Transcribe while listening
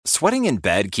sweating in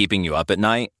bed keeping you up at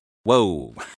night?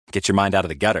 Whoa, get your mind out of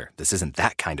the gutter. This isn't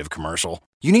that kind of commercial.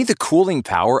 You need the cooling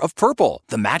power of Purple,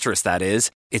 the mattress that is.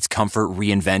 It's comfort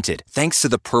reinvented thanks to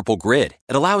the Purple Grid.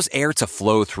 It allows air to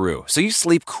flow through, so you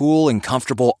sleep cool and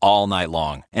comfortable all night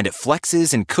long. And it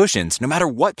flexes and cushions no matter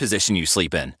what position you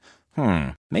sleep in.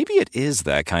 Maybe it is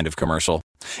that kind of commercial.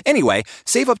 Anyway,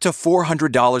 save up to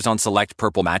 $400 on select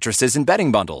Purple mattresses and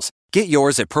bedding bundles. Get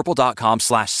yours at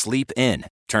purple.com/sleepin.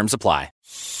 Terms apply.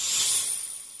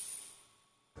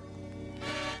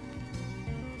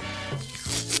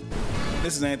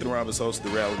 This is Anthony Roberts, host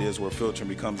of The Reality Is Where Filtering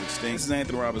Becomes Extinct. This is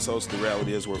Anthony Roberts, host of The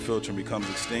Reality Is Where Filtering Becomes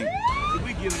Extinct.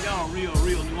 We giving y'all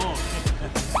real New Orleans.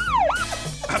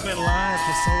 I've been lying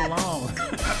for so long.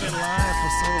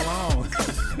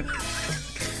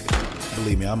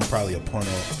 Believe me, I'm probably a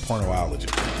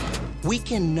pornoologist. We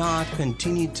cannot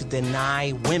continue to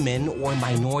deny women or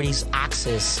minorities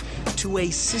access to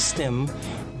a system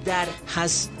that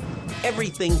has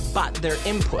everything but their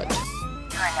input. You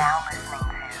are now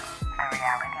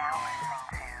listening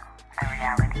to The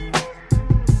Reality Is.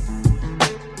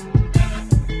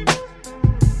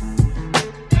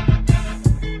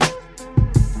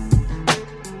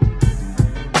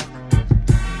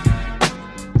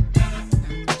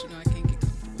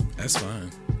 That's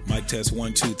fine. Mic test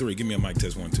 1 2 3. Give me a mic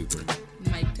test 1 2 3.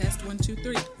 Mic test 1 2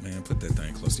 3. Man, put that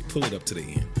thing close to you. Pull it up to the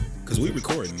end, cause we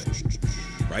recording it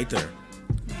right there.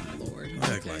 Oh Lord.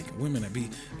 I act like women that be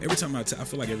every time I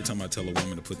feel like every time I tell a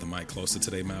woman to put the mic closer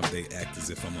to their mouth, they act as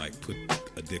if I'm like put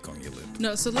a dick on your lip.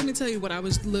 No, so let me tell you what I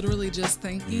was literally just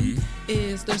thinking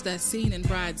is there's that scene in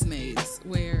Bridesmaids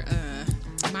where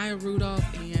Maya Rudolph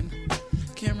and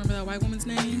can't remember that white woman's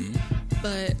name,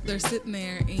 but they're sitting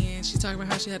there and she's talking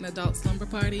about how she had an adult slumber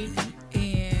party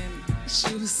and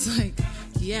she was like,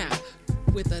 yeah,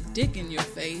 with a dick in your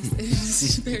face. And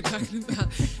they're talking about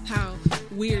how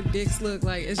weird dicks look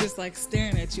like. It's just like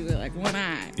staring at you with like one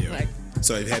eye. Yeah. Like,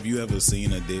 so have you ever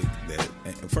seen a dick that,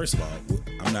 first of all,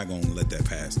 I'm not going to let that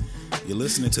pass. You're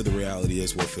listening to The Reality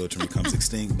Is Where Filtering Becomes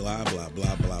Extinct, blah, blah,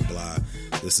 blah, blah, blah.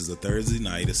 This is a Thursday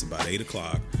night. It's about 8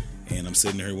 o'clock. And I'm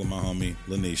sitting here with my homie,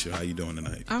 Lanisha. How you doing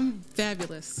tonight? I'm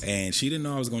fabulous. And she didn't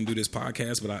know I was going to do this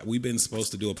podcast, but we've been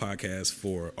supposed to do a podcast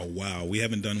for a while. We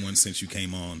haven't done one since you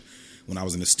came on when I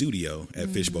was in the studio at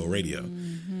Fishbowl Radio.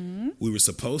 We were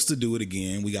supposed to do it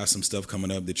again. We got some stuff coming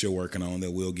up that you're working on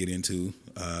that we'll get into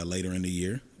later in the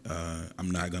year. I'm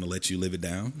not going to let you live it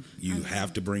down. You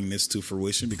have to bring this to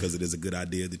fruition because it is a good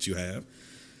idea that you have.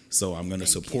 So I'm going to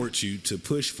support you to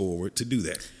push forward to do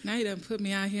that. Now you done put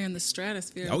me out here in the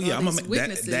stratosphere. Oh yeah,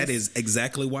 witnesses. that is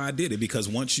exactly why I did it, because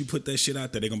once you put that shit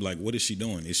out there, they're gonna be like, "What is she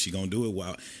doing? Is she gonna do it?"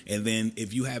 Wow. And then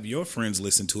if you have your friends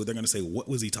listen to it, they're gonna say, "What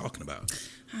was he talking about?"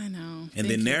 I know. And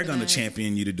then they're gonna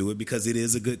champion you to do it because it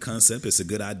is a good concept. It's a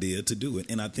good idea to do it,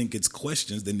 and I think it's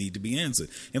questions that need to be answered.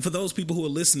 And for those people who are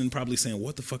listening, probably saying,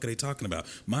 "What the fuck are they talking about?"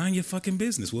 Mind your fucking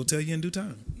business. We'll tell you in due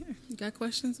time. Yeah, you got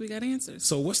questions, we got answers.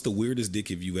 So what's the weirdest dick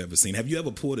have you ever seen? Have you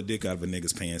ever pulled a dick out of a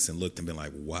nigga's pants and looked and been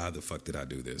like, why the fuck did I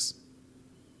do this?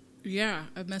 Yeah,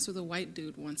 I messed with a white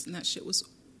dude once, and that shit was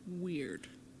weird.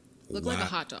 Looked like a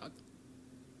hot dog.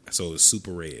 So it was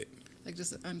super red. Like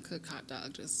just an uncooked hot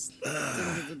dog. Just.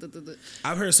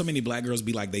 I've heard so many black girls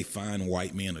be like they find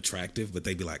white men attractive, but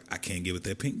they be like, I can't get with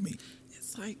that pink meat.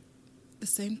 It's like the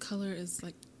same color as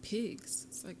like pigs.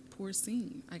 It's like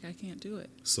porcine. Like I can't do it.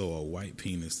 So a white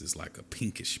penis is like a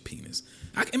pinkish penis.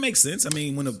 It makes sense.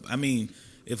 I mean,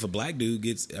 if a black dude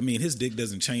gets, his dick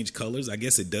doesn't change colors. I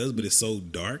guess it does, but it's so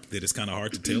dark that it's kind of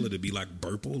hard to tell. It'd be like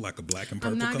purple, like a black and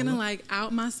purple color. I'm not gonna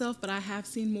out myself, but I have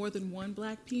seen more than one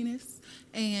black penis,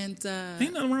 and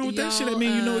ain't nothing wrong with that shit. I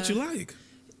mean, you know what you like.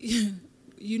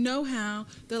 You know how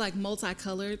they're like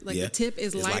multicolored, like the tip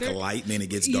is it's lighter. Like a light, and then it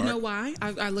gets dark. You know why?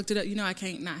 I looked it up. You know I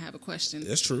can't not have a question.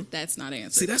 That's true. That's not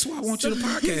answered. See, that's why I want you to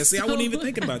podcast. See, I wasn't even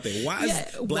thinking about that. Why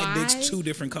is black dicks two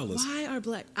different colors? Why are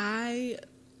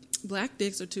black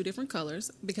dicks are two different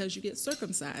colors because you get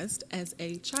circumcised as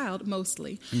a child,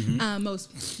 mostly.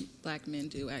 Most black men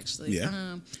do, actually.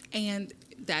 Yeah. And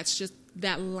that's just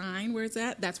that line where it's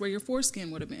at. That's where your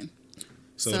foreskin would have been.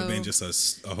 So it would have been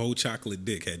just a whole chocolate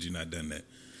dick had you not done that.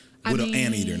 With an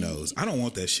anteater nose. I don't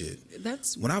want that shit.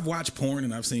 When I've watched porn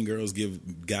and I've seen girls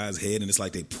give guys head and it's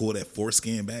like they pull that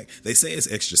foreskin back. They say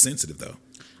it's extra sensitive though.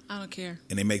 I don't care.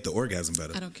 And they make the orgasm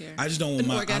better. I don't care. I just don't want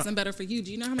my orgasm better for you.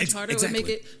 Do you know how much harder it would make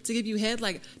it to give you head?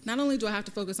 Like, not only do I have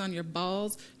to focus on your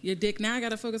balls, your dick, now I got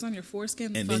to focus on your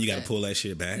foreskin. And then you got to pull that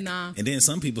shit back. Nah. And then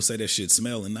some people say that shit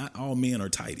smell, and not all men are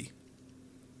tidy.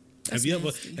 Have you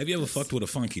ever fucked with a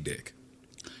funky dick?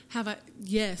 Have I?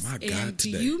 Yes. My God, and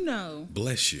today. do you know?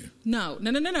 Bless you. No.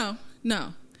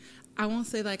 I won't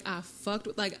say like I fucked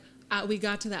with, like we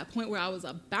got to that point where I was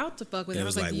about to fuck with him. It I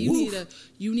was was like, like,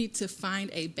 you need to find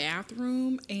a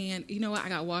bathroom, and you know what? I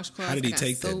got washcloths. How did he I got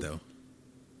take soap. that though?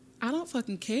 I don't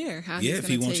fucking care how Yeah, he's if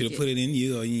he gonna wants you take to put it in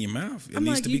you or in your mouth, it I'm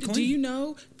needs like, to be clean. do you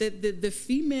know that the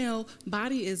female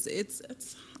body is it's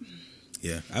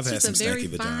Yeah, I've had just some a very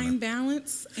snacky fine vagina.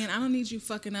 balance, and I don't need you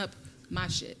fucking up my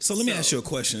shit. So let me ask you a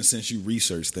question since you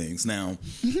research things. Now,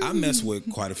 I mess with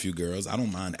quite a few girls. I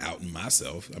don't mind outing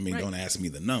myself. I mean, Right. don't ask me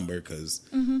the number because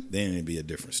then it'd be a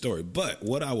different story. But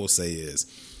what I will say is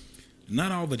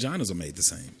not all vaginas are made the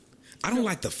same. I don't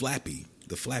like the flappy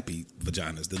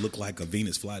vaginas that look like a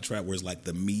Venus flytrap where it's like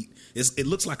the meat. It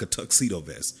looks like a tuxedo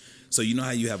vest. So you know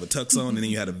how you have a tux on and then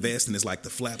you have a vest and it's like the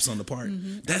flaps on the part?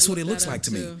 That's what it looks like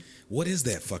to me. too. What is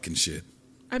that fucking shit?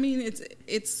 I mean,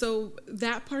 it's so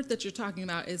that part that you're talking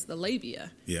about is the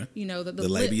labia. Yeah. You know, the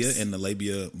labia lips. and the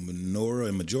labia minora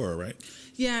and majora, right?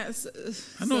 Yeah.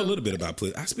 I know a little bit about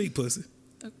pussy. I speak pussy.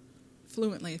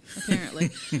 Fluently, apparently.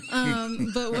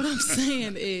 But what I'm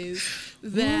saying is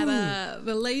that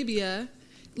the labia,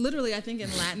 literally, I think in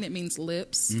Latin it means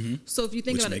lips. So if you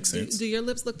think Which about makes it, sense. do your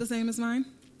lips look the same as mine?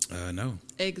 No.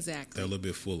 Exactly. They're a little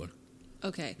bit fuller.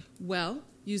 Okay. Well,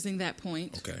 using that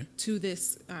point Okay. to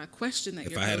this question that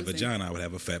If you're I had a posing- vagina, I would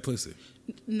have a fat pussy.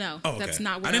 No, Oh, okay. that's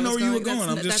not where I didn't know was where you were That's going.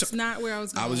 I'm just that's not where I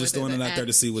was going. I was just with throwing it out there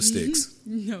to see what sticks.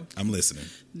 No, I'm listening.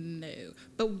 no.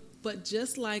 But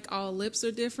just like all lips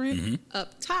are different, Mm-hmm.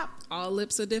 up top all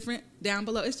lips are different. Down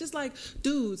below, it's just like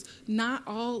dudes. Not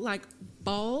all like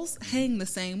balls hang the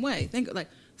same way. Think like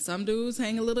some dudes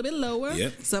hang a little bit lower,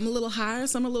 Yep. some a little higher,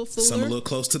 some a little fuller. Some a little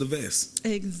close to the vest.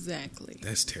 Exactly.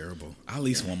 That's terrible. I at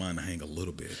least want mine to hang a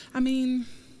little bit. I mean,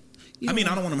 I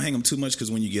don't want them to hang them too much because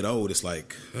when you get old, it's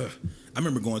like, ugh. I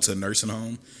remember going to a nursing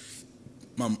home.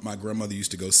 My grandmother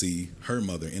used to go see her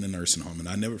mother in a nursing home, and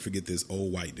I never forget this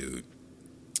old white dude.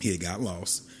 He had got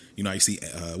lost. You know, you see,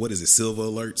 silver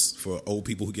alerts for old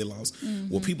people who get lost?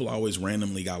 Well, people always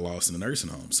randomly got lost in the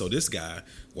nursing home. So this guy,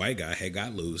 white guy, had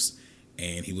got loose,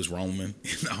 and he was roaming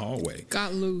in the hallway.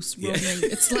 got loose roaming.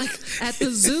 It's like at the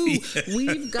zoo,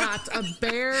 we've got a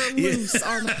bear loose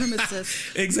on the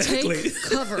premises. Exactly. Take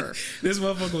cover. This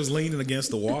motherfucker was leaning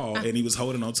against the wall, and he was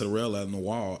holding onto the rail on the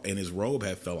wall, and his robe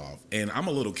had fell off. And I'm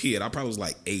a little kid. I probably was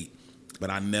like 8,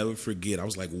 but I never forget. I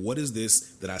was like, what is this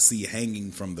that I see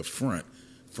hanging from the front,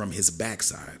 from his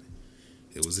backside?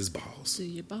 It was his balls. Do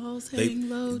your balls hang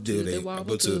low? Do they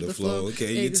wobble to the floor? Can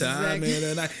you tie me in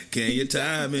the night? Can you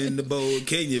tie me in the bowl?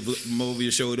 Can you move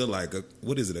your shoulder like a,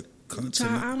 what is it, a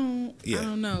continent? I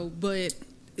don't know, but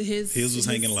his was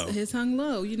hanging low. His hung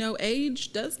low. You know,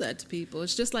 age does that to people.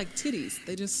 It's just like titties.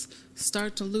 They just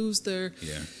start to lose their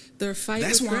fight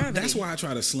with gravity. That's why I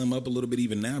try to slim up a little bit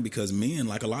even now, because men,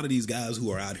 like a lot of these guys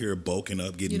who are out here bulking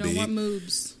up, getting you don't big. want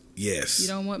moves. Yes. You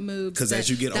don't want moves. Because as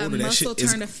you get older, that shit muscle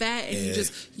turn to fat, and you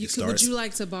just would you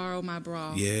like to borrow my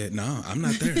bra? Yeah, no, I'm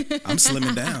not there. I'm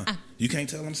slimming down. You can't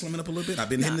tell I'm slimming up a little bit. I've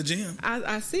been hitting the gym.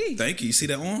 I see. Thank you. You see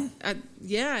that arm?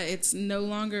 Yeah, it's no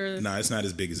longer. No, it's not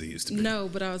as big as it used to be. No,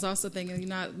 but I was also thinking you're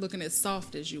not looking as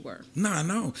soft as you were. No, I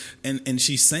know. And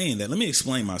she's saying that. Let me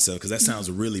explain myself, because that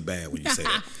sounds really bad when you say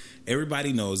that.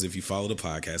 Everybody knows, if you follow the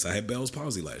podcast, I had Bell's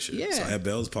palsy last year. Yeah. So I had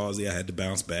Bell's palsy. I had to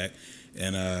bounce back.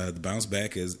 And the bounce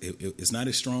back it's not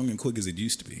as strong and quick as it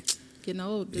used to be. Getting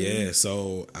old, dude. Yeah,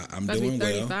 so I'm About to be doing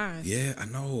well. 35. Yeah, I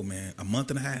know, man. A month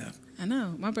and a half. I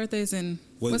know. My birthday's in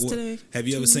what's today? Have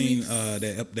you 2 ever seen weeks?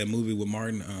 that movie with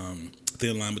Martin,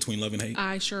 Thin Line Between Love and Hate?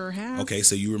 I sure have. Okay,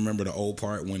 so you remember the old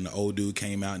part when the old dude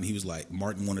came out and he was like,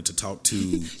 Martin wanted to talk to.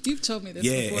 You've told me this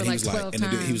Yeah, before, and he like was 12 like,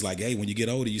 times. and he was like, hey, when you get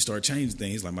older, you start changing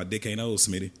things. He's like, my dick ain't old,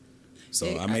 Smitty. So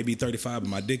Hey, I may be 35, but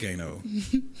my dick ain't old.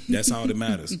 That's all that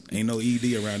matters. Ain't no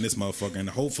ED around this motherfucker. And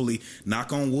hopefully,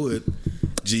 knock on wood,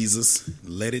 Jesus,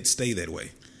 let it stay that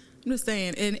way. I'm just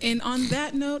saying. And on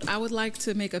that note, I would like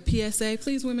to make a PSA.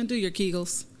 Please, women, do your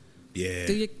Kegels. Yeah.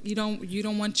 You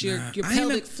don't want your Nah, I ain't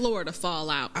pelvic floor to fall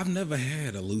out. I've never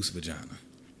had a loose vagina.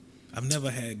 I've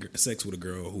never had sex with a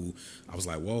girl who I was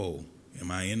like, whoa, am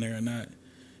I in there or not?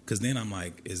 Because then I'm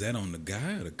like, is that on the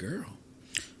guy or the girl?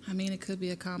 I mean, it could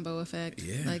be a combo effect.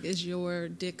 Yeah. Like, is your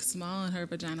dick small and her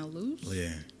vagina loose?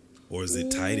 Yeah. Or is it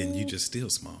tight and you just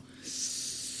still small?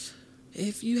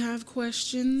 If you have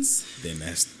questions, Then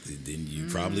you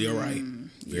probably are right.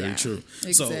 Very yeah, true.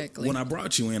 exactly. So when I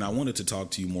brought you in, I wanted to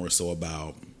talk to you more so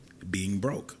about being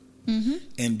broke.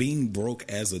 And being broke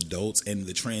as adults and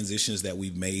the transitions that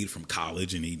we've made from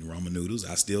college and eating ramen noodles.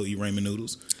 I still eat ramen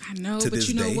noodles. I know, to but this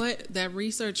you know day. what? That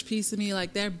research piece of me,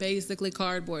 like, they're basically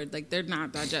cardboard. Like, they're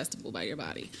not digestible by your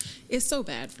body. It's so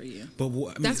bad for you.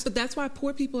 But That's why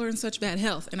poor people are in such bad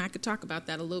health. And I could talk about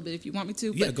that a little bit if you want me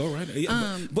to. yeah, But, go right.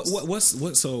 Yeah, but what?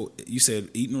 So you said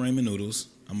eating ramen noodles.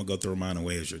 I'm gonna go through mine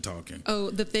away as you're talking. oh,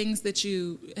 the things that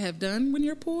you have done when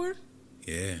you're poor?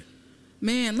 Yeah.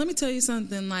 Man, let me tell you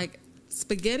something. Like,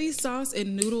 spaghetti sauce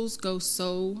and noodles go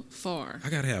so far. I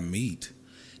gotta have meat.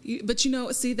 But you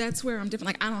know, see, that's where I'm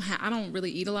different. Like, I don't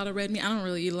really eat a lot of red meat. I don't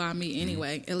really eat a lot of meat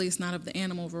anyway. At least not of the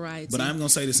animal variety. But I'm gonna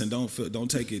say this, and don't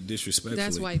take it disrespectfully.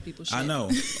 That's white people shit. I know,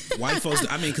 white folks.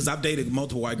 I mean, because I've dated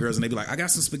multiple white girls, and they be like, "I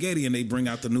got some spaghetti," and they bring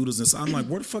out the noodles, and so I'm like,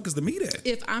 "Where the fuck is the meat at?"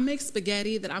 If I make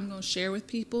spaghetti that I'm going to share with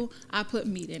people, I put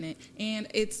meat in it. And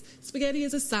it's spaghetti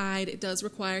is a side. It does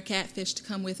require catfish to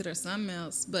come with it or something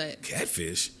else. But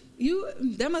Catfish.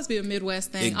 that must be a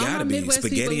Midwest thing. It gotta be. Midwest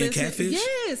Spaghetti people and catfish?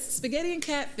 Yes, spaghetti and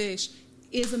catfish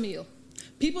is a meal.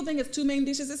 People think it's two main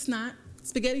dishes. It's not.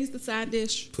 Spaghetti is the side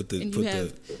dish. Put the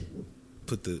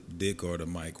dick or the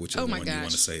mic, whichever Oh my one gosh. you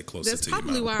want to say it closer That's to your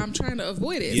probably mouth. why I'm trying to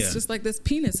avoid it. Yeah. It's just like this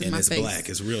penis in And my it's face. black.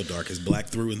 It's real dark. It's black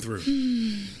through and through.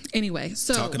 Anyway,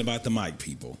 so Talking about the mic,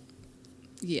 people.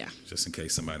 yeah. Just in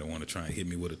case somebody want to try and hit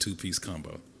me with a 2-piece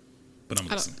combo. But I'm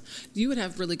I listening. don't, you would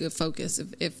have really good focus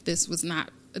if this was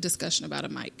not a discussion about a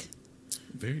mic.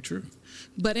 Very true.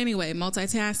 But anyway,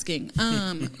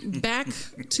 multitasking. Back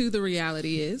to the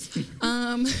reality is,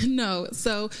 no.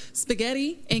 So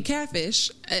spaghetti and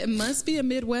catfish, it must be a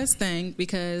Midwest thing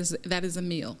because that is a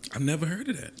meal. I've never heard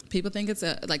of that. People think it's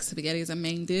like spaghetti is a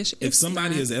main dish. If It's somebody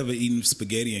not. has ever eaten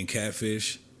spaghetti and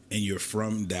catfish and you're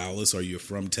from Dallas or you're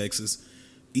from Texas,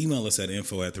 email us at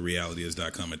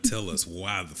info@therealityis.com and tell us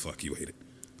why the fuck you ate it.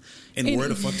 And where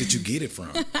the fuck did you get it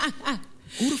from?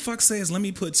 Who the fuck says, let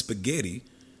me put spaghetti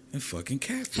and fucking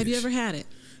catfish? Have you ever had it?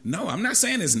 No, I'm not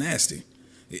saying it's nasty.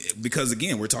 Because,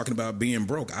 again, we're talking about being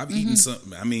broke. I've eaten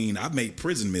something. I mean, I've made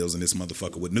prison meals in this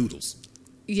motherfucker with noodles.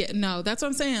 Yeah, no, that's what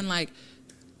I'm saying. Like,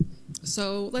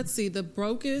 so let's see, the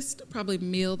brokest probably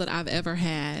meal that I've ever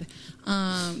had,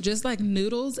 just like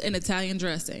noodles and Italian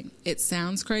dressing. It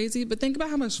sounds crazy, but think about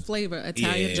how much flavor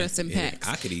Italian dressing packs.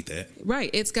 I could eat that. Right,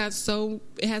 it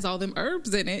has all them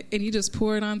herbs in it, and you just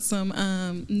pour it on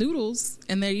some noodles,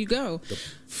 and there you go.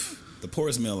 The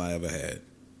poorest meal I ever had.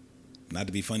 Not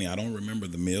to be funny, I don't remember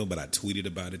the meal, but I tweeted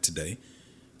about it today.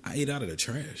 I ate out of the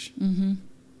trash. Mm-hmm.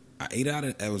 I ate out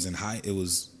of it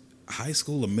was high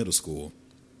school or middle school.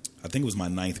 I think it was my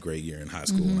 9th grade year in high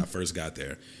school when I first got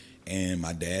there. And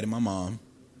my dad and my mom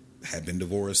had been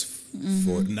divorced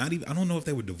for I don't know if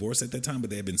they were divorced at that time, but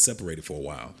they had been separated for a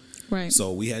while. Right.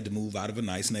 So we had to move out of a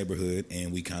nice neighborhood,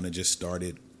 and we kind of just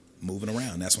started moving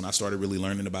around. That's when I started really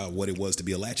learning about what it was to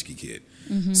be a latchkey kid.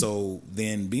 So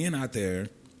then being out there,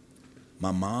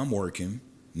 my mom working,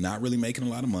 not really making a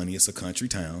lot of money. It's a country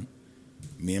town.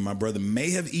 Me and my brother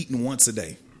may have eaten once a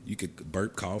day. You could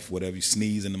burp, cough, whatever, you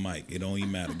sneeze in the mic. It don't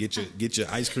even matter. Get your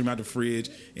ice cream out the fridge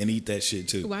and eat that shit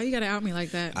too. Why you gotta out me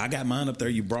like that? I got mine up there.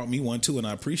 You brought me one too, and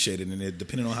I appreciate it. And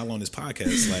depending on how long this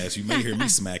podcast lasts, you may hear me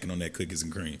smacking on that cookies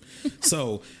and cream.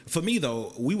 So for me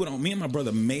though, me and my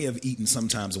brother may have eaten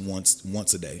sometimes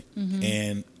once a day.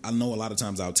 And I know a lot of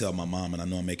times I'll tell my mom, and I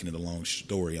know I'm making it a long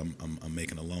story. I'm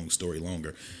making a long story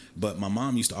longer. But my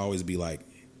mom used to always be like,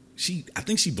 I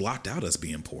think she blocked out us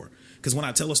being poor. Because when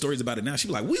I tell her stories about it now, she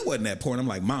be like, we wasn't that poor. And I'm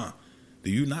like, Mom, do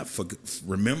you not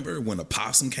remember when a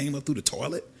possum came up through the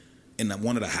toilet in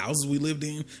one of the houses we lived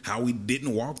in? How we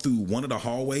didn't walk through one of the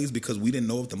hallways because we didn't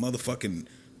know if the motherfucking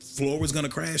floor was going to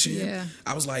crash in? Yeah.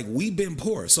 I was like, we've been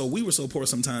poor. So we were so poor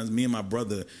sometimes me and my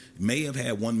brother may have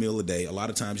had one meal a day. A lot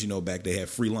of times, back they had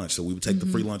free lunch. So we would take the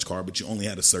free lunch card, but you only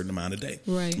had a certain amount a day.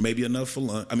 Right. Maybe enough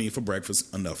for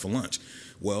breakfast, enough for lunch.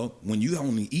 Well, when you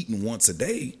only eating once a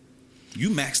day, you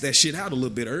max that shit out a little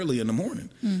bit early in the morning.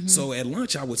 So at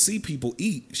lunch, I would see people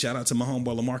eat. Shout out to my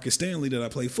homeboy LaMarcus Stanley that I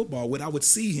play football with. I would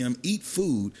see him eat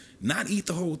food, not eat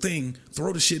the whole thing,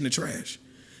 throw the shit in the trash.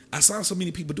 I saw so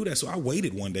many people do that, so I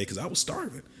waited one day because I was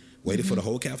starving. Waited for the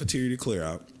whole cafeteria to clear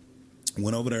out.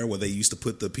 Went over there where they used to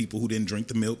put the people who didn't drink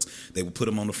the milk. They would put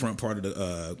them on the front part of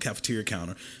the cafeteria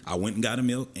counter. I went and got a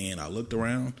milk, and I looked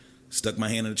around, stuck my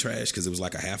hand in the trash because it was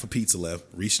like a half a pizza left,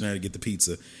 reached in there to get the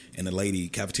pizza, and the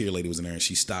cafeteria lady was in there, and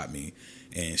she stopped me,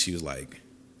 and she was like,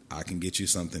 I can get you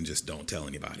something, just don't tell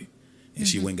anybody. And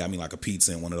she went and got me like a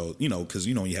pizza and one of those, because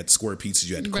you had the square pizzas,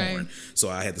 you had the corn. Right. So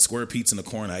I had the square pizza and the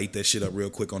corn. I ate that shit up real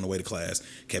quick on the way to class,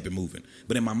 kept it moving.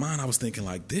 But in my mind, I was thinking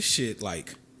like, this shit,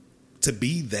 like, to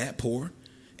be that poor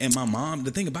And my mom,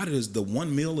 the thing about it is the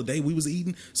one meal a day we was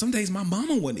eating, some days my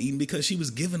mama wasn't eating because she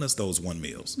was giving us those one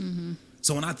meals. Mm-hmm.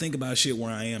 So when I think about shit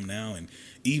where I am now, and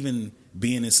even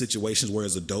being in situations where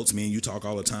as adults, me and you talk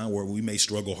all the time, where we may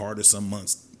struggle harder some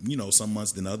months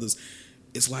than others,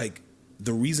 it's like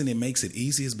the reason it makes it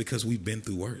easy is because we've been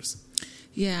through worse.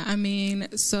 Yeah, I mean,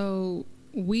 so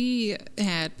we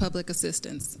had public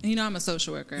assistance. You know, I'm a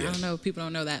social worker. Yeah. I don't know if people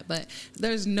don't know that, but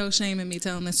there's no shame in me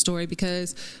telling this story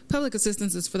because public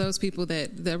assistance is for those people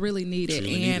that really need it.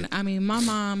 Truly and need it. I mean, my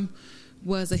mom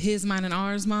was a his, mine, and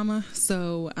ours mama.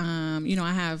 So, you know,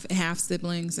 I have half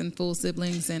siblings and full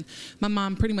siblings, and my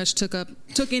mom pretty much took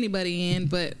anybody in,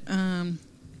 but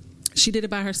she did it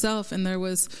by herself, and there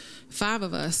was 5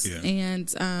 of us. Yeah.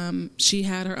 And she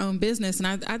had her own business. And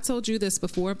I told you this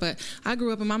before, but I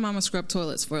grew up and my mama scrubbed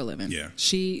toilets for a living. Yeah.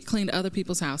 She cleaned other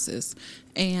people's houses.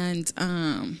 And,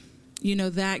 you know,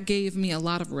 that gave me a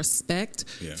lot of respect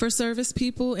for service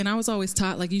people. And I was always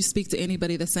taught, like, you speak to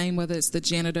anybody the same, whether it's the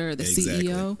janitor or the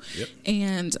CEO. Yep.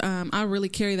 And I really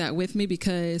carry that with me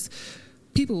because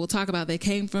people will talk about they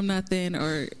came from nothing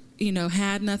or, you know,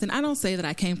 had nothing. I don't say that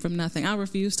I came from nothing. I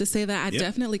refuse to say that. I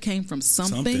definitely came from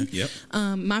something. Yep.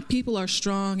 My people are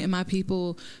strong, and my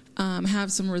people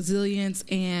have some resilience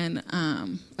and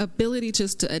ability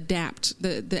just to adapt.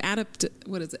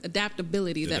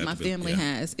 Adaptability that my family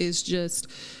has is just,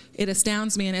 it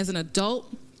astounds me. And as an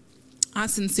adult, I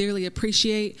sincerely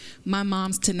appreciate my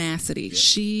mom's tenacity. Yeah.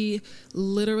 She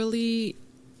literally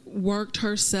worked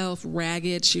herself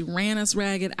ragged. She ran us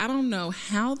ragged. I don't know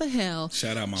how the hell.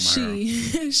 Shout out Mama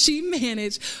she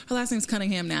managed. Her last name's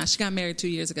Cunningham now. She got married 2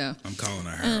 years ago. I'm calling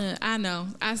her Harold. I know.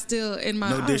 I still in my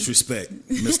no disrespect,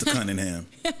 Mr. Cunningham.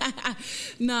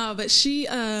 No, but she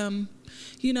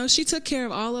you know, she took care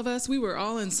of all of us. We were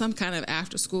all in some kind of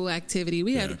after school activity.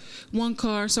 We had one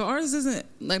car. So ours isn't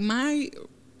like my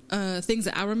things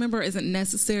that I remember isn't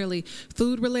necessarily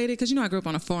food related because, you know, I grew up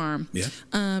on a farm. Yeah.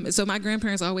 So my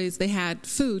grandparents always, they had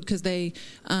food because they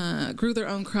grew their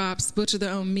own crops, butchered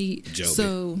their own meat. Joby.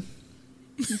 So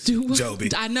Joby.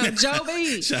 I know,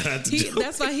 Joby. Shout out to Joby.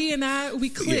 That's why he and I, we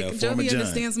click. Yeah, Joby John.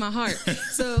 understands my heart.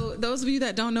 So those of you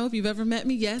that don't know, if you've ever met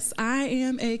me, yes, I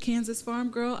am a Kansas farm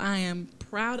girl. I am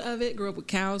proud of it. Grew up with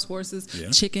cows, horses,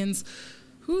 chickens.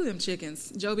 Who them chickens?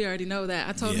 Joby already know that.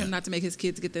 I told him not to make his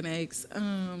kids get them eggs.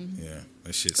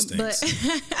 That shit stinks.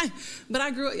 But I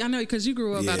know because you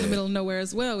grew up out in the middle of nowhere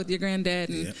as well with your granddad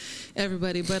and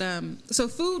everybody. But so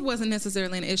food wasn't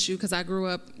necessarily an issue because I grew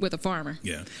up with a farmer.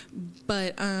 Yeah.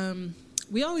 But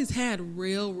we always had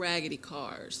real raggedy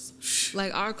cars.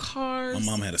 Like our cars.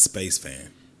 My mom had a space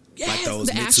fan. Yes, like those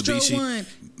the Mitsubishi. Astro one.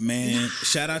 Man,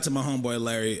 shout out to my homeboy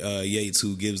Larry Yates,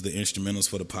 who gives the instrumentals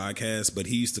for the podcast. But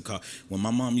he used to call, when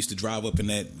my mom used to drive up in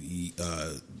that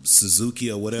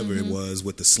Suzuki or whatever it was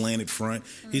with the slanted front,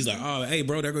 he's like, oh, hey,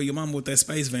 bro, there go your mama with that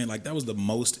space van. Like, that was the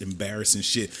most embarrassing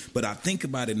shit. But I think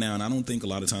about it now, and I don't think a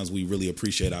lot of times we really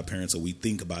appreciate our parents, or we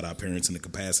think about our parents in the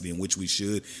capacity in which we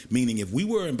should. Meaning, if we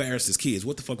were embarrassed as kids,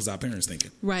 what the fuck was our parents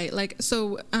thinking? Right. Like,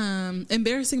 so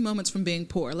embarrassing moments from being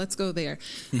poor. Let's go there.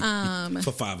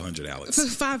 For 500, Alex. For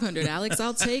 500, Alex.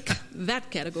 I'll take that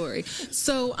category.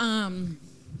 So,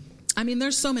 I mean,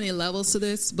 there's so many levels to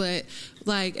this, but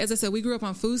like, as I said, we grew up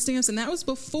on food stamps, and that was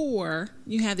before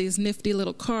you had these nifty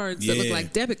little cards that look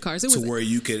like debit cards. It was where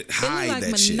you could hide like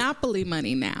that shit. Monopoly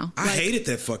money now. I hated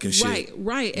that fucking shit.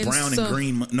 Right. And brown and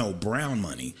green, brown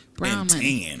money. Brown and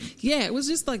money. Tan. Yeah, it was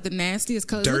just like the nastiest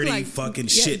color. Dirty like, fucking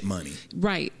shit money.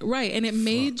 Right. And it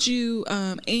made you,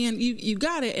 and you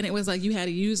got it, and it was like you had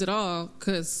to use it all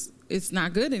because it's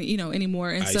not good, anymore.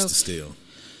 And I used to steal.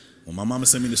 When my mama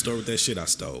sent me to the store with that shit, I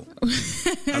stole.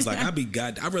 I was like,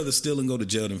 I'd rather steal and go to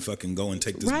jail than fucking go and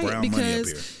take this brown money up here.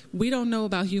 Because we don't know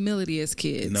about humility as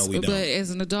kids. No, we don't. But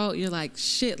as an adult, you're like,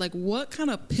 shit, like what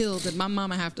kind of pill did my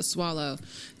mama have to swallow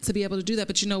to be able to do that?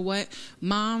 But you know what?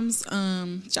 Moms,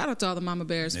 shout out to all the mama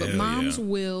bears, but moms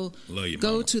will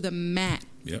go to the mat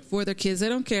for their kids. They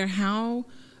don't care how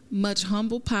much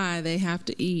humble pie they have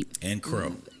to eat. And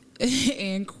crow.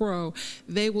 And crow,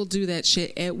 they will do that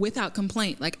shit without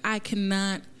complaint. Like, I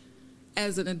cannot,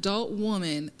 as an adult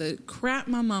woman, the crap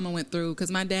my mama went through, because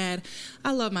my dad,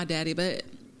 I love my daddy, but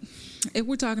if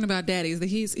we're talking about daddies,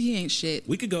 he ain't shit.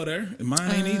 We could go there.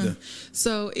 Mine ain't either.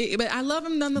 So, but I love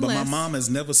him nonetheless. But my mom has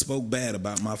never spoke bad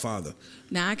about my father.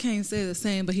 Now, I can't say the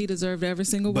same, but he deserved every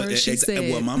single word she said.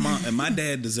 Well, my mom and my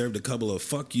dad deserved a couple of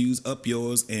fuck yous, up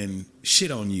yours, and shit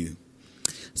on you.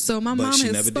 So my But mom she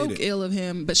has never did spoke it. ill of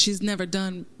him, but she's never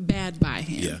done bad by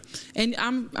him. Yeah. And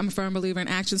I'm a firm believer in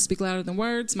actions speak louder than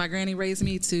words. My granny raised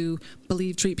me to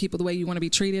treat people the way you want to be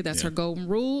treated. That's Yeah. her golden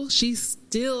rule. She's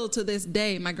still to this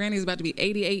day. My granny's about to be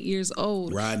 88 years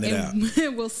old. Riding it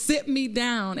and will sit me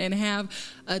down and have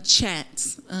a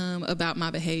chat about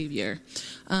my behavior.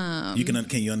 Can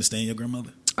you understand your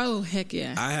grandmother? Oh, heck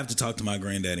yeah. I have to talk to my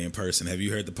granddaddy in person. Have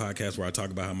you heard the podcast where I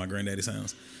talk about how my granddaddy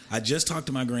sounds? I just talked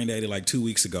to my granddaddy like 2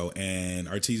 weeks ago, and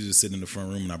Artesia was sitting in the front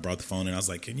room, and I brought the phone, and I was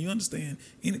like, "Can you understand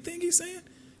anything he's saying?"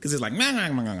 Because it's like, yeah,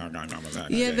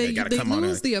 they gotta come on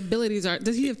lose out. the abilities.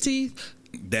 Does he have teeth?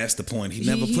 That's the point. He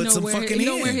never put some fucking he in.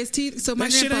 don't wear his teeth. So my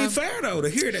that shit grandpa, ain't fair though. To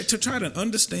hear that, to try to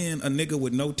understand a nigga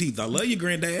with no teeth. I love you,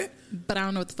 granddad. but I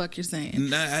don't know what the fuck you're saying.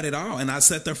 Not at all. And I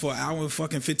sat there for an hour and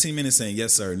fucking 15 minutes saying,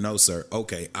 yes, sir, no, sir.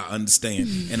 Okay, I understand.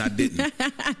 And I didn't.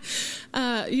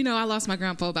 I lost my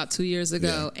grandpa about 2 years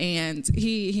ago, and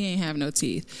he ain't have no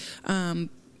teeth.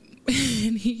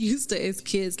 And he used to, as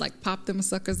kids, like pop them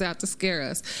suckers out to scare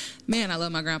us. Man, I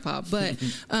love my grandpa. But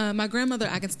my grandmother,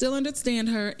 I can still understand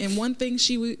her. And one thing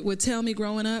she would tell me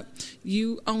growing up,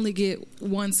 you only get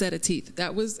one set of teeth.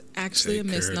 That was actually Take a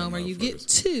care of them misnomer. You get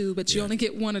motherfuckers. two, but you Yeah. only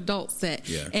get one adult set.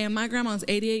 Yeah. And my grandma's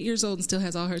 88 years old and still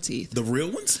has all her teeth. The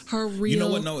real ones? Her real You know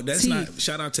what? No, that's teeth. not.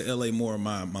 Shout out to L.A. Moore,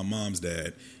 my mom's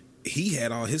dad. He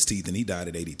had all his teeth and he died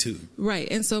at 82. Right.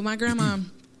 And so my grandma,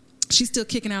 she's still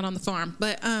kicking out on the farm.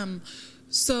 But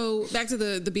so back to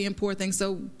the being poor thing.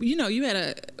 So, we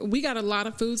got a lot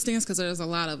of food stamps because there's a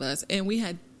lot of us. And we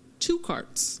had 2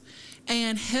 carts.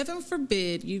 And heaven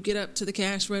forbid you get up to the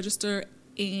cash register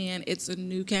and it's a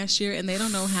new cashier and they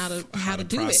don't know how to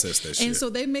do process it. that shit. And so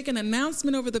they make an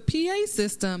announcement over the PA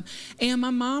system. And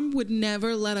my mom would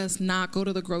never let us not go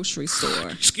to the grocery store.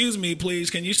 Excuse me, please.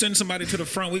 Can you send somebody to the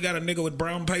front? We got a nigga with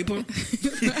brown paper.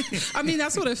 I mean,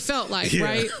 that's what it felt like, Yeah.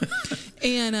 right?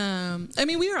 And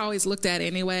we were always looked at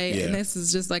anyway. Yeah. And this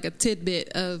is just like a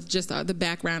tidbit of just the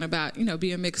background about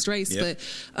being mixed race. Yep.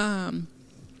 But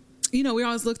we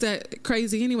always looked at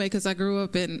crazy anyway because I grew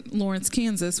up in Lawrence,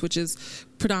 Kansas, which is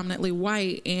predominantly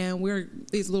white, and we're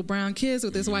these little brown kids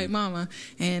with this white mama.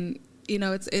 And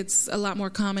it's a lot more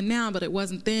common now, but it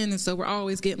wasn't then, and so we're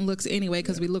always getting looks anyway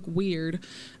because we look weird.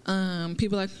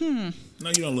 People are like, No,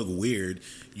 you don't look weird.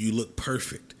 You look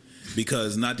perfect.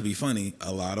 Because, not to be funny,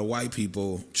 a lot of white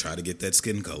people try to get that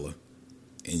skin color,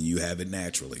 and you have it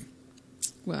naturally.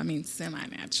 well, I mean,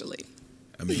 semi-naturally.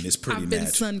 I mean, it's pretty I've been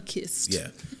natural. sun-kissed. Yeah.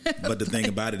 But the thing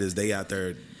about it is they out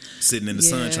there sitting in the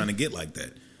sun Yeah. trying to get like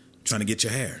that. Trying to get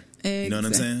your hair. You know what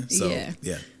I'm saying? So,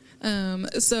 yeah.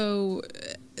 So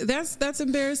that's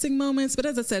embarrassing moments. But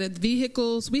as I said, at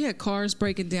vehicles, we had cars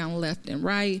breaking down left and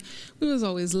right. We was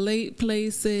always late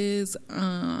places.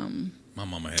 My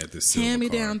mama had this silver Hand me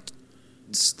car. down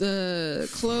the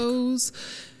clothes.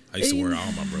 I used to wear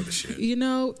all my brother's shit.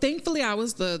 Thankfully I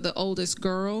was the oldest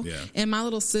girl. Yeah. And my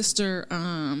little sister,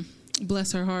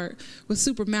 bless her heart, was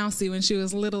super mousy when she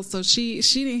was little. So she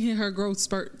didn't hit her growth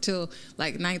spurt till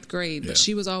like 9th grade, but Yeah.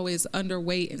 she was always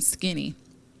underweight and skinny.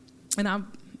 And I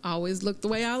always looked the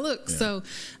way I look. Yeah. So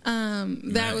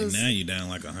that was. Now you're down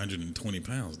like 120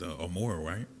 pounds though, or more,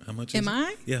 right? How much? Am is it?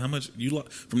 I? Yeah, how much you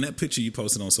lost from that picture you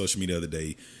posted on social media the other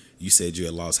day? You said you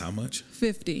had lost how much?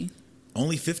 50.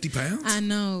 Only 50 pounds? I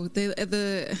know.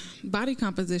 The body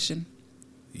composition.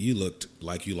 You looked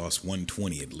like you lost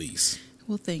 120 at least.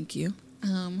 Well, thank you.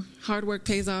 Hard work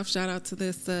pays off. Shout out to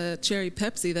this cherry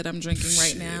Pepsi that I'm drinking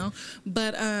right Shit. now.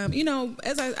 But,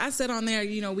 as I said on there,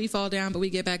 we fall down, but we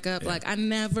get back up. Yeah. Like,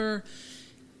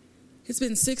 it's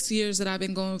been 6 years that I've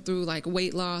been going through, like,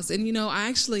 weight loss. And, I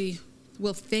actually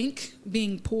will thank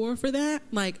being poor for that.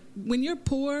 Like, when you're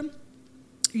poor,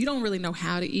 you don't really know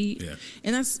how to eat. Yeah.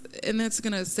 And that's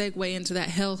going to segue into that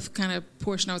health kind of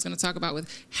portion I was going to talk about with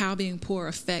how being poor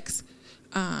affects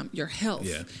your health.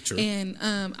 Yeah, true. And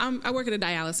I work at a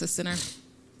dialysis center,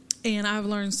 and I've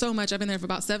learned so much. I've been there for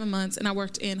about 7 months, and I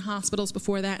worked in hospitals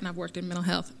before that, and I've worked in mental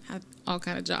health, had all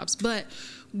kind of jobs. But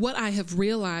what I have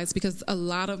realized, because a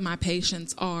lot of my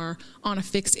patients are on a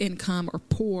fixed income or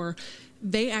poor,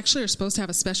 they actually are supposed to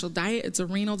have a special diet. It's a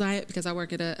renal diet because I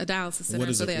work at a dialysis center. What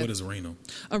is so it? What is renal?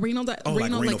 a renal diet? Oh,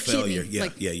 like renal failure. kidney, Yeah,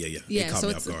 like- yeah. yeah, It caught so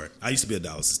me it's- off guard. I used to be a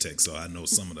dialysis tech, so I know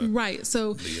some of the. Right.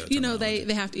 So, terminology.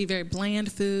 they have to eat very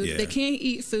bland food. Yeah. They can't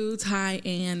eat foods high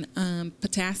in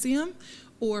potassium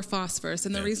or phosphorus.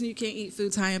 And the Yeah. reason you can't eat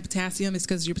foods high in potassium is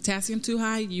because your potassium too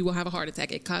high, you will have a heart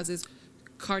attack. It causes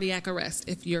cardiac arrest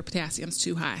if your potassium's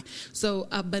too high. So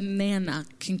a banana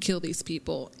can kill these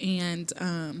people. And,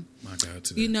 My God,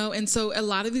 you know, and so a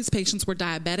lot of these patients were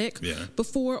diabetic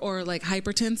before or like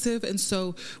hypertensive. And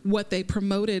so what they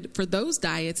promoted for those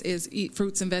diets is eat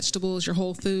fruits and vegetables, your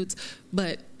whole foods,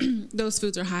 but those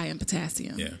foods are high in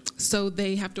potassium. Yeah. So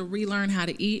they have to relearn how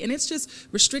to eat. And it's just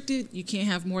restricted. You can't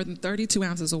have more than 32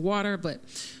 ounces of water, but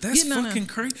that's fucking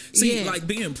crazy. See, Yeah. like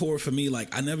being poor for me,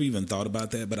 like I never even thought about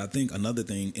that. But I think another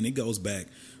thing, and it goes back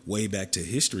way back to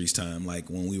history's time, like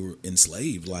when we were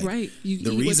enslaved. Like You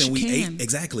the eat reason what you we can. ate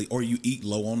exactly, or you eat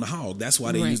low on the hog. That's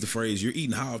why they use the phrase "you're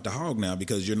eating hog to hog" now,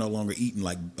 because you're no longer eating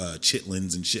like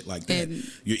chitlins and shit like that. And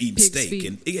you're eating pig's steak feet.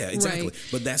 and exactly. Right.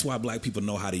 But that's why black people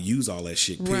know how to use all that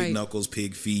shit: pig Right. knuckles,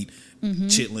 pig feet.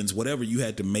 Chitlins, whatever you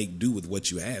had to make do with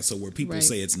what you had. So where people Right.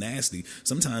 say it's nasty,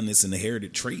 sometimes it's an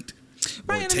inherited trait.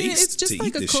 Right, Or I mean, taste it's just to like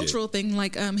eat a this cultural thing.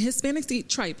 Like Hispanics eat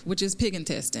tripe, which is pig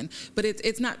intestine, but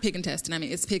it's not pig intestine. I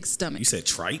mean, it's pig's stomach. You said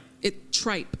tripe?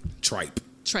 Tripe, Tripe.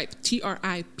 TRIPE,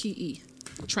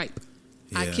 tripe.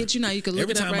 I Yeah. kid you not. You can look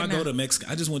Every it up time right I now. go to Mexico,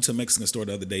 I just went to a Mexican store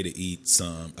the other day to eat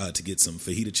some, to get some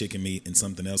fajita chicken meat and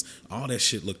something else. All that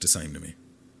shit looked the same to me.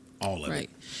 All of Right. it.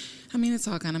 I mean, it's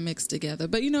all kind of mixed together.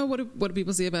 But you know what do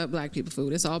people say about black people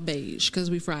food? It's all beige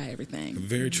because we fry everything.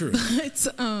 Very true. It's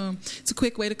a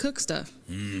quick way to cook stuff,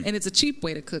 and it's a cheap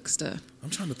way to cook stuff. I'm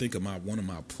trying to think of one of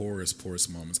my poorest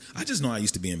moments. I just know I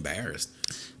used to be embarrassed.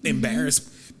 Embarrassed,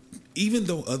 even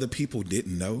though other people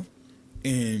didn't know.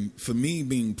 And for me,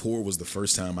 being poor was the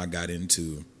first time I got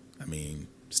into, I mean,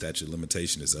 statute of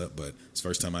limitation is up, but it's the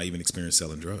first time I even experienced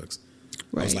selling drugs.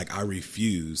 I was Right. like, I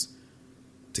refuse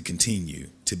to continue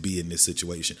to be in this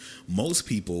situation. Most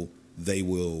people, they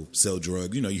will sell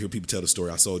drugs. You know, you hear people tell the story,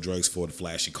 I sold drugs for the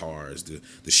flashy cars,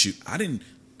 the shoot. I didn't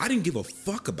give a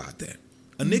fuck about that.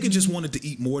 A nigga just wanted to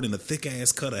eat more than a thick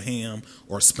ass cut of ham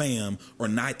or Spam or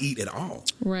not eat at all.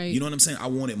 Right. You know what I'm saying? I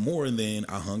wanted more, and then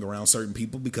I hung around certain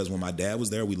people because when my dad was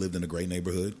there, we lived in a great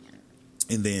neighborhood.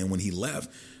 And then when he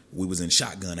left, we was in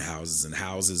shotgun houses and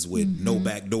houses with no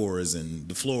back doors and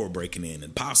the floor breaking in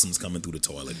and possums coming through the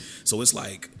toilet. So it's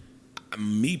like,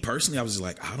 me personally, I was just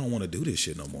like, I don't want to do this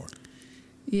shit no more.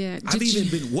 Yeah. I've even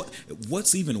been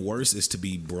what's even worse is to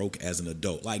be broke as an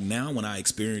adult. Like now when I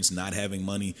experience not having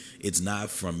money, it's not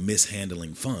from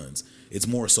mishandling funds. It's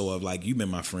more so of like, you've been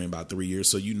my friend about 3 years.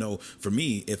 So, you know, for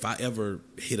me, if I ever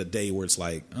hit a day where it's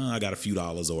like, I got a few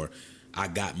dollars, or I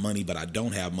got money, but I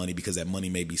don't have money because that money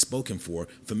may be spoken for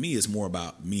me, it's more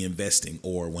about me investing.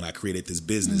 Or when I created this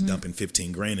business, dumping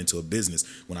 15 grand into a business.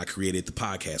 When I created the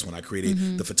podcast, when I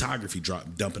created the photography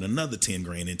drop, dumping another 10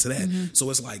 grand into that. So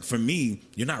it's like, for me,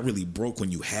 you're not really broke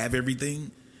when you have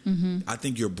everything. I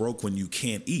think you're broke when you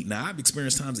can't eat. Now, I've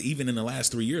experienced times even in the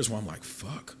last 3 years where I'm like,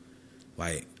 fuck.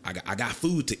 Like, I got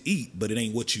food to eat, but it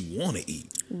ain't what you want to eat.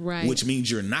 Right. Which means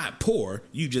you're not poor.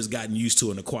 You just gotten used to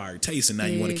an acquired taste, and now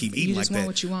you want to keep eating you just like want that.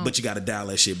 what you want. But you got to dial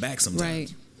that shit back sometimes.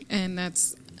 Right. And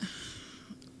that's,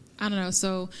 I don't know.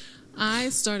 So I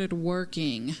started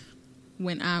working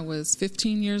when I was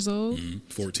 15 years old.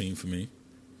 14 for me.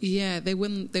 Yeah, they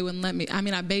wouldn't let me. I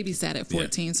mean, I babysat at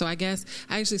 14, so I guess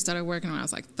I actually started working when I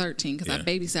was like 13 because I Yeah.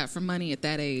 babysat for money at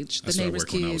that age. The I started neighbors'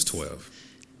 working kids. when I was 12.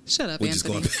 Shut up, We just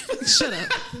Anthony. Shut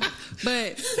up.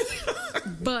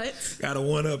 But Gotta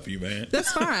one up you, man.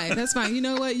 that's fine. That's fine. You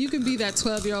know what? You can be that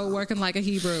 12-year-old working like a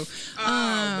Hebrew.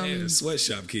 Oh, man,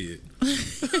 sweatshop kid.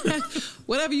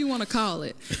 Whatever you want to call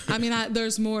it. I mean,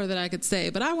 there's more that I could say,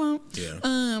 but I won't.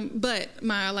 Yeah. But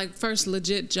my first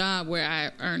legit job where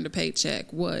I earned a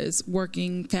paycheck was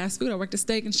working fast food. I worked at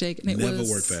Steak and Shake, and it Never was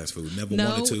worked fast food. Never no,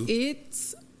 wanted to.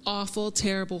 It's awful,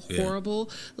 terrible, Yeah. horrible.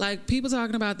 Like people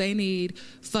talking about they need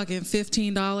fucking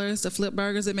 $15 to flip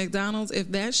burgers at McDonald's.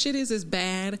 If that shit is as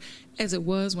bad as it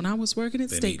was when I was working at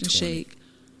They Steak need and 20. Shake,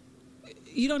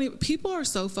 you don't even. People are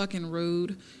so fucking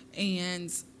rude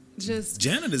and just.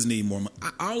 Janitors need more money.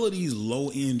 All of these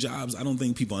low-end jobs, I don't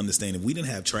think people understand. If we didn't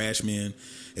have trash men,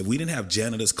 if we didn't have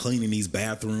janitors cleaning these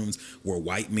bathrooms where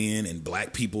white men and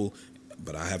black people,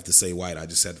 but I have to say white, I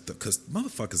just had to, because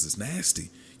motherfuckers is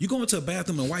nasty. You go into a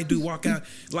bathroom and a white dude walk out,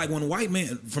 like when a white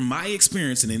man, from my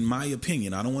experience and in my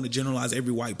opinion, I don't want to generalize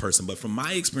every white person, but from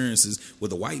my experiences with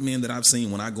the white men that I've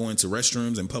seen when I go into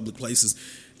restrooms and public places,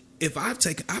 if I've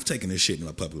taken this shit in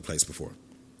a public place before.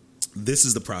 This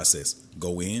is the process.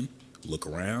 Go in, look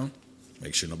around,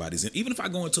 make sure nobody's in. Even if I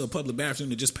go into a public bathroom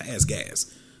to just pass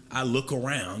gas, I look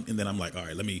around and then I'm like, all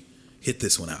right, let me hit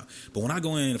this one out. But when I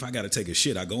go in, if I got to take a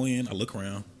shit, I go in, I look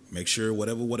around, Make sure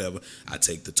whatever. I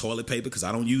take the toilet paper because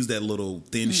I don't use that little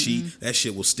thin sheet. That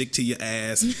shit will stick to your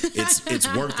ass. It's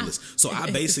worthless. So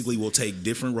I basically will take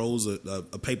different rolls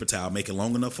of paper towel, make it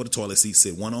long enough for the toilet seat,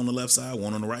 sit one on the left side,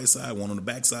 one on the right side, one on the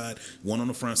back side, one on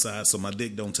the front side, so my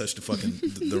dick don't touch the fucking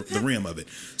the rim of it.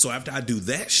 So after I do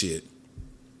that shit,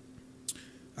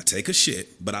 I take a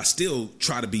shit, but I still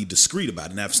try to be discreet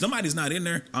about it. Now, if somebody's not in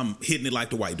there, I'm hitting it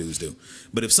like the white dudes do.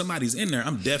 But if somebody's in there,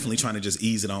 I'm definitely trying to just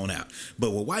ease it on out.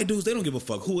 But with white dudes, they don't give a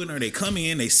fuck who in there. They come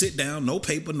in, they sit down, no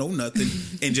paper, no nothing,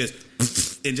 and just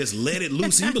let it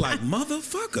loose. And you be like,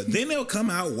 motherfucker. Then they'll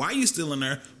come out while you still in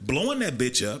there, blowing that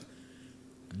bitch up.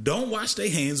 Don't wash their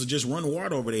hands or just run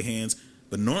water over their hands.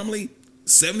 But normally,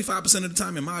 75% of the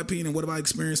time, in my opinion, and what have I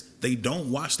experienced, they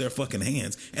don't wash their fucking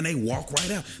hands and they walk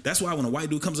right out. That's why when a white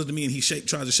dude comes up to me and he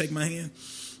tries to shake my hand,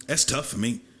 that's tough for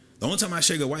me. The only time I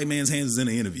shake a white man's hands is in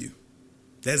an interview.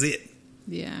 That's it.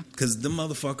 Yeah. Because the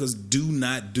motherfuckers do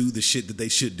not do the shit that they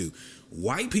should do.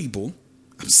 White people,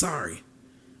 I'm sorry,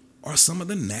 are some of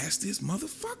the nastiest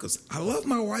motherfuckers. I love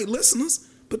my white listeners,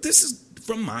 but this is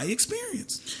from my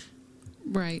experience.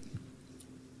 Right.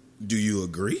 Do you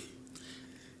agree?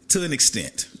 To an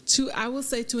extent. I will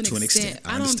say to an extent.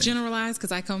 I don't generalize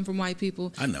because I come from white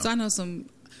people. I know. So I know some.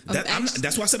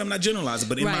 That's why I said I'm not generalizing,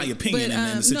 but in my opinion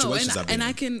and the situations I've been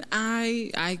in.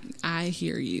 I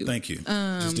hear you. Thank you.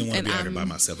 Just didn't want to be out here by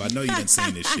myself. I know you done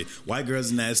seen this shit. White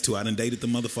girls are nasty too. I done dated the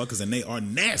motherfuckers and they are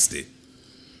nasty.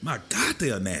 My God,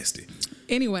 they are nasty.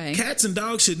 Anyway. Cats and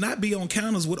dogs should not be on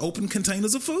counters with open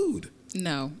containers of food.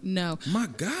 No. My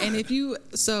God. And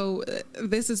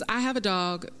I have a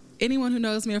dog. Anyone who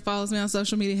knows me or follows me on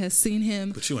social media has seen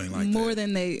him. But you ain't like more that.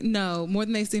 More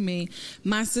than they see me.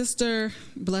 My sister,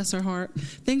 bless her heart,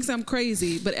 thinks I'm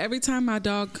crazy. But every time my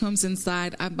dog comes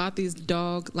inside, I bought these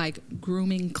dog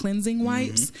grooming cleansing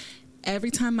wipes. Mm-hmm. Every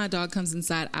time my dog comes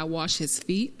inside, I wash his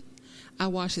feet. I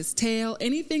wash his tail.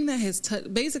 Anything that has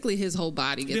touched, basically his whole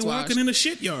body gets washed. You're walking in a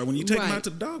shit yard when you take him out to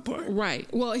the dog park. Right.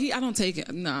 Well, I don't take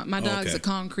it. No, my dog's a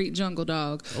concrete jungle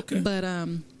dog. Okay. But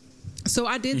so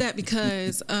I did that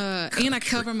because and I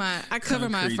cover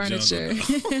my furniture.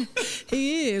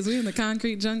 He is. We're in the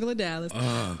concrete jungle of Dallas.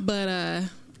 But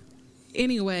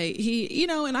anyway, he,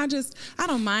 and I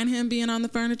don't mind him being on the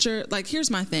furniture. Like, here's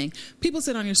my thing. People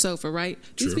sit on your sofa, right?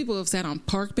 True. These people have sat on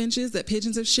park benches that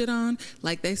pigeons have shit on.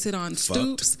 Like, they sit on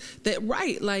stoops.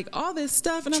 Like, all this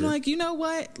stuff. And True. I'm like, you know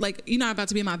what? Like, you're not about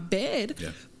to be in my bed.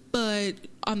 Yeah. But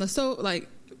on the sofa,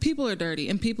 people are dirty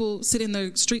and people sit in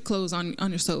their street clothes on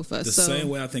your sofa. The same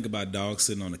way I think about dogs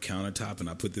sitting on the countertop, and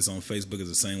I put this on Facebook, is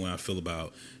the same way I feel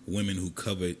about women who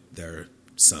covet their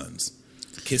sons.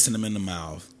 Kissing them in the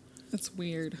mouth. That's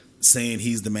weird. Saying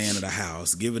he's the man of the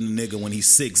house. Giving the nigga, when he's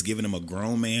 6, giving him a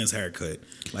grown man's haircut.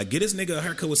 Like, get this nigga a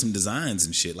haircut with some designs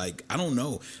and shit. Like, I don't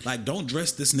know. Like, don't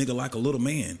dress this nigga like a little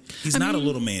man. He's not a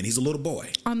little man. He's a little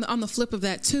boy. On the flip of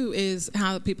that, too, is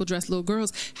how people dress little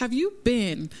girls. Have you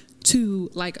been to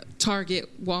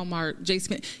Target, Walmart,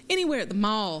 JCPenney, anywhere at the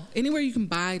mall, anywhere you can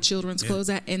buy children's clothes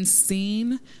at, and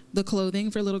seen the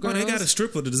clothing for little girls? Oh, they got a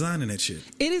stripper to design in that shit.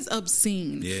 It is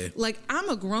obscene. Yeah. Like, I'm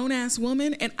a grown ass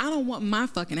woman and I don't want my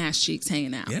fucking ass cheeks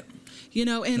hanging out. Yep.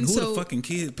 And who so are the fucking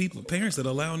parents that are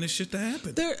allowing this shit to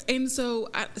happen?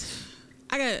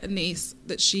 I got a niece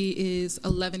that she is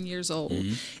 11 years old,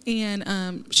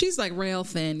 and she's like rail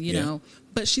thin, you know,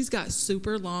 but she's got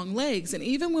super long legs. And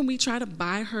even when we try to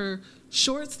buy her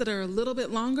shorts that are a little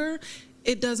bit longer,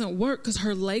 it doesn't work because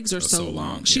her legs are so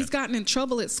long. Yeah. She's gotten in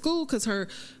trouble at school because her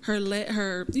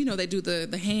they do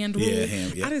the hand rule.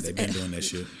 They've been doing that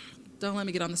shit. Don't let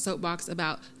me get on the soapbox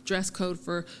about dress code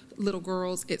for little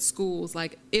girls at schools.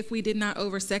 Like, if we did not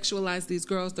over-sexualize these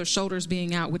girls, their shoulders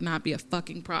being out would not be a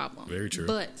fucking problem. Very true.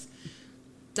 But,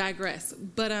 digress.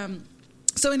 But,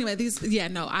 so anyway,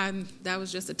 that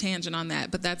was just a tangent on that.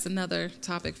 But that's another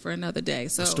topic for another day.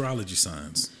 So astrology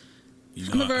signs.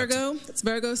 I'm a Virgo. It's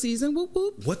Virgo season. Whoop,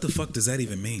 whoop. What the fuck does that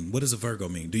even mean? What does a Virgo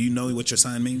mean? Do you know what your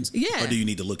sign means? Yeah. Or do you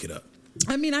need to look it up?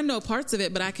 I mean, I know parts of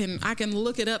it, but I can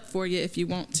look it up for you if you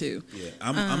want to. Yeah,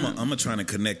 I'm trying to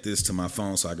connect this to my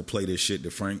phone so I can play this shit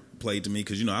that Frank played to me,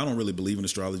 because I don't really believe in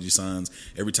astrology signs.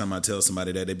 Every time I tell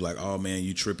somebody that, they be like, "Oh man,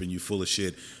 you tripping, you full of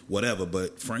shit, whatever."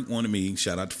 But Frank wanted me.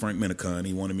 Shout out to Frank Minicon.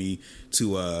 He wanted me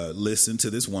to listen to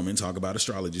this woman talk about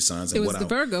astrology signs. And it was the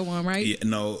Virgo one, right? Yeah,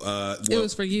 no, it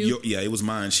was for you. Yeah, it was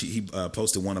mine. He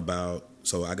posted one about.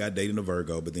 So I got dating a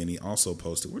Virgo, but then he also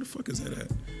posted. Where the fuck is that at?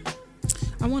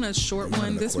 I want a short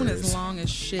one. This one is long as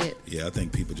shit. Yeah, I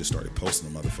think people just started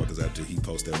posting the motherfuckers after he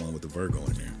posted that one with the Virgo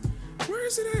in there. Where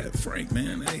is it at, Frank,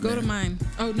 man? Hey, Go to mine.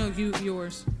 Oh, no,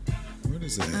 yours. Where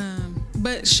is it at?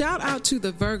 But shout out to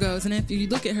the Virgos. And if you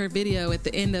look at her video at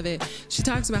the end of it, she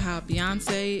talks about how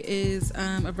Beyonce is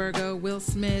a Virgo, Will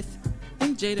Smith, I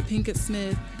think Jada Pinkett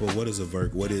Smith. But what is a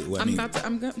Virgo? What is? What, I'm about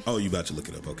to. Oh, you about to look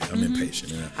it up? Okay, I'm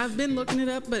impatient. Yeah. I've been looking it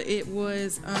up, but it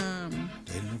was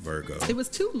Dating a Virgo. it was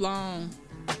too long.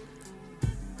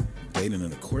 Dating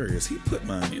an Aquarius. He put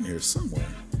mine in here somewhere.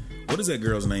 What is that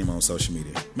girl's name on social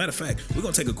media? Matter of fact, we're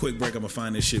gonna take a quick break. I'm gonna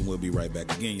find this shit and we'll be right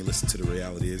back. Again, you listen to The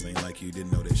Reality Is. Ain't like you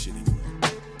didn't know that shit anymore.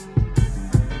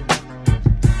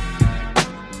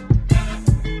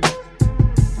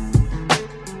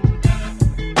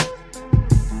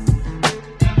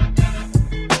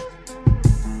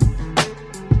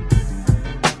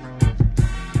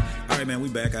 Man, we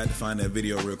back. I had to find that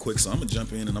video real quick, so I'm gonna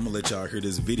jump in and I'm gonna let y'all hear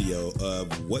this video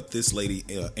of what this lady,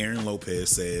 Erin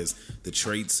Lopez, says the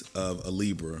traits of a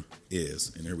Libra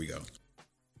is. And here we go.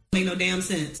 Make no damn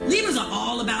sense. Libras are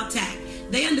all about tact.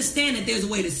 They understand that there's a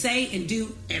way to say and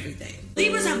do everything.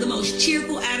 Libras have the most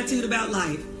cheerful attitude about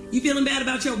life. You feeling bad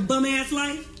about your bum ass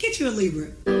life? Get you a Libra.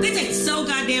 They take so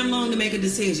goddamn long to make a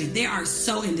decision. They are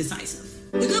so indecisive.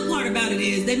 The good part about it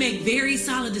is they make very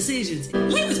solid decisions.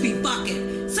 Libras be fucking.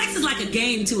 Sex is like a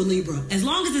game to a Libra. As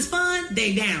long as it's fun,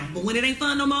 they down. But when it ain't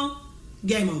fun no more,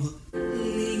 game over.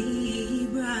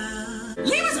 Libra.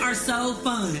 Libras are so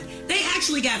fun. They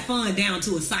actually got fun down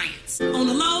to a science. On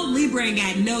the low, Libra ain't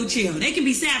got no chill. They can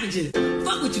be savages.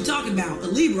 Fuck what you talking about. A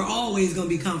Libra always gonna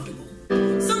be comfortable.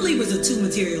 Some Libras are too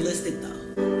materialistic though.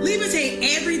 Libras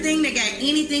hate everything that got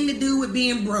anything to do with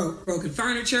being broke. Broken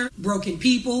furniture, broken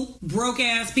people,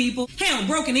 broke-ass people. Hell,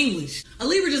 broken English. A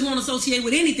Libra just won't associate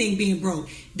with anything being broke.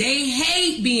 They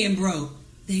hate being broke.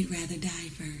 They'd rather die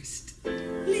first.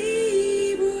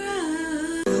 Libra.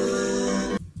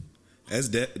 That's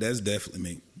definitely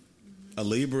me. A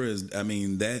Libra is, I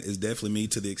mean, that is definitely me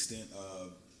to the extent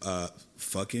of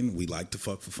fucking. We like to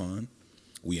fuck for fun.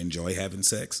 We enjoy having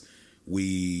sex.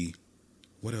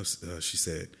 What else she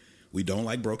said? We don't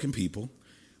like broken people.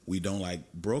 We don't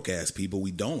like broke-ass people. We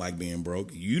don't like being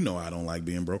broke. You know I don't like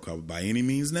being broke by any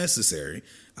means necessary.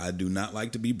 I do not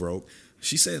like to be broke.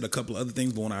 She said a couple of other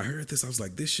things, but when I heard this, I was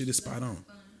like, this shit is spot on.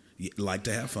 Like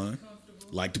to have fun.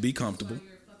 Like to be comfortable.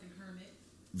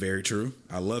 Very true.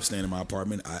 I love staying in my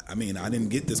apartment. I mean, I didn't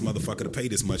get this motherfucker to pay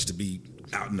this much to be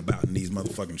out and about in these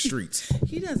motherfucking streets.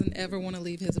 He doesn't ever want to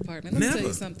leave his apartment. Let me tell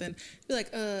you something. Be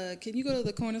like, can you go to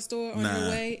the corner store on your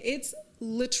way? It's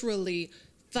literally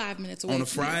 5 minutes away. On a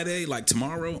Friday, like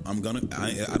tomorrow, I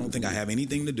don't think I have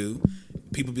anything to do.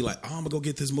 People be like, oh, I'm going to go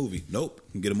get this movie. Nope.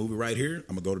 I can get a movie right here.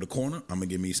 I'm going to go to the corner. I'm going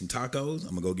to get me some tacos.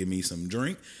 I'm going to go get me some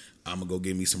drink. I'm going to go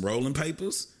get me some rolling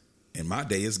papers. And my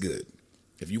day is good.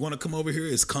 If you want to come over here,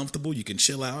 it's comfortable. You can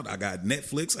chill out. I got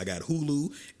Netflix. I got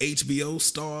Hulu, HBO,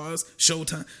 Stars,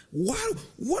 Showtime. What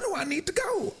do I need to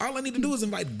go? All I need to do is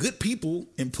invite good people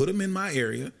and put them in my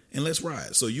area and let's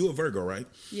ride. So you a Virgo, right?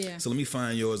 Yeah. So let me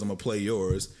find yours. I'm going to play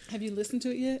yours. Have you listened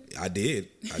to it yet? I did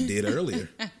earlier.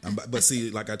 But see,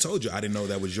 like I told you, I didn't know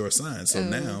that was your sign. So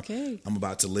now I'm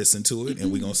about to listen to it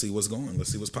and we're going to see what's going.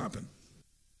 Let's see what's popping.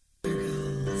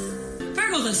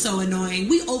 Virgos are so annoying.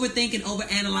 We overthink and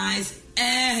overanalyze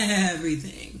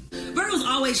everything. Virgos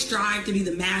always strive to be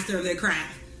the master of their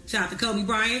craft. Shout out to Kobe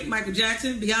Bryant, Michael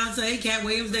Jackson, Beyonce, Cat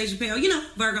Williams, Dave Chappelle. You know,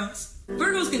 Virgos.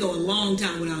 Virgos can go a long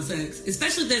time without sex,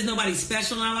 especially if there's nobody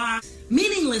special in our lives.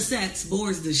 Meaningless sex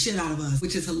bores the shit out of us,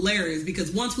 which is hilarious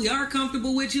because once we are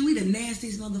comfortable with you, we the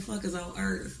nastiest motherfuckers on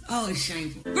earth. Oh, it's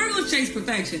shameful. Virgos chase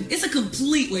perfection. It's a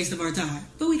complete waste of our time,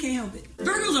 but we can't help it.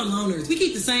 Virgos are loners. We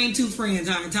keep the same two friends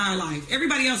our entire life.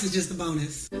 Everybody else is just a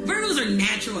bonus. Virgos are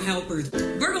natural helpers.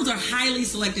 Virgos are highly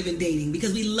selective in dating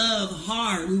because we love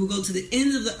hard. We will go to the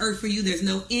ends of the earth for you. There's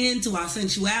no end to our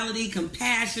sensuality,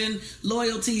 compassion,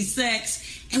 loyalty, sex,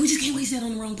 and we just can't waste that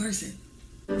on the wrong person.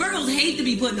 Virgos hate to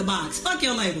be put in a box. Fuck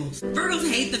your labels. Virgos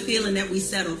hate the feeling that we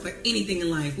settle for anything in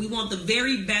life. We want the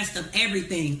very best of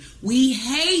everything. We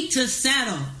hate to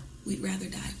settle. We'd rather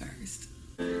die first.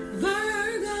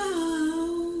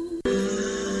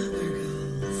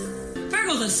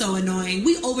 Virgos are so annoying.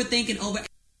 We overthink and over.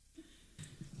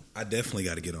 I definitely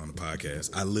got to get on the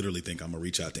podcast. I literally think I'm going to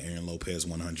reach out to Erin Lopez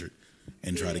 100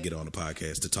 and try to get on the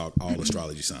podcast to talk all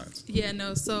astrology signs. Yeah,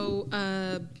 no. So,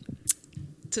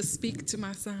 to speak to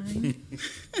my sign.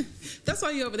 That's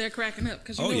why you're over there cracking up.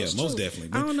 Cause you know it's most true.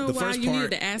 definitely. I don't know why you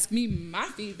need to ask me my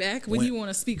feedback when you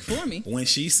want to speak for me. When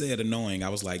she said annoying, I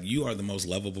was like, you are the most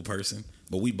lovable person.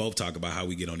 But we both talk about how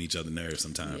we get on each other's nerves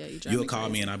sometimes. Yeah, you'll call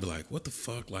me and I'll be like, what the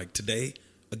fuck? Like today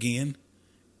again?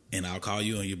 And I'll call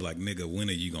you and you'll be like, nigga, when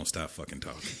are you going to stop fucking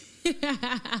talking?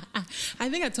 I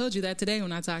think I told you that today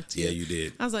when I talked to you. Yeah, you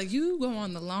did. I was like, you go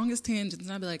on the longest tangents.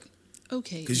 And I'd be like,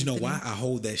 Okay. Because you know Anthony. why? I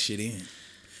hold that shit in.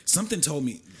 Something told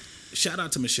me, shout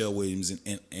out to Michelle Williams,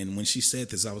 and when she said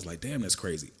this, I was like, damn, that's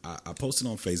crazy. I posted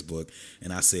on Facebook,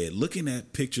 and I said, looking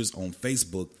at pictures on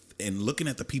Facebook and looking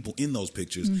at the people in those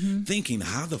pictures, thinking,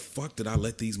 how the fuck did I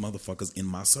let these motherfuckers in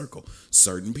my circle?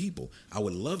 Certain people. I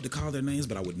would love to call their names,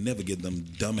 but I would never give them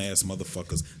dumbass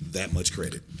motherfuckers that much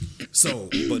credit. So,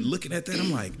 but looking at that,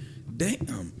 I'm like,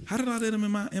 damn, how did I let them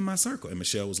in my circle? And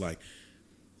Michelle was like,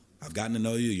 I've gotten to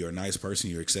know you. You're a nice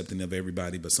person. You're accepting of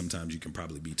everybody, but sometimes you can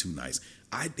probably be too nice.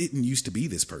 I didn't used to be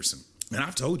this person, and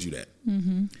I've told you that.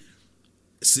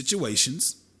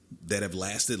 Situations that have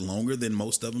lasted longer than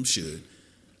most of them should,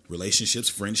 relationships,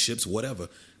 friendships, whatever,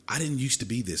 I didn't used to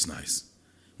be this nice.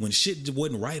 When shit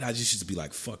wasn't right, I just used to be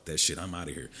like, fuck that shit, I'm out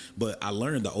of here. But I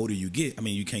learned the older you get, I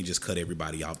mean, you can't just cut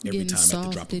everybody off every Getting time at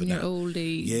the drop of a in your dime. old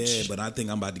age. Yeah, but I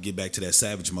think I'm about to get back to that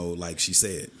savage mode, like she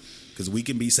said, because we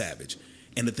can be savage.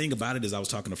 And the thing about it is, I was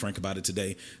talking to Frank about it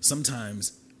today.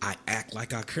 Sometimes I act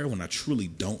like I care when I truly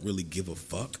don't really give a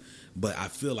fuck. But I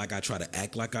feel like I try to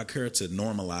act like I care to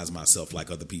normalize myself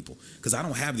like other people. Because I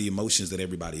don't have the emotions that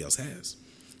everybody else has.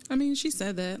 I mean, she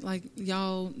said that, like,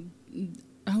 y'all,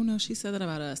 oh no, she said that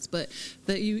about us, but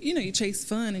that you chase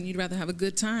fun and you'd rather have a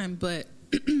good time, but,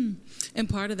 and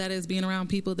part of that is being around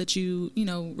people that you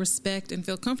respect and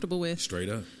feel comfortable with. Straight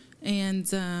up.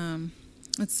 And,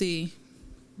 let's see,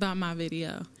 about my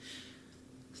video.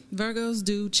 Virgos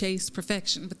do chase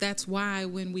perfection, but that's why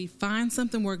when we find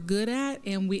something we're good at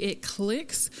and it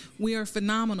clicks, we are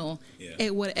phenomenal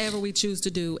at whatever we choose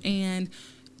to do. And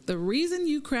the reason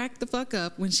you cracked the fuck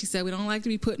up when she said we don't like to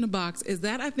be put in a box is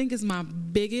that I think is my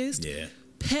biggest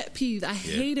pet peeve. I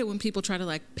hate it when people try to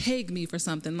like peg me for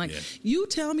something. Like you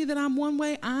tell me that I'm one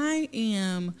way, I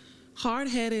am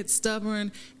hard-headed,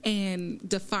 stubborn, and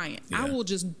defiant. I will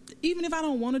just, even if I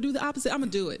don't want to do the opposite, I'm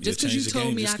gonna do it. Just because you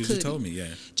told me I could.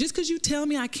 Just because you tell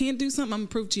me I can't do something, I'm gonna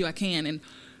prove to you I can.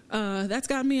 And that's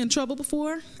got me in trouble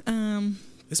before.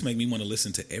 This make me want to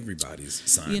listen to everybody's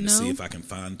sign to see if I can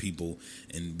find people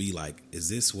and be like, is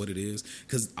this what it is?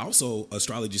 Because also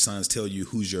astrology signs tell you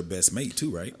who's your best mate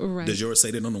too, right? Right. Does yours say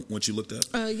that on what you looked up?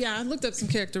 Yeah, I looked up some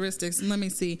characteristics and let me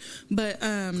see. But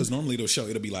because normally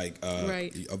it'll be like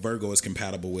a Virgo is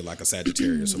compatible with like a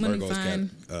Sagittarius, a Virgo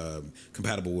is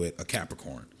compatible with a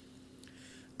Capricorn.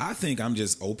 I think I'm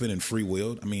just open and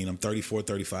free-willed. I mean, I'm 34,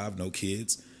 35, no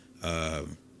kids,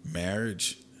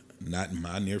 marriage, not in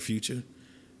my near future.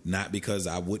 Not because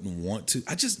I wouldn't want to.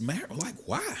 I just married. Like,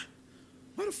 why?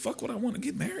 Why the fuck would I want to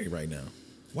get married right now?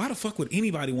 Why the fuck would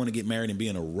anybody want to get married and be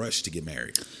in a rush to get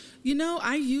married?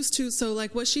 I used to. So,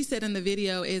 like, what she said in the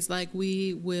video is, like,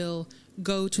 we will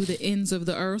go to the ends of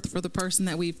the earth for the person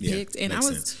that we've picked. And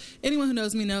anyone who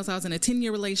knows me knows I was in a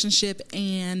 10-year relationship.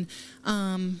 And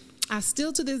I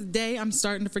still, to this day, I'm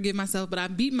starting to forgive myself, but I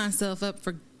beat myself up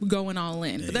for going all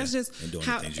in. But that's just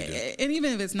how, and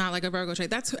even if it's not like a Virgo trait,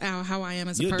 that's how I am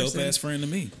as a person. You're a dope ass friend to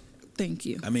me. Thank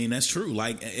you. I mean, that's true.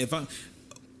 Like,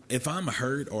 if I'm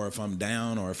hurt or if I'm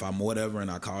down or if I'm whatever and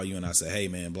I call you and I say, hey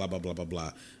man, blah, blah, blah, blah,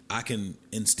 blah, I can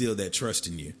instill that trust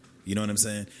in you. You know what I'm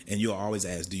saying? And you'll always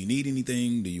ask, do you need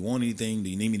anything? Do you want anything?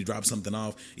 Do you need me to drop something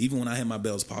off? Even when I had my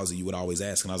Bell's palsy, you would always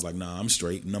ask. And I was like, nah, I'm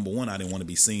straight. Number one, I didn't want to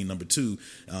be seen. Number two,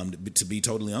 to be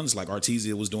totally honest, like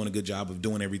Artesia was doing a good job of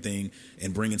doing everything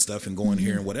and bringing stuff and going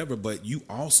here and whatever. But you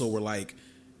also were like,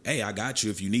 hey, I got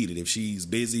you if you need it. If she's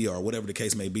busy or whatever the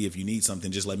case may be, if you need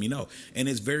something, just let me know. And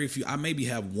it's very few. I maybe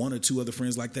have one or two other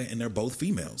friends like that, and they're both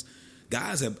females.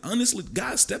 Guys,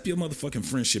 step your motherfucking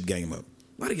friendship game up.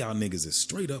 A lot of y'all niggas is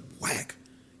straight up whack.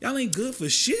 Y'all ain't good for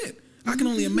shit. I can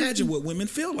only imagine what women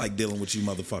feel like dealing with you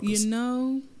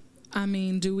motherfuckers. I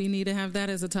mean, do we need to have that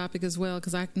as a topic as well?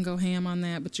 Because I can go ham on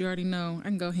that, but you already know I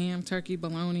can go ham, turkey,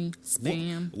 bologna,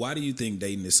 spam. Why do you think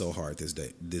dating is so hard this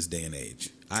day and age?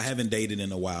 I haven't dated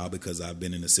in a while because I've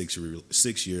been in a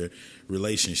 6-year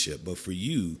relationship. But for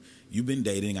you, you've been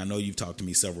dating. I know you've talked to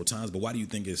me several times, but why do you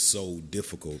think it's so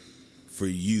difficult for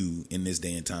you in this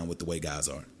day and time with the way guys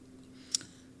are?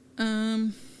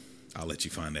 I'll let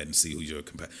you find that and see who you're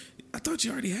compatible. I thought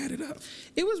you already had it up.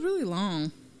 It was really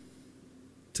long.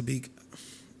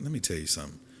 Let me tell you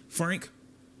something. Frank,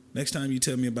 next time you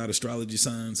tell me about astrology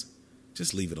signs,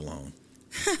 just leave it alone.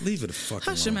 Leave it the fuck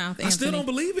alone. Hush your mouth, Anthony. I still don't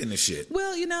believe in this shit.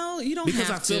 Well, you don't because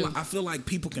have to. I feel like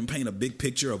people can paint a big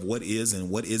picture of what is and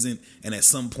what isn't, and at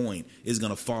some point it's going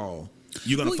to fall.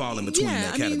 You're going to fall in between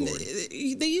that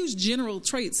category. They use general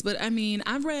traits, but I mean,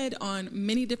 I've read on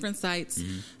many different sites,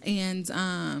 and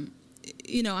I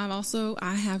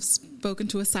have spoken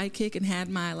to a psychic and had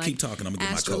my keep talking. I'm gonna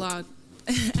get my coat.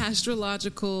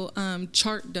 astrological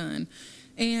chart done,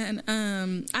 And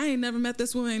I ain't never met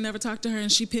this woman, ain't never talked to her,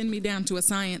 and she pinned me down to a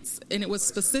science, and it was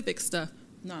specific stuff.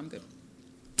 No, I'm good.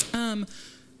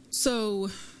 So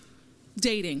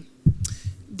dating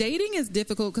is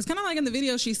difficult because kind of like in the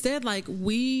video she said, like,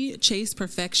 we chase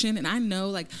perfection, and I know,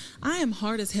 like, I am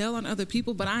hard as hell on other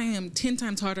people, but I am 10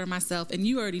 times harder on myself, and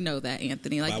you already know that,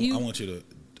 Anthony. Like, I want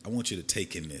you to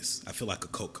take in this. I feel like a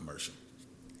Coke commercial.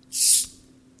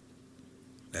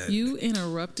 You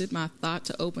interrupted my thought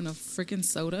to open a freaking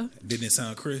soda. Didn't it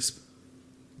sound crisp?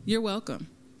 You're welcome.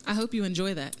 I hope you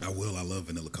enjoy that. I will. I love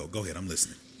vanilla Coke. Go ahead. I'm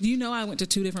listening. Do you know I went to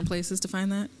 2 different places to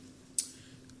find that?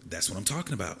 That's what I'm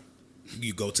talking about.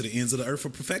 You go to the ends of the earth for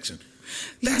perfection.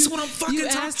 That's what I'm fucking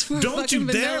talking about. Don't you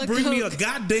dare bring me a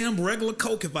goddamn regular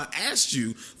Coke if I asked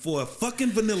you for a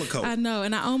fucking vanilla Coke. I know,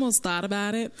 and I almost thought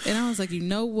about it, and I was like, you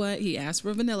know what? He asked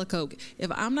for a vanilla Coke.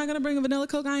 If I'm not going to bring a vanilla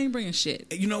Coke, I ain't bringing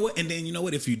shit. You know what? And then you know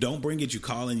what? If you don't bring it, you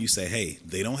call and you say, hey,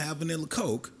 they don't have vanilla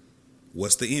Coke.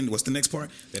 What's the end? What's the next part?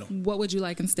 They don't. What would you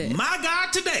like instead? My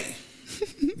God, today.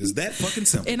 Is that fucking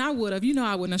simple? And I would have. You know,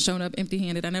 I wouldn't have shown up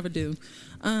empty-handed. I never do.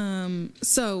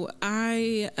 So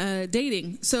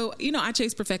dating. So, you know, I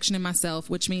chase perfection in myself,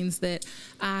 which means that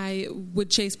I would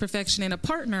chase perfection in a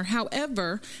partner.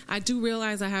 However, I do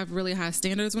realize I have really high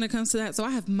standards when it comes to that. So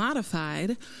I have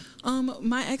modified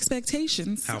my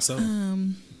expectations. How so?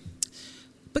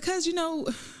 Because, you know,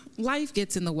 life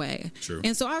gets in the way. True.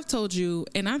 And so I've told you,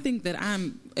 and I think that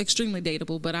I'm extremely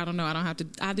dateable, but I don't know.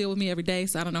 I deal with me every day,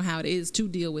 so I don't know how it is to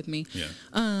deal with me.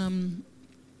 Yeah.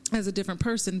 As a different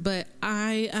person, but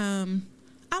I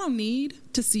don't need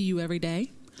to see you every day.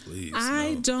 Please,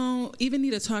 I don't even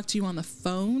need to talk to you on the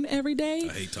phone every day.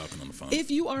 I hate talking on the phone.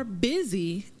 If you are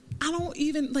busy, I don't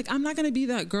even, like, I'm not going to be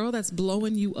that girl that's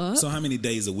blowing you up. So how many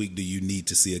days a week do you need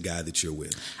to see a guy that you're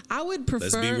with? I would prefer.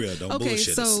 Let's be real. Don't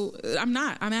bullshit us. So I'm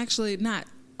actually not.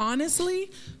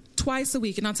 Honestly, twice a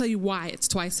week, and I'll tell you why it's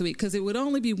twice a week, because it would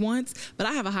only be once, but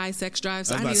I have a high sex drive,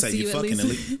 so I need to see you at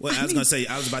least. Well, I was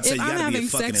about to say you got to be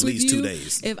fucking at least 2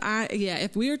 days.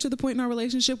 If we are to the point in our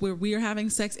relationship where we are having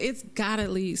sex, it's got to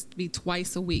at least be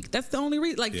twice a week. That's the only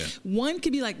reason. Like, one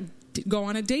could be like, go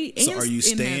on a date and, so are you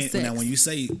staying sex. Now when you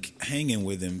say hanging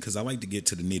with him, because I like to get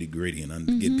to the nitty gritty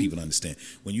and get people to understand,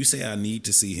 when you say I need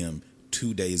to see him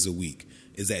 2 days a week,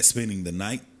 is that spending the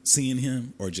night seeing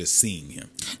him or just seeing him?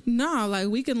 No, like,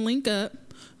 we can link up.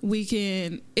 We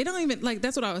can, it don't even, like,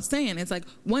 that's what I was saying. It's like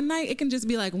one night it can just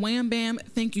be like, wham, bam,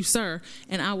 thank you, sir,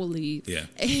 and I will leave. Yeah.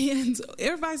 And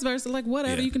or vice versa, like,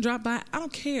 whatever, you can drop by. I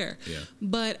don't care. Yeah.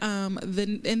 But and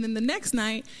then the next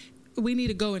night we need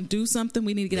to go and do something.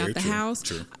 We need to get out the house.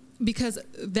 True. Because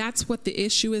that's what the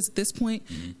issue is at this point.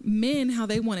 Men, how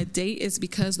they want to date is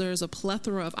because there's a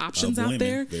plethora of options out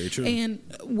there. Very true. And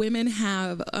women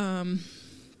have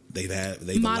They've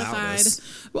modified.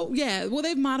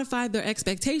 They've modified their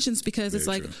expectations because it's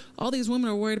like all these women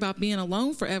are worried about being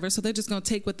alone forever, so they're just going to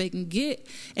take what they can get.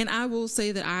 And I will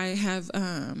say that I have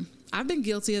I've been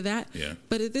guilty of that. Yeah.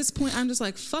 But at this point, I'm just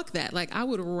like, fuck that. Like, I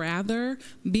would rather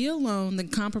be alone than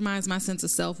compromise my sense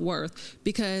of self-worth,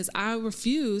 because I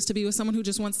refuse to be with someone who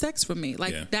just wants sex from me.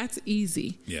 Like, that's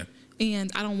easy. Yeah.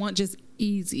 And I don't want just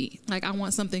easy. Like, I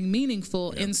want something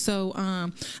meaningful. Yeah. And so,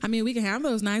 I mean, we can have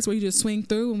those nights where you just swing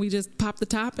through and we just pop the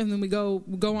top and then we go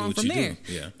on from there.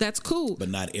 Yeah. That's cool. But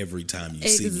not every time you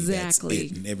see me. Exactly.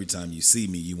 That's it. And every time you see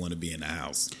me, you want to be in the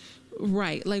house.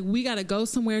 Right. Like, we got to go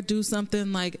somewhere, do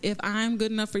something. Like, if I'm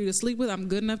good enough for you to sleep with, I'm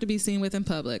good enough to be seen with in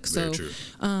public. Very So, true.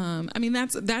 I mean,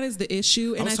 that is the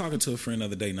issue. And I was talking to a friend the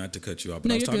other day, not to cut you off, but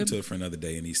No, I was you're talking good. to a friend the other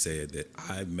day, and he said that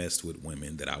I messed with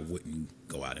women that I wouldn't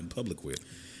go out in public with.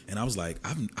 And I was like,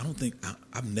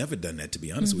 I've never done that, to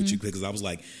be honest with you, because I was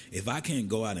like, if I can't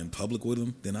go out in public with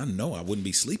them, then I know I wouldn't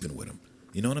be sleeping with them.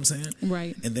 You know what I'm saying?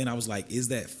 Right. And then I was like, is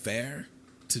that fair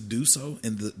to do so?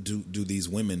 And do these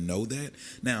women know that?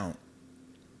 Now,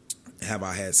 have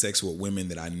I had sex with women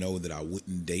that I know that I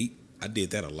wouldn't date? I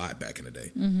did that a lot back in the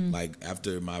day. Like,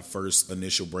 after my first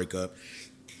initial breakup,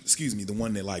 the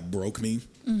one that like broke me.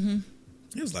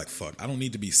 It was like, fuck, I don't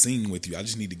need to be seen with you. I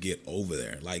just need to get over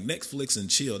there. Like, Netflix and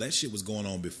chill, that shit was going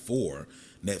on before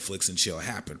Netflix and chill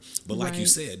happened. But like you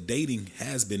said, dating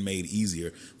has been made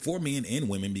easier for men and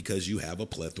women because you have a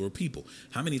plethora of people.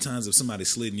 How many times have somebody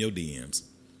slid in your DMs?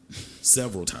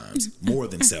 Several times. More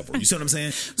than several. You see what I'm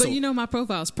saying? But you know, my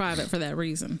profile is private for that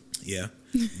reason. Yeah.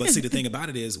 But see, the thing about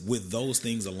it is, with those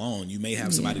things alone, you may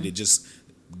have somebody that just,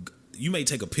 you may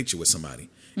take a picture with somebody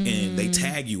and they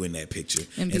tag you in that picture,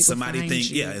 and somebody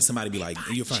think, and somebody be like,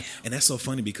 you're fine. And that's so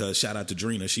funny, because shout out to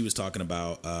Drina, she was talking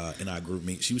about in our group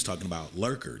meet, she was talking about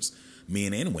lurkers,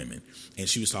 men and women, and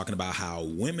she was talking about how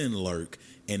women lurk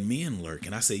and men lurk.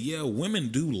 And I said, yeah, women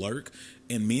do lurk,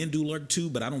 and men do lurk too,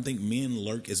 but I don't think men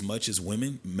lurk as much as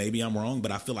women. Maybe I'm wrong,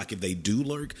 but I feel like if they do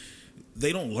lurk,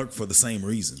 they don't lurk for the same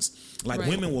reasons. Like Right.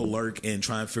 women will lurk and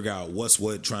try and figure out what's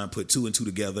what, try and put two and two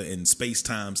together and space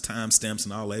times, time stamps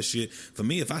and all that shit. For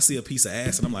me, if I see a piece of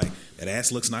ass and I'm like, that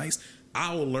ass looks nice,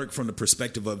 I will lurk from the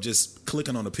perspective of just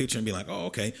clicking on the picture and be like, oh,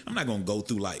 okay. I'm not going to go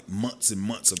through like months and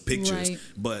months of pictures. Right.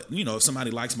 But, you know, if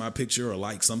somebody likes my picture or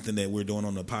likes something that we're doing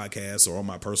on the podcast or on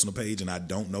my personal page and I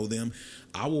don't know them,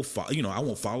 I will I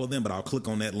won't follow them, but I'll click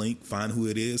on that link, find who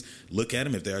it is, look at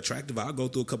them. If they're attractive, I'll go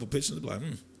through a couple pictures and be like,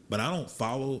 But I don't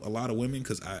follow a lot of women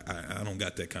because I don't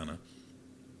got that kind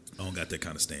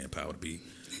of staying power to be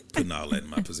putting all that in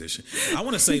my position. I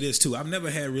want to say this too. I've never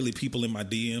had really people in my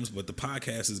DMs, but the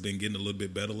podcast has been getting a little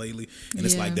bit better lately, and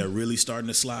it's like they're really starting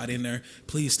to slide in there.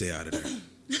 Please stay out of there.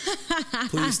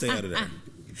 Please stay out of there.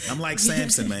 I'm like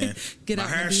Samson, man. Get my out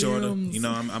hair my shorter. DMs. You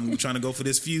know, I'm trying to go for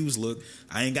this fuse look.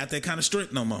 I ain't got that kind of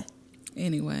strength no more.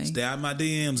 Anyway. Stay out of my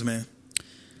DMs, man.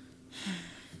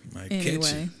 Might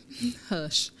catch you.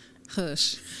 Hush.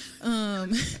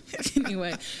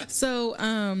 Anyway, so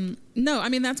no, I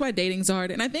mean, that's why dating's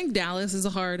hard, and I think Dallas is a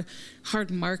hard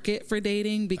market for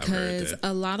dating because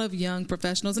a lot of young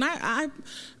professionals, and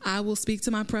I will speak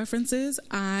to my preferences.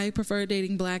 I prefer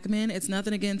dating black men. It's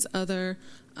nothing against other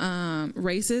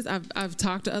races. I've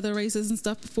talked to other races and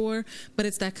stuff before, but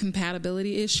it's that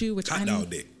compatibility issue, which Hot dog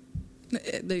dick.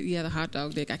 The hot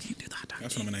dog dick. I can't do the hot dog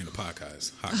That's dick. what I'm gonna name the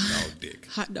podcast. Hot dog dick.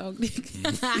 Hot dog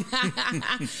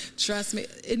dick. Trust me.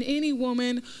 And any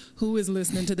woman who is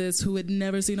listening to this who had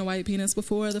never seen a white penis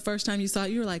before, the first time you saw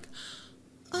it, you were like,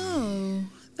 oh,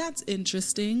 that's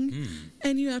interesting.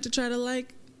 And you have to try to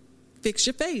like fix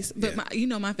your face. But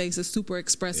my face is super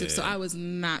expressive, so I was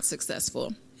not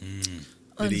successful.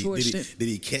 Unfortunate. Did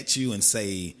he catch you and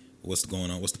say, what's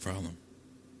going on? What's the problem?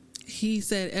 He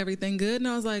said everything good, and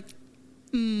I was like,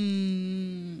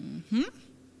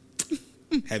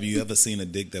 Have you ever seen a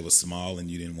dick that was small and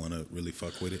you didn't want to really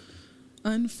fuck with it?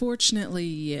 Unfortunately,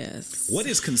 yes. What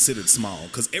is considered small?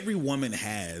 Because every woman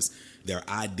has their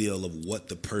ideal of what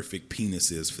the perfect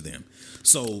penis is for them.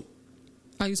 So,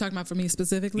 are you talking about for me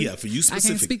specifically? Yeah, for you I can't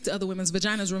specific. speak to other women's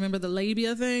vaginas. Remember the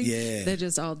labia thing? Yeah. They're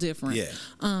just all different.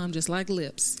 Yeah. Just like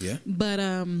lips. Yeah. But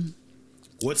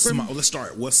What's small? Let's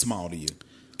start. What's small to you?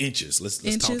 Inches. Let's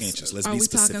talk inches. Let's are be we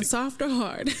specific. talking soft or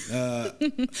hard?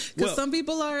 Because well- some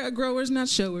people are growers, not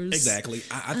showers. Exactly.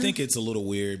 I think it's a little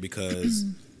weird because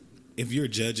if you're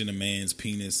judging a man's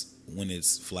penis when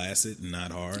it's flaccid and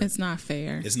not hard, It's not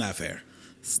fair. it's not fair.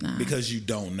 It's not. Because you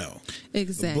don't know.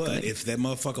 Exactly. But if that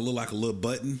motherfucker look like a little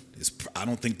button, I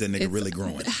don't think that nigga really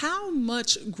growing. How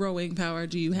much growing power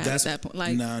do you have at that point?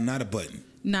 Like, nah, not a button.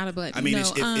 not a button. I mean,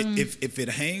 no, if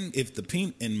the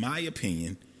penis, in my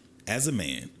opinion, as a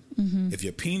man, if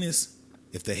your penis,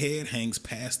 if the head hangs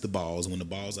past the balls when the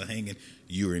balls are hanging,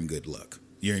 you're in good luck.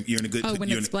 You're in a good. when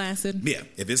you're it's flaccid. Yeah,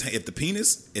 if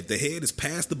the head is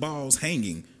past the balls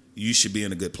hanging, you should be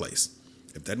in a good place.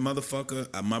 If that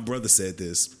motherfucker, my brother said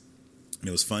this, and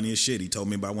it was funny as shit. He told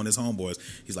me about one of his homeboys.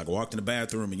 He's like, I walked in the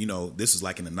bathroom, and this was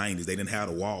like in the 90s. They didn't have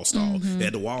the wall stall. They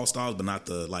had the wall stalls, but not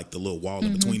the little wall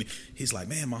in between it. He's like,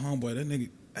 man, my homeboy, that nigga.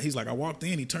 He's like, I walked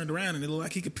in, he turned around, and it looked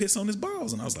like he could piss on his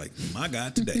balls. And I was like, my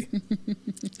God, today.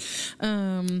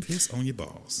 Piss on your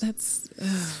balls. That's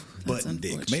Button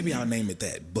dick. Maybe I'll name it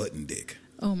that, button dick.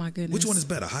 Oh my goodness. Which one is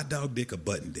better, hot dog dick or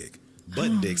button dick?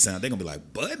 Button dick sound, they're going to be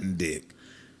like, button dick.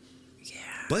 Yeah.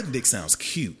 Button dick sounds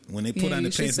cute. When they put on the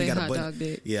you should pants, they say got a hot button. dog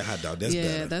dick. Yeah, hot dog. That's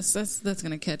better. that's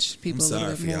gonna catch I'm people a sorry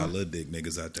little for bit y'all more. little dick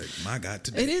niggas out there. My God,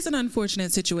 today. It is an unfortunate You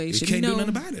situation. can't do nothing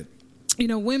about it.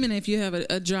 Women, if you have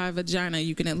a dry vagina,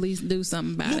 you can at least do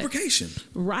something about Lubrication. it.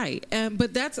 Right.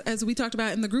 But that's, as we talked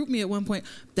about in the group me at one point,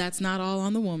 that's not all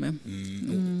on the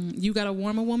woman. You got to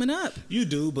warm a woman up. You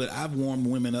do, but I've warmed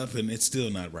women up and it's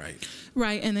still not right.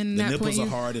 Right. And then The that nipples point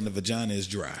are hard and the vagina is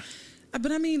dry.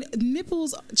 But I mean,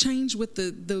 nipples change with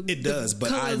the It does,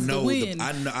 but I colors, know, the wind.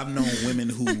 I've known women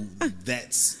who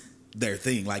that's their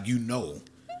thing. Like,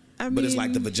 but it's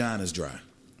like the vagina's dry.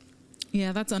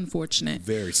 Yeah, that's unfortunate.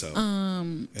 Very so.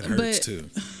 It hurts too.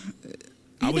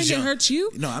 You think it hurts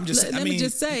you? No, I'm just. Let me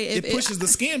just say, it pushes the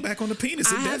skin back on the penis.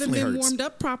 It I haven't definitely been hurts. warmed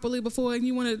up properly before, and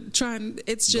you want to try and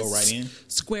it's just Go right in?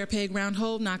 Square peg, round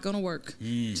hole. Not gonna work.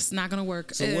 Just not gonna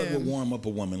work. So what would warm up a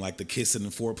woman, like the kissing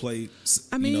and foreplay?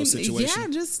 I mean, situation. yeah,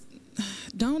 just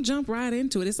don't jump right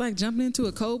into it. It's like jumping into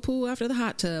a cold pool after the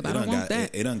hot tub. I don't want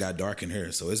that. It done got dark in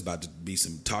here, so it's about to be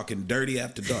some talking dirty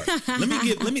after dark.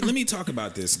 let me talk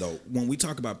about this though. When we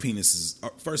talk about penises,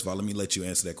 first of all, let me let you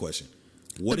answer that question.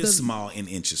 What is small in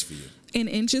inches for you? In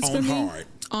inches On for me? hard.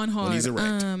 On hard. When he's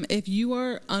erect. If you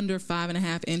are under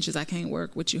 5.5 inches, I can't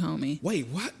work with you, homie. Wait,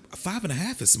 what?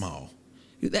 5.5 is small.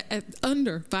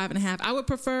 Under 5.5, I would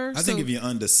prefer. I think if you're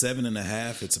under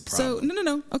 7.5, it's a problem. So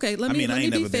no. Okay, let me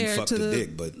be fair to the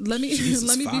dick, but let me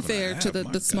Jesus, be fair to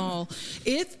my the small.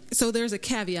 There's a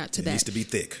caveat to it that. needs to be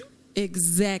thick.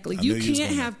 Exactly. You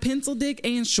can't have pencil dick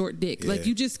and short dick. Like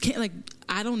you just can't. Like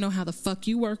I don't know how the fuck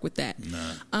you work with that.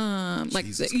 Nah. Like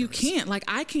Jesus you Christ. can't. Like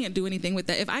I can't do anything with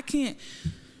that. If I can't.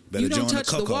 Better you don't touch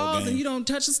the walls game. and you don't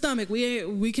touch the stomach.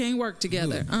 We can't work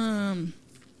together.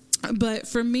 But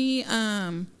for me,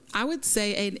 I would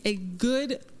say a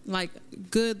good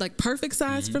perfect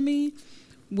size for me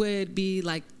would be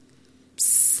like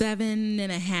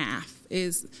 7.5.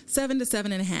 Is 7 to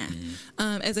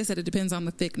 7.5. As I said, it depends on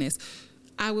the thickness.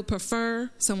 I would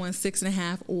prefer someone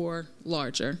 6.5 or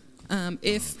larger.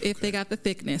 If they got the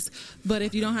thickness, but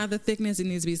if you don't have the thickness, it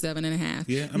needs to be 7.5.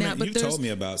 Yeah, I mean, you told me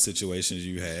about situations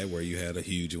you had where you had a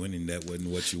huge one and that wasn't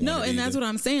what you wanted. No, and that's what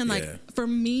I'm saying. Like for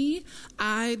me,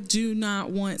 I do not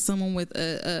want someone with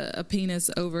a penis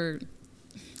over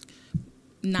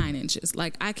 9 inches.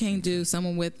 Like I can't do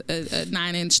someone with a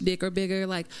 9-inch dick or bigger.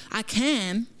 Like I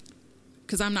can.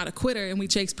 Because I'm not a quitter and we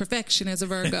chase perfection as a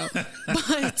Virgo.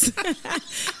 But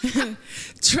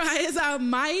try as I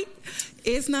might,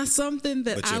 it's not something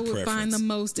that I would find the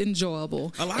most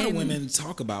enjoyable. A lot of women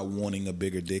talk about wanting a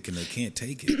bigger dick and they can't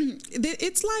take it.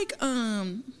 It's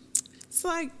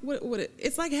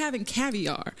like having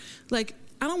caviar. Like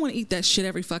I don't want to eat that shit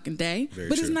every fucking day,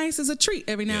 but it's nice as a treat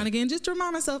every now and again, just to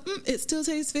remind myself it still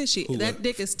tastes fishy. That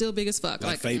dick is still big as fuck.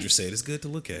 Like Phaedra said, it's good to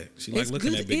look at. She like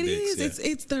looking at big dicks. It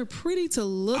is. They're pretty to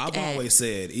look at. I've always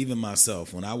said, even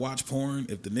myself, when I watch porn,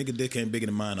 if the nigga dick ain't bigger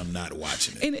than mine, I'm not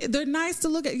watching it. And they're nice to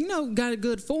look at. You know, got a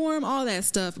good form, all that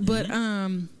stuff. But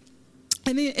and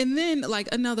then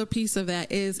like another piece of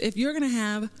that is if you're gonna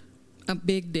have a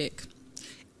big dick,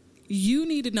 you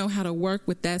need to know how to work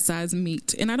with that size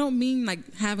meat. And I don't mean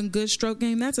like having good stroke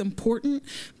game. That's important.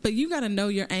 But you got to know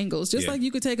your angles. Just like you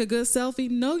could take a good selfie,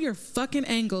 know your fucking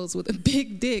angles with a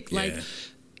big dick. Like,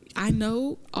 I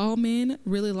know all men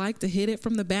really like to hit it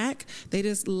from the back. They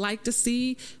just like to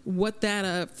see what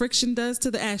that friction does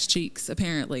to the ass cheeks,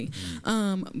 apparently.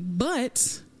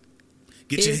 But...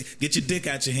 Get your dick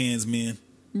out your hands, men.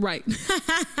 Right.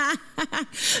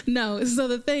 No. So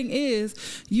the thing is,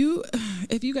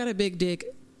 if you got a big dick,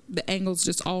 the angle's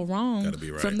just all wrong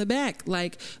from the back.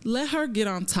 Like, let her get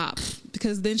on top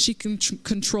because then she can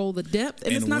control the depth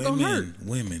and it's not going to hurt.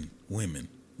 Women. I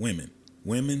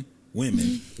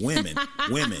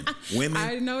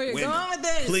already know where you're going with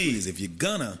this. Please, if you're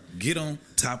gonna get on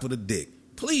top of the dick,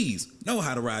 please know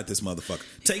how to ride this motherfucker.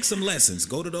 Take some lessons.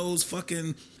 Go to those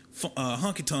fucking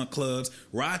honky-tonk clubs,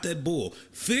 ride that bull,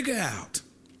 figure out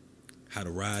how to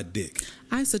ride dick.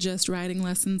 I suggest riding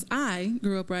lessons. I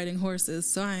grew up riding horses,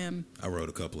 so I rode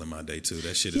a couple in my day too.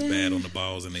 That shit is bad on the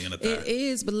balls and the inner thigh. It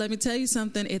is, but let me tell you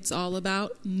something. It's all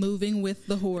about moving with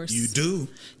the horse. You do.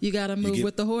 You got to move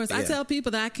with the horse. Yeah. I tell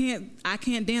people that I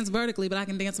can't dance vertically, but I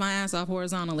can dance my ass off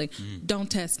horizontally. Don't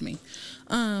test me.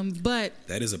 But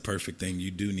that is a perfect thing.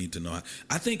 You do need to know.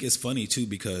 I think it's funny too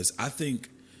because I think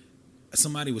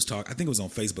somebody was talking, I think it was on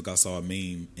Facebook, I saw a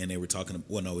meme and they were talking,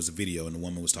 well, no, it was a video and the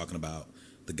woman was talking about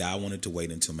the guy wanted to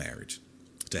wait until marriage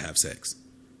to have sex.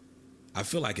 I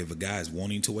feel like if a guy is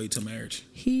wanting to wait till marriage,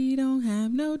 he don't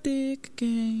have no dick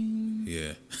game.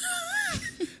 Yeah.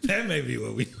 That may be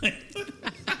what we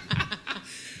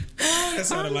that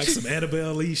sounded like some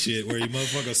Annabelle Lee shit where you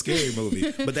motherfucker scary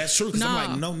movie. But that's true because I'm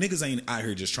like, no, niggas ain't out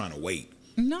here just trying to wait.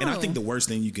 No. And I think the worst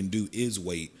thing you can do is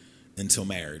wait until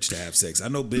marriage to have sex. I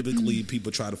know biblically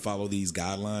people try to follow these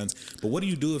guidelines, but what do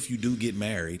you do if you do get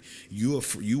married? You are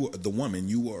the woman.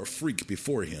 You are a freak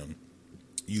before him.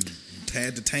 You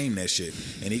had to tame that shit,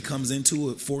 and he comes into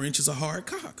it 4 inches of hard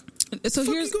cock. So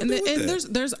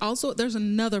there's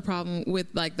another problem with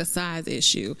like the size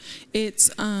issue. It's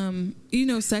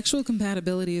sexual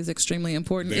compatibility is extremely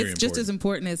important. It's just as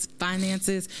important as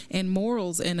finances and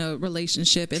morals in a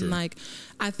relationship. True. And like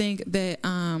I think that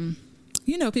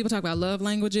people talk about love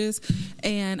languages,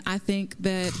 and I think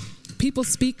that people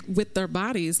speak with their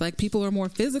bodies. Like people are more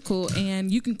physical,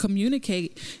 and you can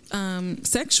communicate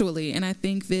sexually. And I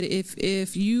think that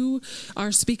if you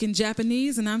are speaking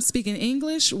Japanese and I'm speaking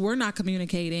English, we're not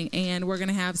communicating, and we're going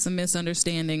to have some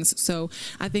misunderstandings. So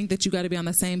I think that you got to be on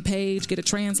the same page, get a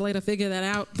translator, figure that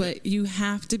out. But you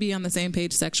have to be on the same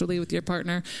page sexually with your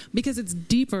partner because it's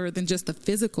deeper than just the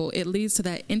physical. It leads to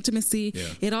that intimacy. Yeah.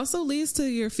 It also leads to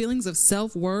your feelings of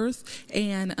self-worth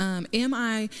and am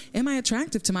I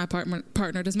attractive to my partner?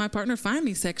 partner? Does my partner find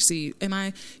me sexy? Am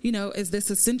I, is this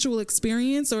a sensual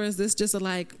experience, or is this just a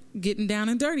like getting down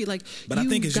and dirty? Like, but I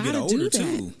think as you get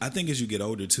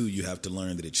older too, you have to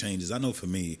learn that it changes. I know for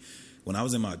me, when I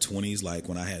was in my 20s, like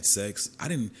when I had sex, I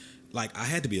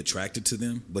had to be attracted to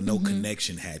them, but no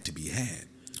connection had to be had.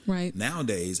 Right.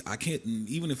 Nowadays, I can't,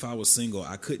 even if I was single,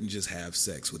 I couldn't just have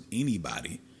sex with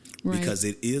anybody because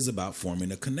it is about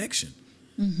forming a connection.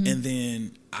 And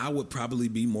then I would probably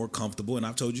be more comfortable, and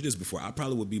I've told you this before, I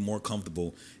probably would be more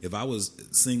comfortable if I was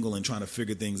single and trying to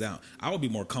figure things out. I would be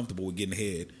more comfortable with getting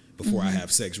head before I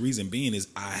have sex. Reason being is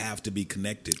I have to be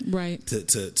connected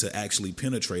to actually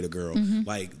penetrate a girl.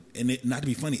 Like, and not to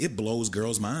be funny, it blows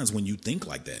girls' minds when you think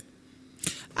like that.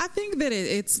 I think that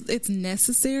it's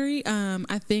necessary.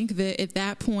 I think that at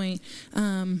that point,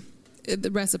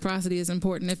 the reciprocity is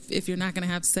important if you're not going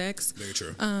to have sex. Very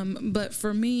true. But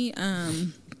for me,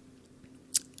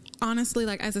 honestly,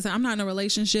 like as I said, I'm not in a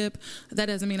relationship. That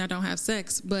doesn't mean I don't have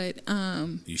sex, but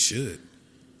you should.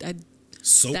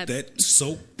 Soak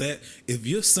that. If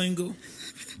you're single,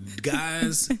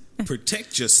 guys,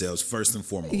 protect yourselves first and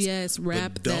foremost. Yes,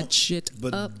 wrap that shit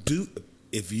up.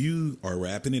 If you are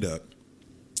wrapping it up,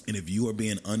 and if you are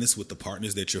being honest with the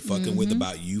partners that you're fucking with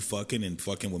about you fucking and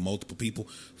fucking with multiple people,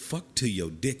 fuck till your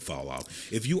dick fall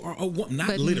off. If you are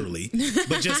not literally,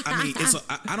 but just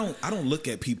I don't look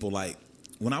at people like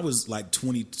when I was like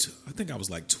 20. I think I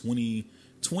was like 20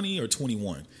 or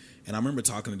 21. And I remember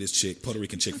talking to this chick, Puerto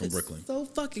Rican chick from Brooklyn. So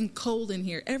fucking cold in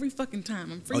here every fucking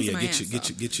time. I'm freezing my ass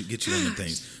off. Get you on the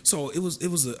things. So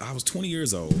I was 20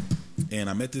 years old, and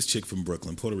I met this chick from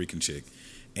Brooklyn, Puerto Rican chick,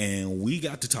 and we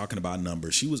got to talking about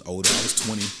numbers. She was older. I was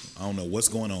 20. I don't know what's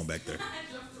going on back there.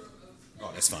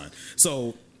 Oh, that's fine.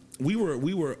 So we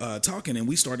were talking, and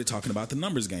we started talking about the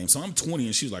numbers game. So I'm 20,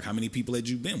 and she was like, "How many people had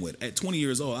you been with?" At 20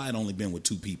 years old, I had only been with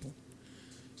 2 people.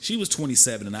 She was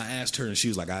 27, and I asked her, and she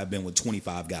was like, "I've been with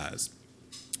 25 guys."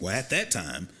 Well, at that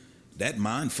time, that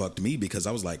mind fucked me because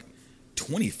I was like,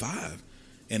 25?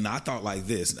 And I thought like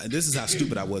this. This is how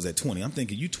stupid I was at 20. I'm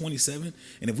thinking, you 27?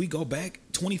 And if we go back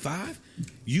 25,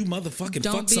 you motherfucking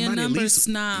Don't fuck be somebody a number at least.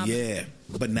 snob. Yeah,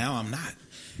 but now I'm not.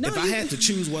 If I had to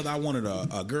choose whether I wanted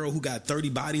a girl who got 30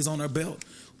 bodies on her belt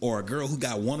or a girl who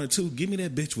got 1 or 2, give me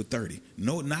that bitch with 30.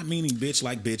 No, not meaning bitch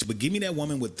like bitch, but give me that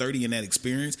woman with 30 and that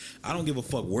experience. I don't give a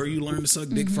fuck where you learn to suck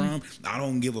dick from. I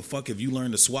don't give a fuck if you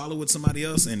learn to swallow with somebody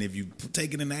else and if you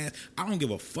take it in the ass. I don't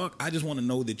give a fuck. I just want to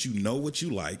know that you know what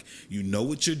you like. You know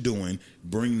what you're doing.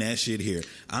 Bring that shit here.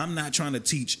 I'm not trying to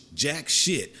teach jack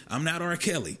shit. I'm not R.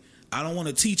 Kelly. I don't want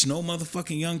to teach no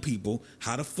motherfucking young people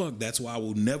how to fuck. That's why I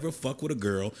will never fuck with a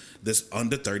girl that's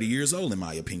under 30 years old, in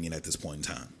my opinion, at this point in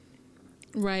time.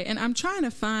 Right. And I'm trying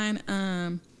to find,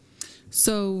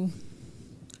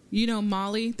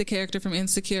 Molly, the character from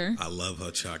Insecure. I love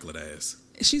her chocolate ass.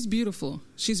 She's beautiful.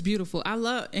 She's beautiful. I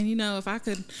love, and if I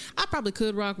could, I probably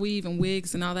could rock weave and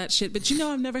wigs and all that shit. But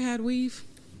I've never had weave.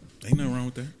 Ain't nothing wrong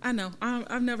with that. I know.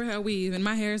 I've never had weave, and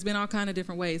my hair has been all kind of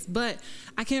different ways. But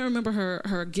I can't remember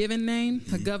her given name,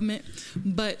 her government.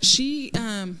 But she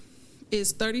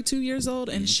is 32 years old,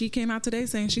 and she came out today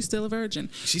saying she's still a virgin.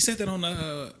 She said that on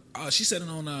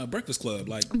Breakfast Club,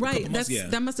 like right.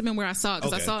 That must have been where I saw it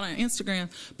because I saw it on Instagram.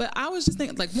 But I was just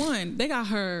thinking, like, one, they got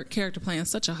her character playing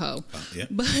such a hoe. Yeah.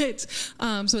 But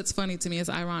so it's funny to me. It's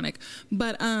ironic.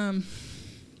 But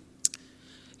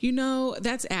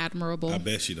that's admirable. I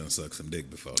bet she done sucked some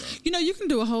dick before, though. You can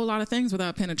do a whole lot of things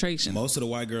without penetration. Most of the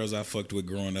white girls I fucked with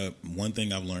growing up, one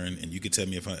thing I've learned, and you can tell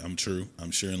me if I'm true, I'm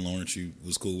sure in Lawrence you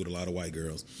was cool with a lot of white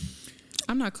girls.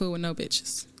 I'm not cool with no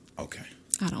bitches. Okay.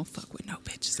 I don't fuck with no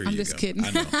bitches. Here I'm just kidding.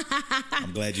 I know.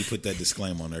 I'm glad you put that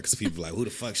disclaimer on there because people are like, who the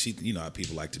fuck she, how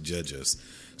people like to judge us.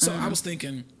 So I was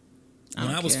thinking, when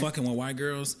I was fucking with white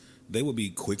girls, they would be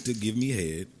quick to give me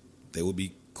head. They would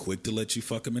be quick to let you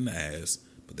fuck them in the ass.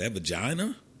 But that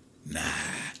vagina? Nah.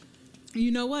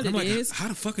 You know what is? How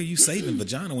the fuck are you saving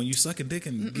vagina when you sucking dick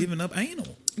and giving up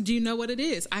anal? Do you know what it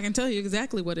is? I can tell you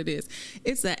exactly what it is.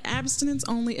 It's an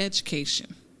abstinence-only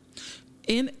education.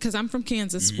 Because I'm from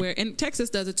Kansas, and Texas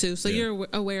does it too, so you're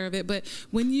aware of it. But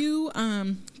when you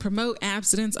promote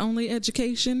abstinence-only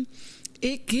education,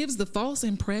 it gives the false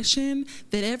impression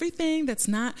that everything that's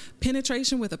not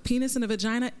penetration with a penis and a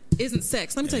vagina isn't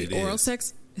sex. Let me tell you, oral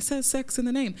sex, it says sex in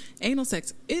the name. Anal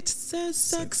sex, it says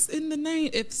sex in the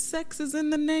name. If sex is in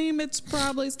the name, it's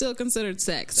probably still considered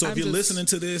sex. So if you're listening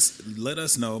to this, let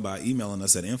us know by emailing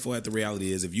us at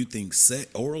info@thereality.is if you think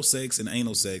oral sex and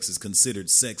anal sex is considered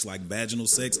sex like vaginal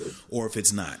sex or if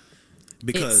it's not.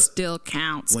 Because it still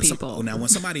counts, people.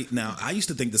 Now I used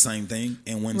to think the same thing,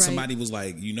 and when somebody was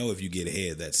like, if you get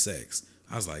head, that's sex.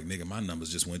 I was like, nigga, my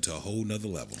numbers just went to a whole nother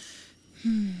level.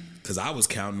 Because I was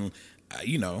counting,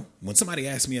 when somebody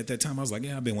asked me at that time, I was like,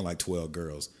 yeah, I've been with like 12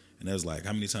 girls. And they was like,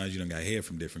 how many times you done got head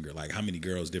from different girls? Like, how many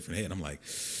girls different head? I'm like,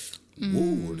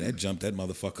 whoa, that jumped that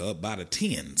motherfucker up by the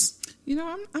tens.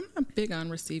 I'm not big on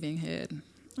receiving head.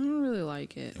 I don't really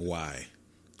like it. Why?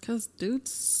 Because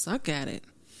dudes suck at it.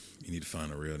 You need to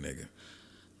find a real nigga.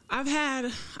 I've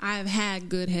had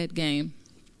good head game.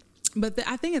 But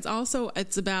I think it's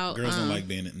about girls don't like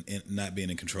not being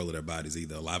in control of their bodies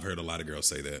either. I've heard a lot of girls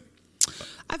say that.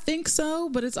 I think so,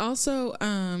 but it's also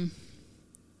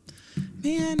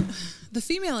the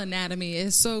female anatomy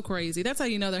is so crazy. That's how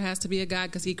you know there has to be a God,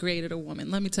 because he created a woman.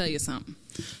 Let me tell you something.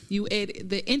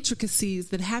 The intricacies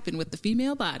that happen with the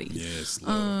female body. Yes,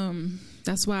 Lord.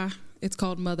 That's why it's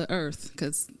called Mother Earth,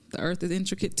 because the earth is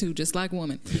intricate too, just like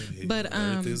woman. But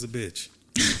Earth is a bitch.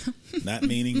 Not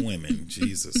meaning women.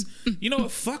 Jesus. You know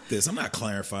what? Fuck this. I'm not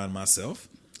clarifying myself.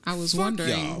 I was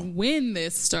wondering when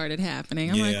this started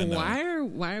happening. I'm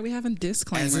why are we having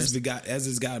disclaimers? As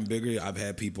it's gotten bigger, I've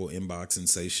had people inbox and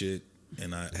say shit,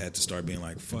 and I had to start being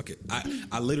like, fuck it.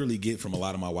 I literally get from a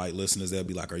lot of my white listeners, they'll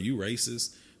be like, are you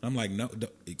racist? I'm like, no,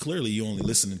 clearly you only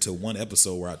listened to one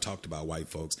episode where I talked about white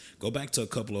folks. Go back to a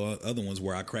couple of other ones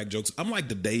where I crack jokes. I'm like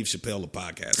the Dave Chappelle of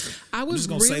podcasting. I would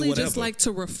really just like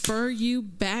to refer you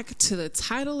back to the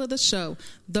title of the show,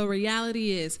 The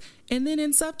Reality Is, and then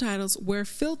in subtitles, where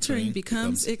filtering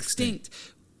becomes extinct.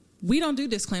 We don't do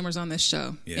disclaimers on this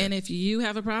show. Yeah. And if you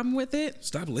have a problem with it,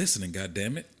 stop listening,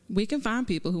 goddammit. We can find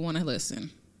people who want to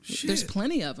listen. Shit. There's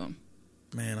plenty of them.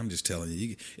 Man, I'm just telling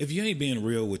you, if you ain't being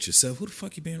real with yourself, who the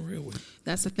fuck you being real with?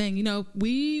 That's the thing.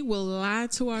 We will lie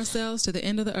to ourselves to the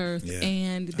end of the earth,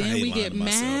 and then we get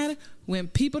mad when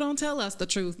people don't tell us the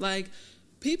truth. Like,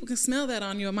 people can smell that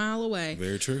on you a mile away.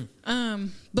 Very true.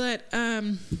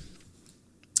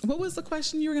 What was the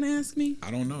question you were going to ask me?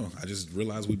 I don't know. I just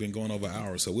realized we've been going over an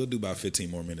hour, so we'll do about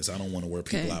 15 more minutes. I don't want to wear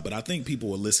people out, but I think people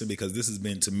will listen because this has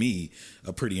been, to me,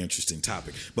 a pretty interesting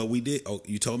topic. But we did. Oh,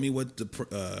 you told me what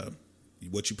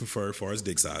you prefer as far as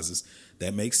dick sizes.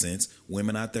 That makes sense.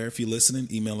 Women out there, if you're listening,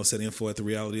 email us at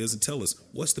info@thereealityis and tell us,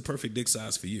 what's the perfect dick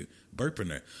size for you? Burp in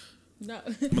there. No.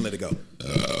 I'm going to let it go.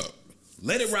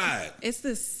 Let it ride. It's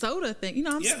this soda thing.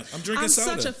 I'm drinking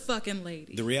soda. I'm such a fucking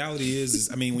lady. The reality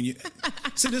is when you...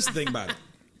 See, this is the thing about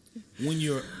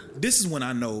it. This is when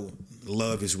I know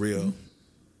love is real,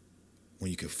 when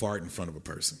you can fart in front of a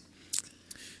person.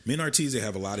 Me and Artesia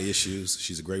have a lot of issues.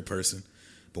 She's a great person.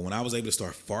 But when I was able to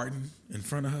start farting in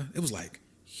front of her, it was like,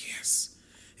 yes.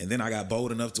 And then I got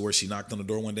bold enough to where she knocked on the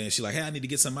door one day and she's like, hey, I need to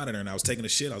get something out of there. And I was taking a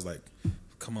shit. I was like,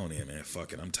 come on in, man.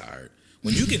 Fuck it. I'm tired.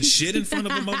 When you can shit in front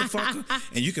of a motherfucker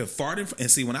and you can fart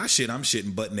and see, when I shit, I'm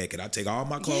shitting butt naked. I take all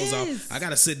my clothes off. I got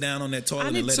to sit down on that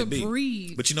toilet and let it be.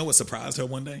 Breathe. But you know what surprised her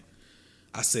one day?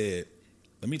 I said,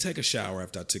 let me take a shower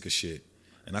after I took a shit.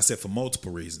 And I said, for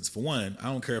multiple reasons. For one, I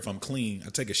don't care if I'm clean. I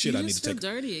take a shit. I need to take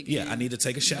dirty again. Yeah, I need to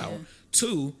take a shower. Yeah.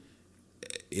 Two,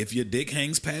 if your dick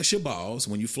hangs past your balls,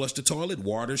 when you flush the toilet,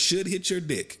 water should hit your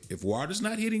dick. If water's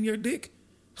not hitting your dick,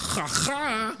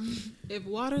 if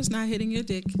water's not hitting your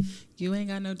dick, you ain't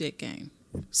got no dick game.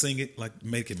 Sing it,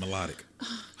 make it melodic.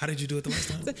 How did you do it the last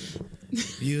time?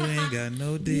 You ain't got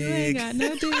no dick. You ain't got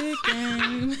no dick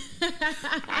game.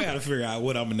 I gotta figure out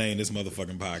what I'm gonna name this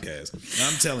motherfucking podcast.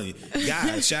 And I'm telling you,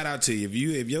 guys, shout out to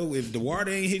you. If the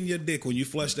water ain't hitting your dick when you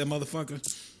flush that motherfucker,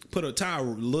 put a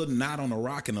little knot on a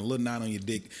rock and a little knot on your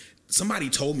dick. Somebody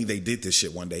told me they did this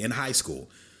shit one day in high school.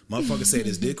 Motherfucker said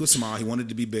his dick was small. He wanted it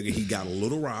to be bigger. He got a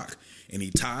little rock and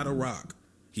he tied a rock.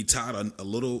 He tied a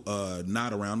little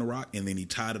knot around the rock and then he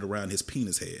tied it around his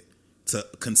penis head to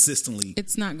consistently.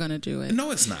 It's not going to do it.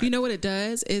 No, it's not. You know what it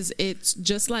does is it's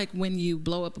just like when you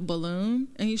blow up a balloon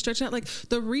and you stretch out. Like,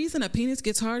 the reason a penis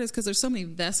gets hard is because there's so many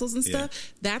vessels and stuff.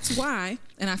 Yeah. That's why,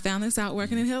 and I found this out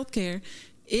working in healthcare,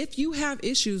 if you have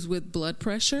issues with blood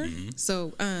pressure,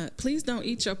 so please don't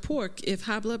eat your pork if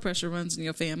high blood pressure runs in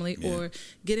your family, or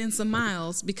get in some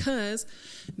miles, because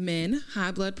men,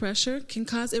 high blood pressure can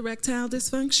cause erectile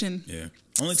dysfunction. Yeah.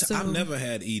 I've never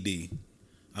had ED.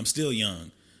 I'm still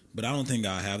young, but I don't think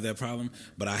I have that problem.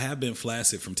 But I have been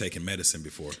flaccid from taking medicine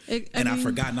before. I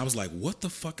forgot, and I was like, what the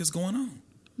fuck is going on?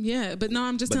 Yeah, but no,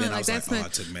 I'm just telling you, I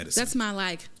took medicine. That's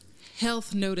my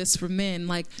health notice for men.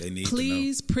 They need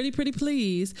please, to know. pretty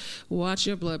please watch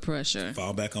your blood pressure.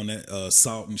 Fall back on that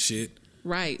salt and shit.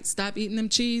 Right. Stop eating them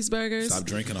cheeseburgers. Stop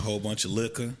drinking a whole bunch of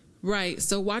liquor. Right.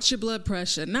 So watch your blood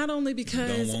pressure. Not only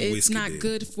because it's not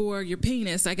good for your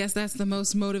penis. I guess that's the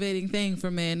most motivating thing for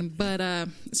men. But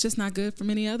it's just not good for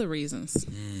many other reasons.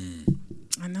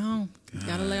 I know. You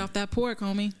got to lay off that pork,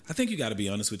 homie. I think you got to be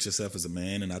honest with yourself as a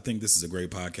man. And I think this is a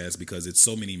great podcast because it's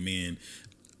so many men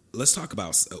let's talk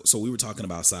about. So we were talking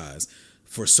about size.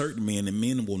 For certain men, and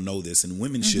men will know this, and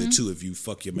women should too. If you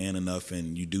fuck your man enough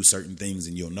and you do certain things,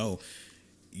 and you'll know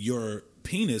your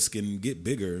penis can get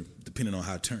bigger depending on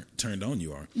how turned on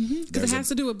you are. Because it has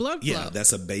to do with blood flow. Yeah,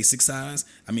 that's a basic size.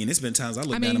 I mean, it's been times I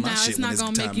look down at my shit when it's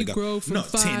time to go. It's not going to make you grow from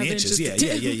 5 inches to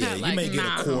 10. Yeah. Like, you may get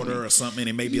a quarter or something, and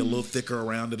it may be a little thicker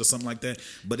around it or something like that.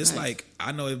 But it's like,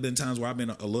 I know there have been times where I've been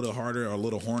a little harder or a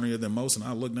little hornier than most, and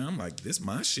I look down, I'm like, this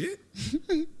my shit?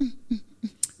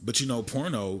 But you know,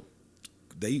 porno,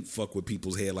 they fuck with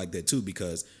people's head like that too,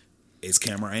 because it's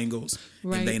camera angles,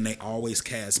 and then they always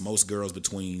cast most girls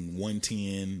between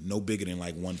 110, no bigger than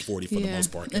like 140 for the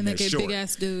most part, and they get short. big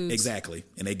ass dudes. Exactly,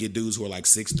 and they get dudes who are like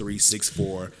 6'3",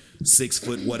 6'4", 6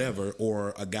 foot, whatever,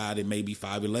 or a guy that may be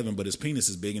 5'11", but his penis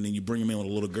is big, and then you bring him in with a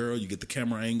little girl, you get the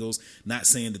camera angles. Not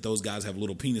saying that those guys have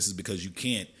little penises, because you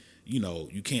can't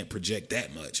project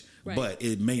that much, but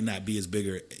it may not be as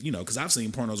bigger, because I've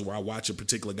seen pornos where I watch a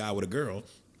particular guy with a girl.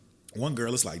 One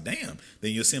girl is like, damn.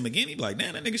 Then you'll see him again. He be like,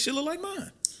 damn, that nigga shit look like mine.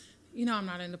 I'm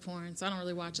not into porn, so I don't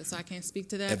really watch it, so I can't speak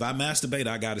to that. If I masturbate,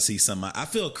 I got to see something. I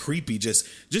feel creepy. Just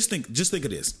think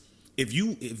of this. If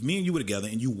me and you were together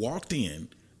and you walked in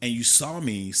and you saw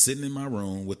me sitting in my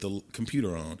room with the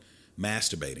computer on,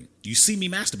 masturbating. You see me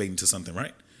masturbating to something,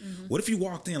 right? Mm-hmm. What if you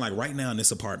walked in like right now in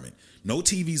this apartment, no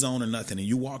TV's on or nothing, and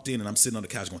you walked in and I'm sitting on the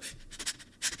couch going.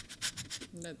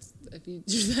 That's if you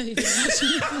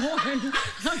watching porn,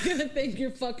 I'm gonna think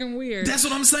you're fucking weird. That's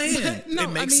what I'm saying. But no,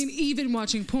 I mean even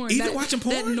watching porn. Watching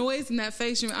porn, that noise and that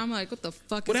face, I'm like, what the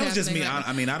fuck? Well, is that was just me. right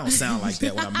I mean, I don't sound like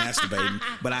that when I'm masturbating,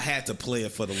 but I had to play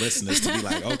it for the listeners to be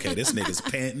like, okay, this nigga's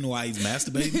panting while he's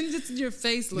masturbating. Just your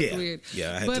face look weird.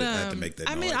 Yeah, I had to make that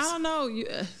noise. I mean, I don't know.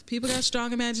 People got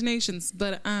strong imaginations,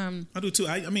 but I do too.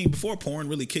 I mean, before porn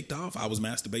really kicked off, I was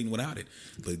masturbating without it.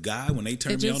 But God, when they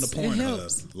turned me on to porn,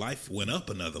 life went up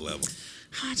another level.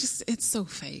 It's so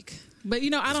fake. But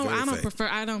I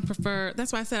don't prefer.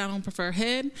 That's why I said I don't prefer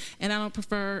head, and I don't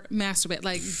prefer masturbate.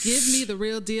 Like, give me the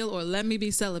real deal or let me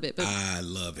be celibate. But I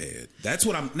love head. That's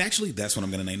what I'm going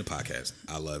to name the podcast.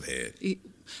 I love head.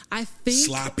 I think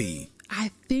sloppy. I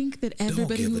think that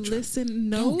everybody who listens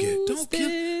knows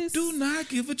this. Do not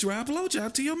give a dry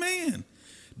blowjob to your man.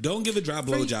 Don't give a dry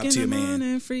blowjob to your man.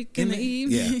 Morning, freak in the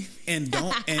evening. Yeah, and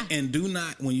don't and do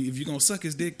not if you're gonna suck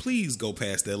his dick, please go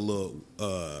past that little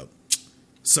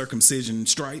circumcision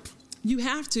stripe. You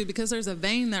have to, because there's a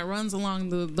vein that runs along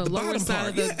the lower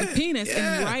side of the penis,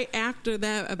 and right after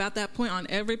that, about that point on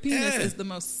every penis is the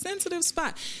most sensitive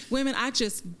spot. Women, I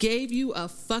just gave you a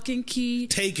fucking key.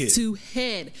 Take it to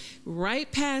head,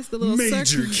 right past the little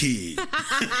major key.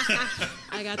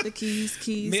 I got the keys.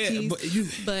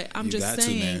 But I'm just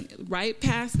saying, right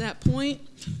past that point,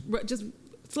 just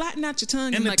flatten out your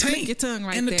tongue and like click your tongue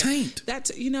right there. And the taint.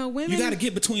 That's, women. You got to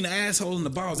get between the asshole and the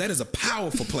balls. That is a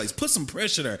powerful place. Put some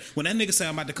pressure there. When that nigga say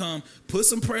I'm about to come, put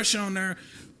some pressure on there.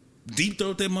 Deep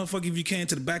throat that motherfucker if you can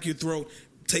to the back of your throat.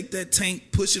 Take that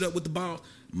taint, push it up with the ball.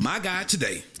 My guy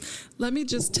today. Let me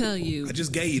just tell you. I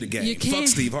just gave you the game. Fuck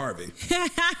Steve Harvey.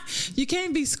 You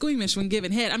can't be squeamish when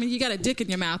giving head. I mean, you got a dick in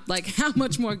your mouth. Like, how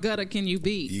much more gutter can you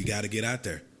be? You got to get out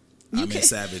there. I'm in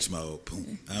savage mode.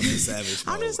 Boom. I'm in savage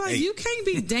mode. I'm just like, you can't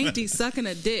be dainty sucking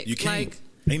a dick. You can't. Like,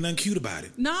 ain't nothing cute about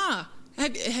it. Nah.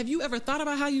 Have you ever thought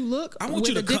about how you look I want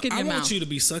with a dick in your mouth? I want you to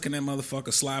be sucking that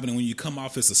motherfucker slobbing, and when you come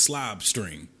off, it's a slob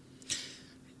string.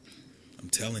 I'm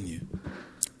telling you.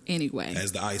 Anyway.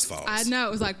 As the ice falls. I know.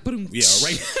 It was like, boom. Yeah,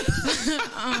 right.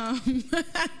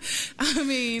 I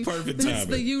mean, perfect that's timing.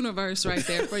 the universe right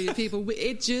there for you people.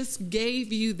 It just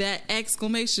gave you that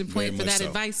exclamation point for that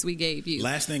advice we gave you.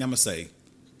 Last thing I'm going to say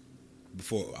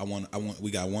before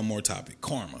we got one more topic.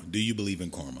 Karma. Do you believe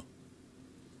in karma?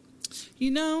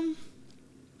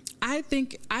 I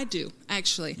think I do,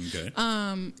 actually. Okay.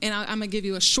 And I'm gonna give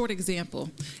you a short example.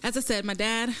 As I said, my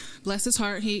dad, bless his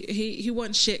heart, he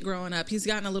wasn't shit growing up. He's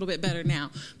gotten a little bit better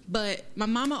now. But my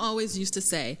mama always used to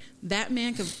say, that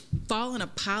man could fall in a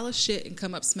pile of shit and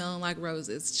come up smelling like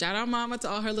roses. Shout out mama to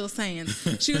all her little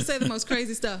sayings. She would say the most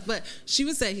crazy stuff, but she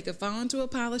would say he could fall into a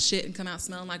pile of shit and come out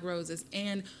smelling like roses.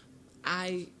 And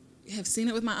I have seen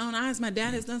it with my own eyes. My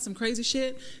dad has done some crazy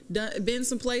shit, been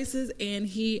some places, and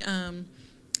he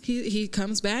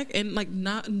comes back and like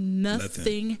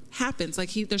nothing happens.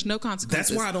 Like there's no consequences.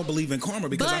 That's why I don't believe in karma,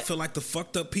 because I feel like the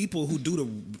fucked up people who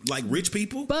do rich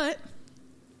people. But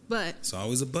it's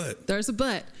always a but. There's a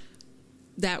but.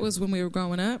 That was when we were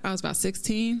growing up. I was about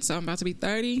 16, so I'm about to be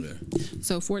 30. Yeah.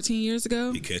 So 14 years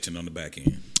ago. He catching on the back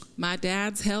end. My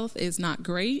dad's health is not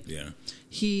great. Yeah.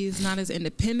 He's not as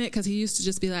independent because he used to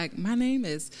just be like, my name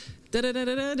is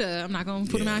da-da-da-da-da. I'm not going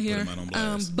to put him out here. Put him out on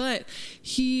blast. But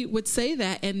he would say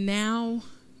that, and now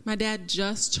My dad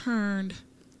just turned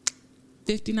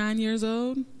 59 years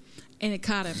old, and it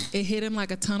caught him. It hit him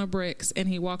like a ton of bricks, and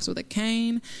he walks with a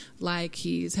cane, like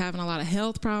he's having a lot of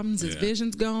health problems. His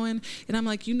vision's going. And I'm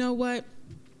like, you know what?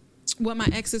 What my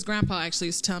ex's grandpa actually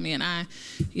used to tell me, and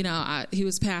he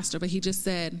was pastor, but he just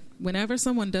said, whenever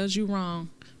someone does you wrong,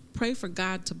 pray for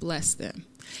God to bless them.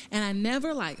 And I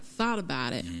never thought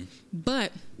about it,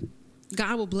 but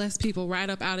God will bless people right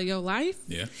up out of your life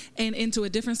and into a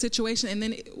different situation. And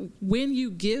then when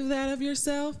you give that of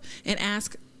yourself and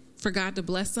ask for God to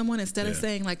bless someone, instead of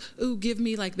saying ooh, give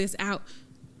me this out,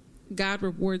 God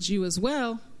rewards you as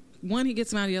well. One, he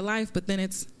gets them out of your life, but then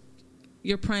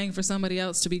you're praying for somebody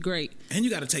else to be great. And you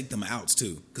got to take them outs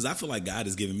too. Because I feel like God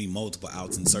has given me multiple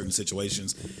outs in certain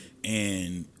situations.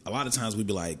 And a lot of times we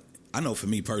be like, I know for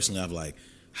me personally, I'm like,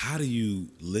 how do you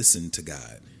listen to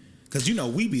God? Because,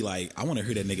 we be like, I want to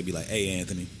hear that nigga be like, hey,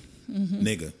 Anthony,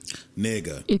 nigga.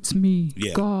 It's me,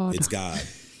 yeah, God. It's God.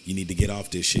 You need to get off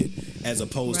this shit. As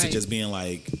opposed to just being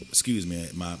like, excuse me,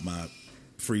 my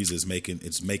freezer's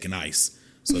making ice.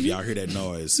 So if y'all hear that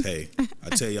noise, hey, I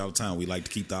tell you all the time, we like to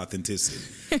keep the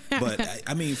authenticity. But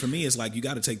I mean, for me, it's like you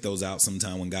got to take those out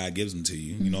sometime when God gives them to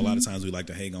you. You know, a lot of times we like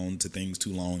to hang on to things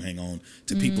too long, hang on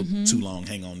to people too long,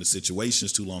 hang on to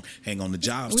situations too long, hang on to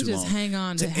jobs too long. We just hang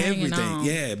on to everything. On.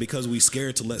 Yeah, because we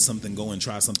scared to let something go and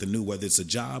try something new, whether it's a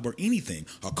job or anything,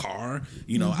 a car.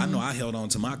 I know I held on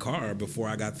to my car before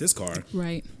I got this car.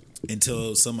 Right.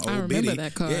 Until some old I remember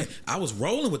that car. Yeah, I was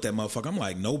rolling with that motherfucker. I'm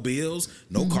like, no bills,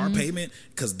 no car payment.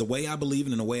 Because the way I believe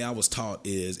in and the way I was taught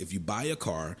is if you buy a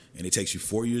car and it takes you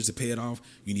 4 years to pay it off,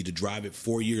 you need to drive it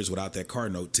 4 years without that car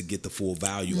note to get the full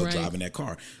value of driving that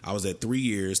car. I was at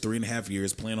 3.5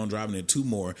 years, planning on driving it 2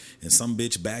 more, and some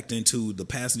bitch backed into the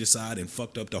passenger side and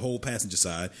fucked up the whole passenger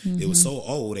side. It was so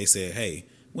old, they said, hey,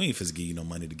 we ain't finna give you no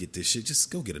money to get this shit. Just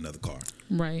go get another car.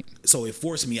 Right. So it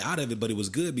forced me out of it, but it was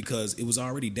good because it was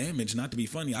already damaged. Not to be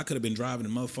funny, I could have been driving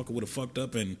and the motherfucker would have fucked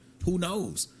up and who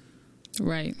knows?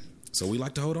 Right. So we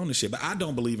like to hold on to shit. But I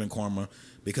don't believe in karma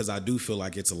because I do feel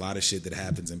like it's a lot of shit that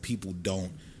happens and people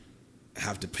don't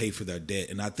have to pay for their debt.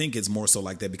 And I think it's more so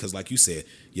like that because like you said,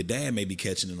 your dad may be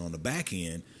catching it on the back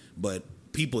end, but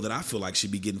people that I feel like should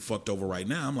be getting fucked over right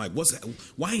now, I'm like,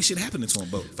 why ain't shit happening to them?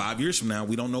 But 5 years from now,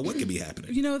 we don't know what could be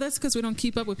happening. That's because we don't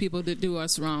keep up with people that do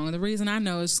us wrong. And the reason I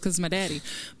know is because my daddy.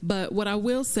 But what I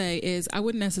will say is I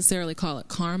wouldn't necessarily call it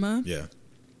karma. Yeah.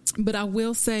 But I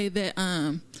will say that,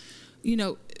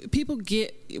 people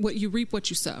get what you reap, what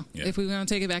you sow. Yeah. If we're going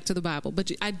to take it back to the Bible,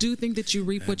 but I do think that you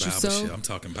reap what you sow. Shit, I'm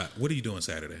talking about. What are you doing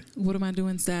Saturday? What am I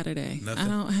doing Saturday?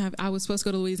 Nothing. I was supposed to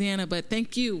go to Louisiana, but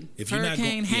thank you,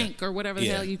 Hurricane Hank or whatever the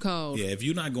hell you called. Yeah, if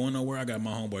you're not going nowhere, I got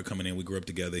my homeboy coming in. We grew up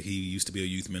together. He used to be a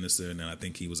youth minister, and then I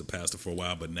think he was a pastor for a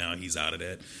while, but now he's out of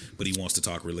that. But he wants to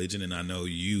talk religion, and I know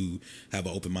you have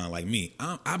an open mind like me.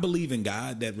 I believe in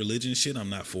God. That religion shit, I'm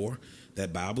not for.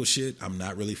 That Bible shit, I'm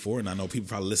not really for. And I know people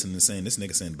probably listening and saying, this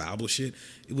nigga saying Bible shit.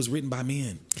 It was written by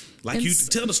men. Like, you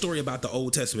tell the story about the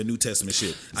Old Testament, New Testament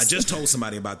shit. I just told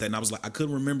somebody about that, and I was like, I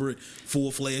couldn't remember it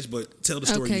full-fledged, but tell the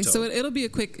story you told. So it'll be a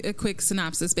quick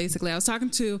synopsis, basically. I was talking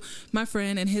to my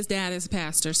friend, and his dad is a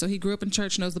pastor, so he grew up in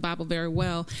church, knows the Bible very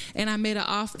well. And I made an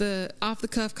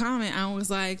off-the-cuff comment. I was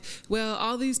like, well,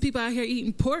 all these people out here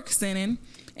eating pork sinning.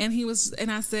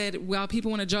 And I said, well, people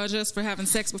want to judge us for having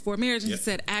sex before marriage. And he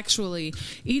said, actually,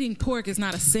 eating pork is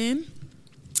not a sin.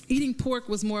 Eating pork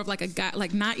was more of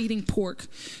like not eating pork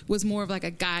was more of like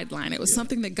a guideline. It was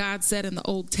something that God said in the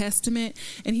Old Testament.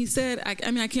 And he said, I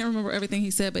can't remember everything he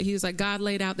said, but he was like, God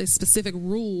laid out these specific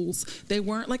rules. They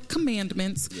weren't like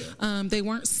commandments. Yeah. They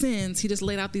weren't sins. He just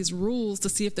laid out these rules to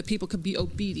see if the people could be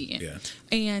obedient. Yeah.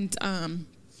 And,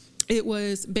 it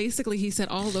was basically, he said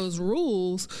all those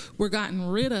rules were gotten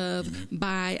rid of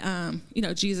by,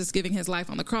 Jesus giving his life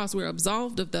on the cross. We're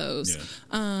absolved of those.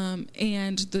 Yeah.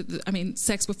 And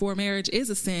sex before marriage is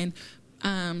a sin.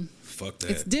 Fuck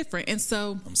that. It's different. And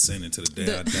so I'm sinning to the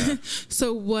day I die.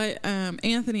 So what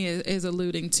Anthony is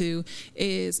alluding to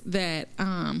is that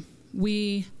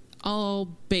we all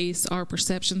base our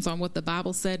perceptions on what the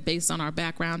Bible said based on our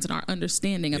backgrounds and our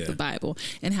understanding of the Bible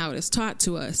and how it is taught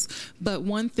to us. But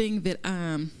one thing that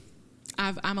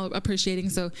I'm appreciating.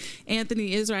 So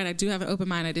Anthony is right. I do have an open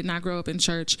mind. I did not grow up in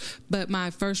church, but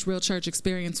my first real church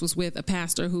experience was with a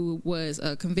pastor who was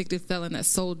a convicted felon that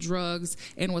sold drugs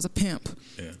and was a pimp.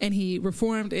 Yeah. And he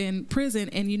reformed in prison.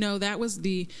 And, that was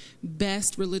the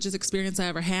best religious experience I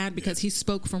ever had because he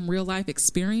spoke from real life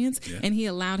experience and he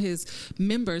allowed his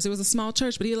members, it was a small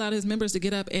church, but he allowed his members to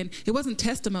get up and it wasn't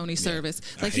testimony service.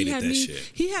 Like he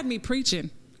had me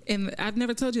preaching And I've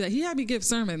never told you that. He had me give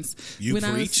sermons. You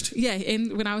preached?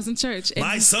 And when I was in church. And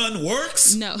My son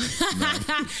works? No.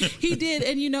 He did.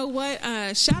 And you know what?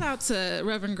 Shout out to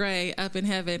Reverend Gray up in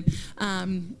heaven,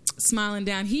 smiling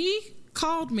down. He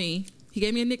called me. He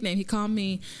gave me a nickname. He called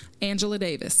me Angela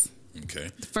Davis.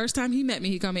 Okay. The first time he met me,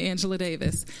 he called me Angela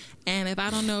Davis. And if I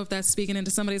don't know if that's speaking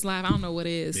into somebody's life, I don't know what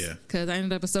is. Yeah. Because I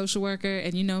ended up a social worker,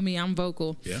 and you know me, I'm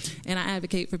vocal. Yeah. And I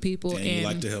advocate for people. And you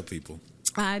like to help people.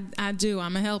 I do.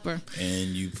 I'm a helper. And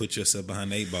you put yourself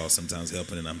behind the 8 ball sometimes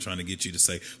helping, and I'm trying to get you to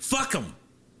say, fuck them.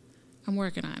 I'm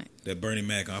working on it. That Bernie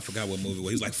Mac, I forgot what movie, where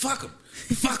he was like, fuck them.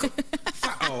 Fuck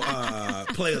them.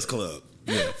 Players Club.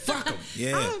 Yeah, fuck them.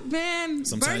 Yeah. Oh, man.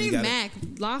 Sometimes Bernie Mac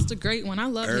lost a great one. I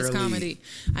love his comedy.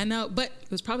 I know, but it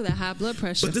was probably that high blood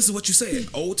pressure. But this is what you said.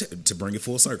 To bring it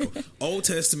full circle. Old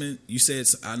Testament, you said,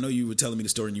 I know you were telling me the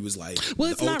story and you was like,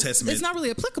 well, Old Testament. It's not really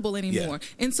applicable anymore.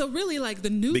 Yeah. And so really like the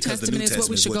New Testament is what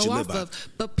we should go off of.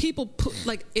 But people put,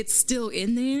 like, it's still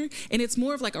in there and it's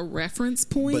more of like a reference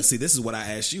point. But see, this is what I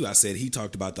asked you. I said he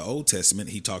talked about the Old Testament.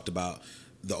 He talked about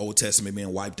the Old Testament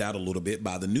being wiped out a little bit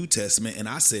by the New Testament. And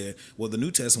I said, well, the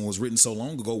New Testament was written so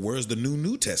long ago. Where's the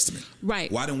New Testament?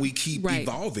 Right. Why don't we keep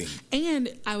evolving? And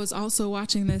I was also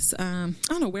watching this, I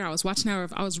don't know where I was watching, or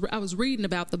if I was reading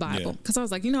about the Bible. Because I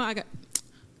was like,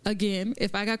 again,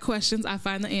 if I got questions, I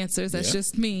find the answers. That's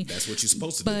just me. That's what you're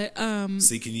supposed to do. But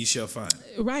seeking ye shall find.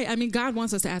 Right. I mean, God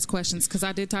wants us to ask questions, because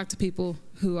I did talk to people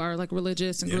who are like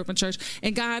religious and grew up in church,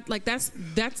 and God, like that's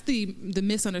the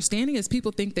misunderstanding is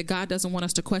people think that God doesn't want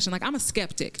us to question. Like, I'm a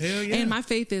skeptic, and my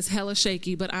faith is hella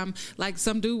shaky. But I'm like,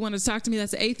 some dude wanted to talk to me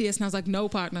that's an atheist, and I was like, no,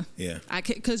 partner. Yeah. I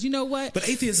can't, because you know what? But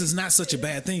atheist is not such a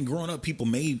bad thing. Growing up, people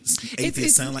made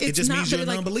atheists sound like it just means you're an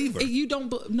unbeliever. You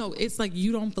don't. No, it's like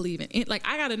you don't believe in it. Like,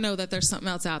 I got to know that there's something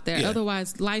else out there.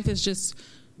 Otherwise, life is just.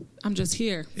 I'm just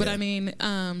here. But I mean,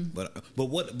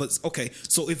 but okay.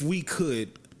 So if we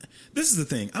could. This is the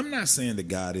thing. I'm not saying that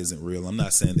God isn't real. I'm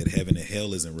not saying that heaven and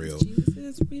hell isn't real. Jesus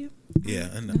is real. Yeah,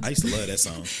 and I used to love that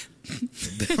song.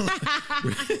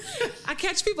 I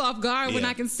catch people off guard when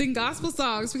I can sing gospel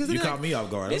songs, because you caught me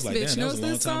off guard. I was like, damn, that was a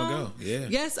long time ago. Yeah.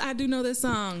 Yes, I do know this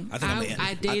song.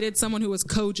 I dated someone who was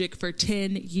Kojic for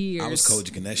 10 years. I was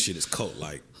Kojic, and that shit is cult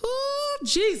like. Oh,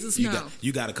 Jesus, no.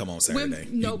 You got to come on Saturday.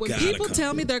 When people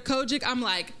tell me they're Kojic, I'm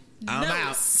like, I'm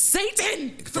out.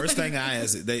 Satan. First thing I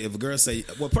ask, if a girl say,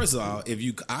 well, first of all,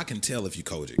 I can tell if you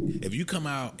Kojic. If you come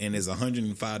out and it's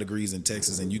 105 degrees in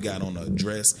Texas and you got on a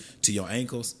dress to your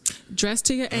ankles. Dress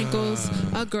to your ankles,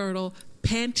 a girdle,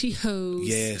 pantyhose.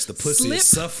 Yes, the pussy is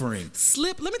suffering.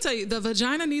 Let me tell you, the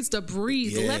vagina needs to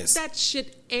breathe. Yes. Let that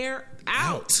shit air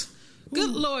out.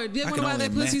 Good Lord. You wonder why their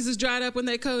pussies is dried up when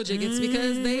they Kojic? It's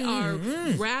because they are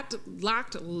wrapped,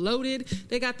 locked, loaded.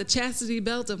 They got the chastity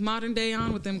belt of modern day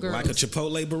on with them girls. Like a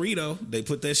Chipotle burrito. They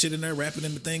put that shit in there, wrap it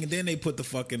in the thing, and then they put the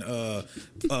fucking,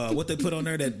 what they put on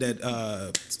there, that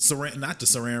saran, not the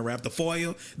saran wrap, the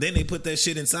foil. Then they put that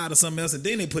shit inside of something else, and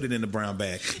then they put it in the brown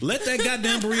bag. Let that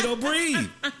goddamn burrito breathe.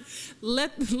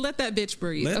 Let that bitch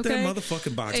breathe. Let that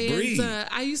motherfucking box breathe.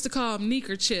 I used to call them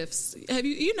kneekerchiefs. Have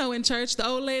you know in church the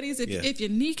old ladies, if your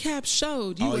kneecap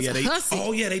showed, you was a hussy.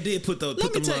 Oh yeah, they did put them.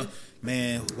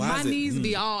 Man, why my knees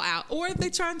be all out. Or if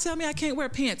they try and tell me I can't wear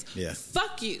pants,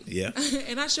 fuck you. Yeah.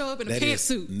 And I show up in a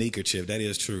pantsuit. Kneekerchief, that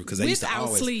is true. Because they used to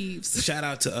always sleeves. Shout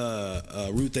out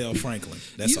to Ruth L. Franklin.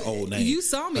 That's an old name. You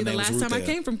saw me the last time I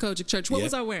came from Kojic Church. What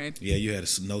was I wearing? Yeah, you had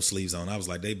no sleeves on. I was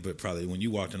like, when you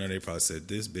walked in there, they probably said,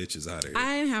 this bitch is out of here.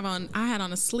 I had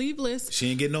on a sleeveless. She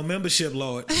ain't get no membership,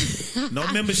 Lord.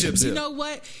 No memberships here. You know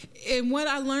what? And what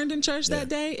I learned in church that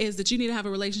day is that you need to have a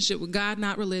relationship with God,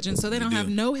 not religion. So they don't have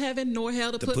no heaven nor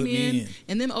hell to put me in.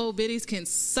 And them old biddies can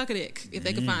suck a dick if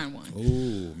they can find one.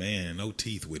 Ooh, man, no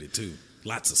teeth with it too.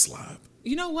 Lots of slob.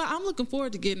 You know what? I'm looking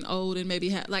forward to getting old and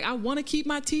maybe I want to keep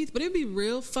my teeth, but it'd be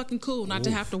real fucking cool not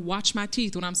to have to watch my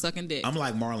teeth when I'm sucking dick. I'm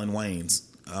like Marlon Wayans.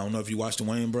 I don't know if you watched the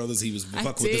Wayans brothers. He was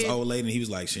fucking with this old lady and he was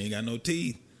like, she ain't got no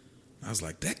teeth. I was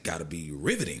like, that gotta be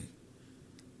riveting.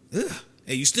 Ugh.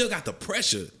 And you still got the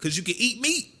pressure because you can eat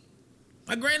meat.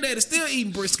 My granddad is still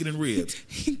eating brisket and ribs.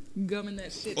 Gumming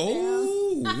that shit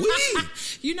down. Wee.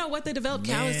 You know what? They develop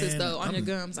calluses, though, on your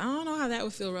gums. I don't know how that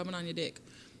would feel rubbing on your dick.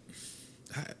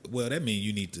 Well, that means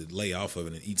you need to lay off of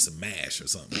it and eat some mash or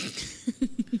something.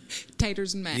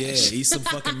 Taters and mash. Yeah, eat some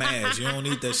fucking mash. You don't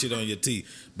eat that shit on your teeth.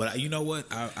 But you know what?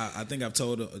 I think I've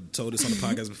told this on the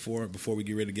podcast before we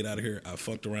get ready to get out of here. I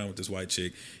fucked around with this white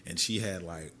chick, and she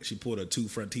pulled her 2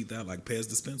 front teeth out like Pez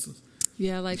dispensers.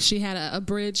 Yeah, like she had a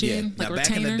bridge in, like now, a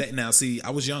retainer. back in the day, now see,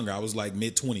 I was younger. I was like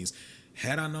mid-20s.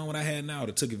 Had I known what I had now, I would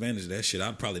have took advantage of that shit.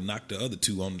 I'd probably knock the other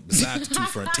two on besides the two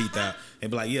front teeth out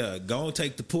and be like, yeah, go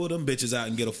and pull them bitches out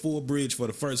and get a full bridge for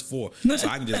the first 4. So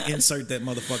I can just insert that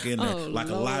motherfucker in there like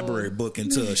a library book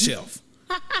into a shelf.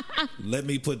 Let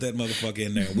me put that motherfucker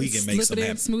in there. We can make some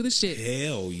happen. Smooth as shit.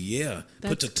 Hell yeah.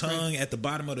 Put the tongue at the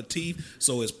bottom of the teeth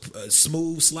so it's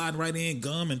smooth, sliding right in,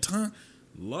 gum and tongue.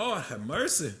 Lord have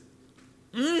mercy.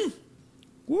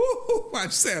 Woo! I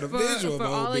just had a visual for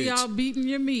of all old of bitch. y'all beating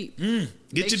your meat.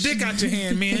 Get your dick out your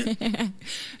hand, man.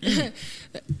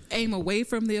 Aim away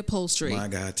from the upholstery. My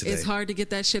God, today. It's hard to get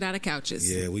that shit out of couches.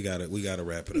 Yeah, we gotta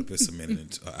wrap it up. It's a minute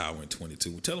and an hour and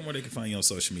 22. Tell them where they can find you on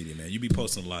social media, man. You be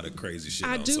posting a lot of crazy shit.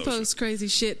 I on do social. post crazy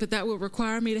shit, but that would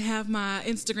require me to have my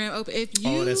Instagram open. If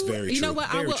you, that's very true. You know what?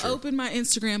 Very I will true. open my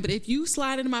Instagram, but if you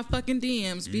slide into my fucking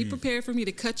DMs, be prepared for me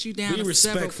to cut you down. Be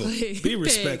respectful. Several Be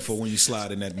respectful when you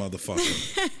slide in that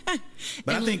motherfucker.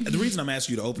 But I think the reason I'm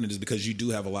asking you to open it is because you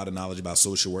do have a lot of knowledge about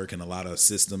social work and a lot of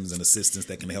systems and assistance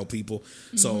that can help people.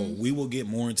 So we will get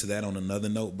more into that on another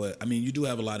note. But I mean, you do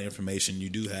have a lot of information. You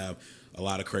do have a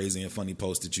lot of crazy and funny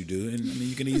posts that you do. And I mean,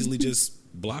 you can easily just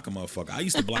block a motherfucker. I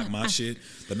used to block my shit,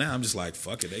 but now I'm just like,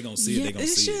 fuck it. They gonna see it. They gonna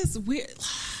see it. It's just weird.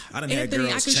 I done had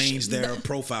girls change their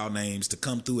profile names to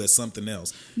come through as something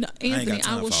else. No, Anthony,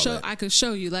 I will show. That. I could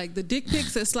show you like the dick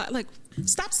pics. It's like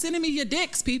stop sending me your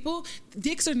dicks, people.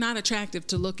 Dicks are not attractive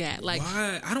to look at. Like,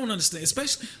 why? I don't understand.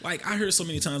 Especially like I heard so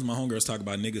many times my homegirls talk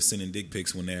about niggas sending dick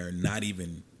pics when they're not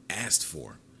even asked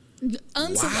for.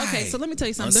 Why? Okay, so let me tell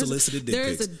you something. Unsolicited dick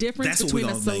There's pics. a difference between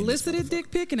a solicited dick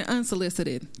pic and an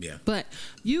unsolicited. Yeah. But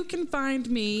you can find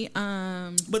me.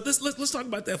 But let's talk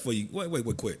about that for you.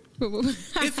 Wait, quick.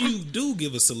 If you do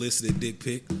give a solicited dick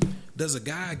pic, does a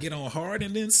guy get on hard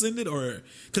and then send it, or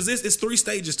because it's 3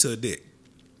 stages to a dick?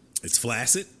 It's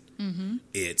flaccid.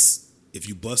 It's if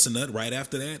you bust a nut right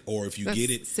after that, or if you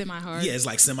get it semi-hard. Yeah, it's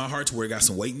like semi-hard to where it got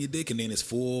some weight in your dick, and then it's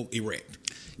full erect.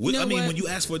 You know when you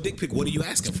ask for a dick pic, what are you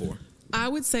asking for? I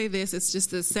would say this. It's just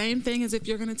the same thing as if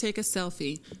you're going to take a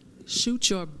selfie.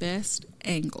 Shoot your best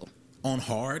angle. On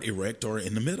hard, erect, or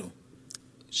in the middle?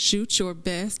 Shoot your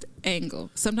best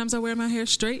angle. Sometimes I wear my hair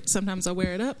straight. Sometimes I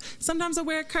wear it up. Sometimes I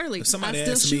wear it curly. If somebody I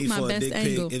still asked shoot me my for a best dick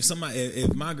angle. pic,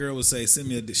 if my girl would say send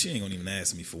me a dick, she ain't gonna even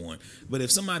ask me for one. But if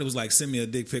somebody was like send me a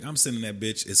dick pic, I'm sending that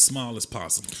bitch as small as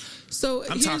possible. So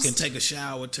I'm talking take a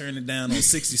shower, turn it down on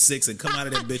 66, and come out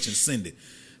of that bitch and send it.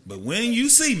 But when you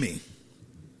see me.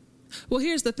 Well,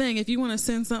 here's the thing. If you want to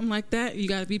send something like that, you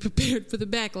got to be prepared for the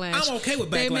backlash. I'm okay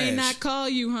with backlash. They may not call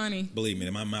you, honey. Believe me,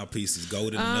 my mouthpiece is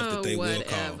golden enough that they will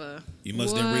call. You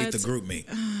must then read the group me.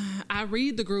 I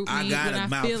read the group me when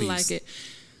I feel like it.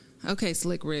 Okay,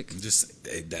 Slick Rick.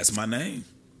 That's my name.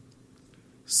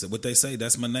 So what they say,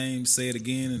 that's my name. Say it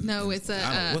again. No, it's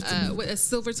a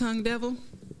silver-tongued devil.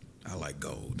 I like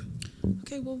gold.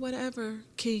 Okay, well, whatever,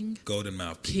 king. Golden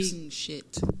mouthpiece. King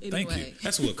shit. Anyway. Thank you.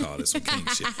 That's what we'll call it, some king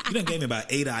shit. You done gave me about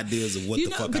 8 ideas of what the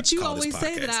fuck I call this podcast. But you always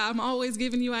say that I'm always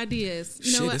giving you ideas.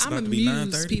 You know what? I'm a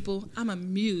muse, people. I'm a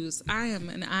muse. I am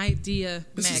an idea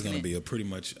This magnet. is going to be a pretty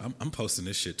much... I'm posting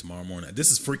this shit tomorrow morning. This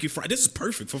is Freaky Friday. This is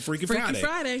perfect for Freaky Friday. Freaky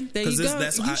Friday. There you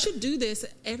go. You should do this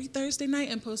every Thursday night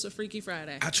and post a Freaky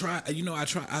Friday. I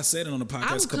said it on the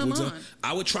podcast a couple weeks ago.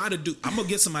 I would try to do... I'm going to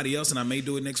get somebody else and I may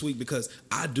do it next week because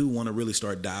I do want to really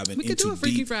start diving into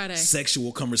deep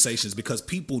sexual conversations because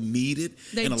people need it.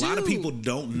 And a lot of people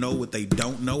don't know what they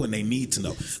don't know and they need to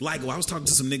know. Like, I was talking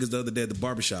to some niggas the other day at the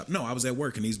barbershop. No, I was at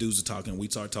work and these dudes were talking. We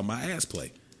started talking about ass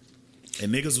play.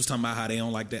 And niggas was talking about how they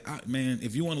don't like that. Man,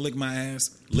 if you want to lick my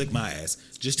ass, lick my ass.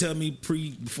 Just tell me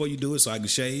before you do it so I can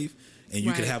shave and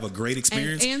you can have a great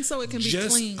experience. And so it can be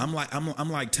clean. I'm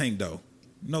like Tank Doe.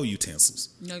 No utensils.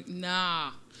 No,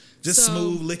 nah. Just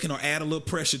smooth licking or add a little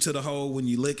pressure to the hole when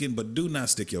you licking, but do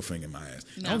not stick your finger in my ass.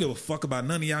 No. I don't give a fuck about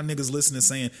none of y'all niggas listening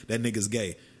saying that nigga's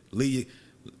gay. Leave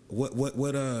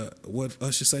what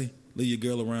Usher say? Leave your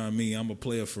girl around me. I'm a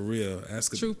player for real.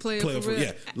 Ask a true player for real.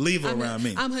 Yeah, leave her around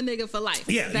me. I'm her nigga for life.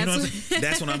 Yeah, you know what I'm saying?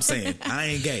 That's what I'm saying. I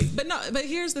ain't gay. But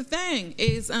here's the thing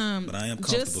is but I am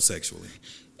comfortable sexually.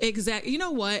 Exactly. You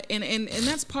know what? And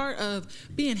that's part of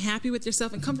being happy with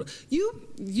yourself and comfortable.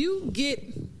 You get,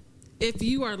 if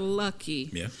you are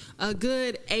lucky, a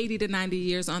good 80 to 90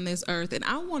 years on this earth, and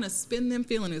I want to spend them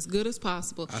feeling as good as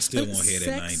possible. I still want head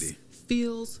at 90.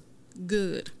 Feels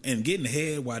good. And getting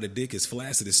head while the dick is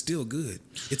flaccid is still good.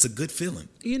 It's a good feeling.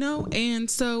 You know, and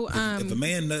so if a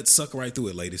man nuts, suck right through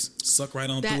it, ladies. Suck right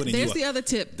on through it. And there's the other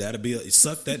tip. That'll be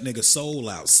suck that nigga soul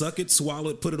out. Suck it, swallow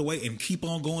it, put it away, and keep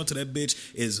on going till that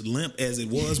bitch is limp as it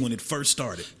was when it first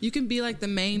started. You can be like the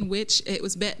main witch. It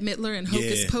was Bette Midler in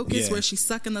Hocus Pocus where she's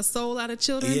sucking the soul out of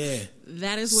children. Yeah.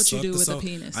 That is what you do with a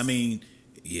penis. I mean,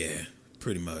 yeah,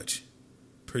 pretty much.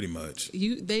 Pretty much.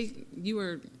 You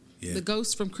were the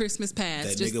ghost from Christmas past.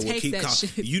 That Just nigga will take keep that calling.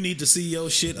 shit. You need to see your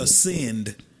shit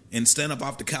ascend and stand up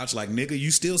off the couch like, nigga,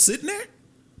 you still sitting there?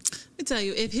 Let me tell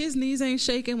you, if his knees ain't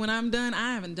shaking when I'm done,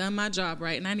 I haven't done my job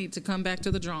right, and I need to come back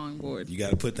to the drawing board. You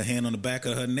got to put the hand on the back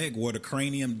of her neck where the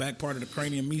cranium, back part of the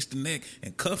cranium meets the neck,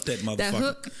 and cuff that motherfucker. That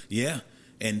hook? Yeah,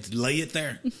 and lay it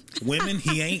there. Women,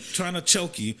 he ain't trying to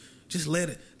choke you. Just let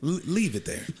it, leave it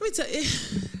there. Let me tell you,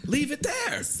 Leave it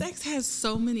there. sex has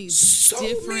so many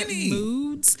different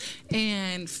moods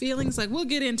and feelings. Like, we'll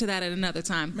get into that at another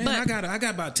time. Man, but I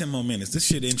got about 10 more minutes. This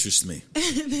shit interests me.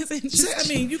 this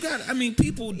interesting.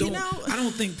 People don't. You know, I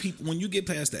don't think people, when you get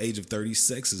past the age of 30,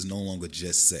 sex is no longer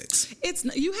just sex.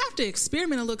 You have to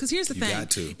experiment a little, because here's the thing.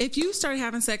 Got to. If you start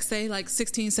having sex, say like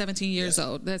 16, 17 years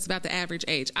old, that's about the average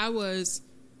age.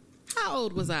 How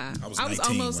old was I? I was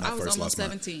 19 when I first lost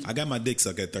 17. I got my dick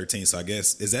sucked at 13, so I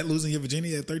guess, is that losing your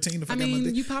virginity at 13? If I got my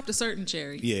dick? You popped a certain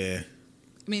cherry. Yeah.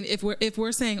 I mean, if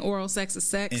we're saying oral sex is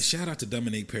sex. And shout out to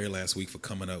Dominique Perry last week for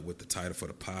coming up with the title for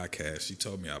the podcast. She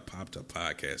told me I popped a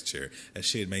podcast cherry. That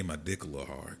shit made my dick a little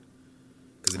hard.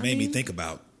 Because it made me think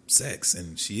about sex,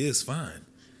 and she is fine.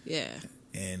 Yeah.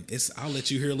 And I'll let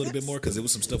you hear a little bit more, because it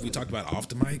was some stuff we talked about off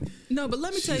the mic. No, but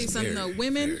let me tell you something, though.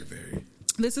 Women, very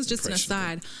this is just an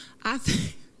aside. I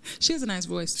think she has a nice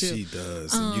voice, too. She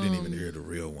does. And you didn't even hear the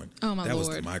real one. Oh, my That Lord.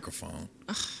 was the microphone.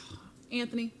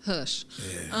 Anthony, hush.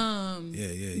 Yeah.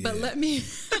 But let me...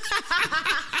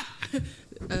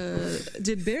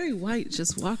 did Barry White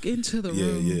just walk into the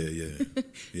room?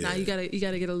 Yeah. Now you gotta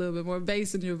get a little bit more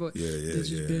bass in your voice.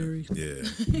 This is Barry.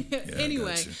 Yeah.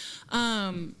 Anyway,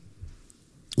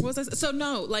 what was I? So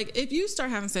no, like, if you start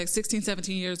having sex 16,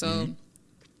 17 years old,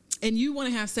 and you want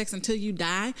to have sex until you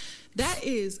die, that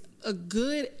is a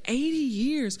good 80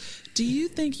 years. Do you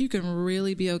think you can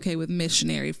really be okay with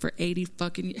missionary for 80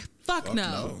 fucking years? Fuck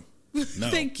no. No.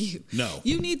 Thank you. No.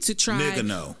 You need to try. Nigga,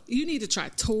 no. You need to try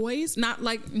toys, not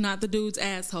the dude's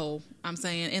asshole. I'm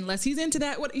saying, unless he's into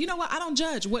that. What, you know what? I don't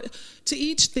judge. What, to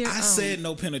each their own. I said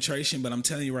no penetration, but I'm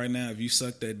telling you right now, if you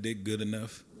suck that dick good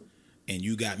enough, and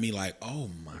you got me like, oh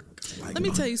my God. Like, let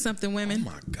me tell you something, women.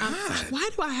 Oh my God. Why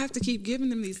do I have to keep giving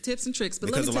them these tips and tricks? But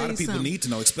because let me a lot tell of people something. need to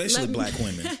know, especially black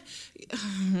women.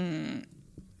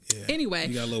 Yeah. Anyway.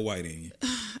 You got a little white in you.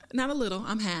 Not a little.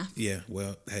 I'm half. Yeah,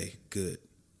 well, hey, good.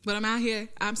 But I'm out here.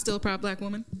 I'm still a proud black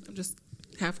woman. I'm just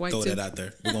half white, Throw too. that out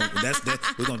there. We're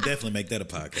gonna definitely make that a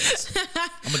podcast.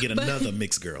 I'm gonna get another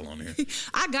mixed girl on here.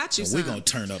 I got you, So son. we're gonna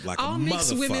turn up like all a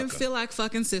mixed motherfucker. women feel like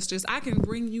fucking sisters. I can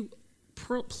bring you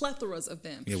plethoras of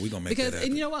them. Yeah, we're gonna make that happen.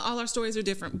 And you know what? All our stories are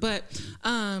different. But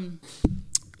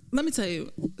let me tell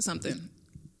you something.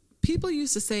 People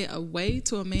used to say a way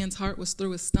to a man's heart was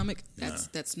through his stomach.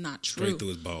 That's not true. Straight through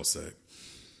his ball sack.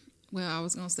 Well, I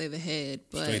was gonna say the head,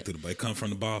 but Straight through it comes from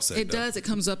the ball sack. It does. It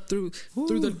comes up through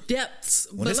the depths.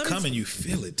 When it's coming, you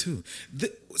feel it too.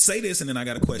 Say this, and then I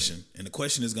got a question. And the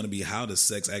question is going to be, how does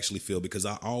sex actually feel? Because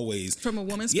I always from a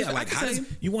woman's perspective, like how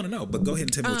you want to know. But go ahead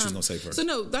and tell me what you was going to say first. So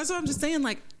no, that's what I'm just saying.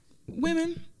 Like,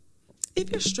 women,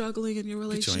 if you're struggling in your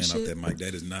relationship, get your hand off that mic.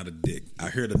 That is not a dick. I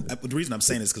heard the reason I'm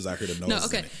saying this because I heard a noise. No,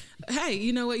 okay. Hey,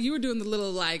 you know what? You were doing the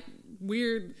little like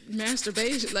weird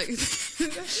masturbation, like that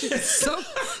shit is so.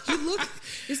 You look.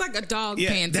 It's like a dog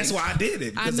panting. That's why I did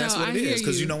it, because that's what it is.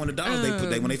 Because you know when the dogs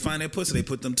when they find that pussy, they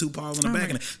put them two paws on the back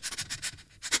and.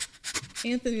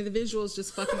 Anthony, the visual's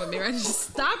just fucking with me, right?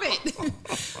 Just stop it.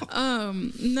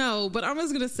 No, but I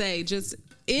was gonna say, just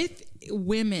if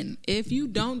you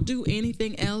don't do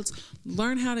anything else,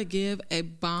 learn how to give a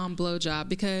bomb blowjob,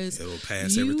 because it'll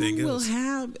pass everything else. You will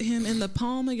have him in the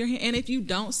palm of your hand. And if you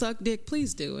don't suck dick,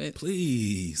 please do it.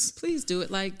 Please do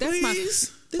it. Like,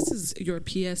 that's this is your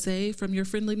PSA from your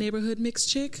friendly neighborhood mixed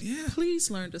chick. Yeah. Please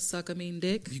learn to suck a mean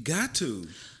dick. You got to.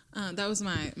 That was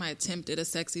my attempt at a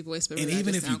sexy voice, but and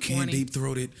even if you can't deep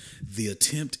throat it, the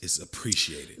attempt is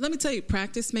appreciated. Let me tell you,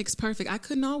 practice makes perfect. I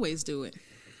couldn't always do it,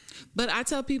 but I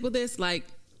tell people this, like,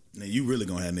 now you really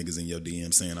gonna have niggas in your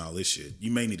DM saying all this shit.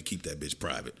 You may need to keep that bitch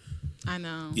private. I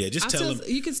know. Yeah, just tell them.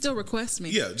 You can still request me.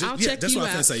 Yeah, I'll check that's you what out.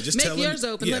 I'm gonna say. Just make tell yours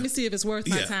them, open. Let me see if it's worth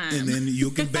my time. And then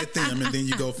you can bet them, and then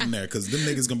you go from there. Because them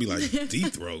niggas gonna be like,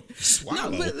 deep throat,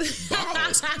 swallow,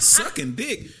 balls, sucking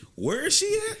dick. Where is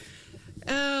she at?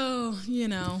 Oh,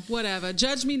 whatever.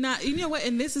 Judge me not. You know what?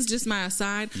 And this is just my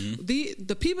aside. Mm-hmm.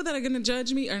 The people that are going to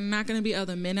judge me are not going to be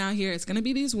other men out here. It's going to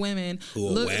be these women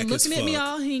looking at me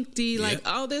all hinkty, like,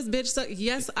 oh, this bitch suck.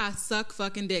 Yes, I suck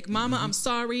fucking dick. Mama, I'm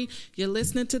sorry. You're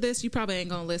listening to this. You probably ain't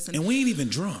going to listen. And we ain't even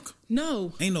drunk.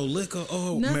 No. Ain't no liquor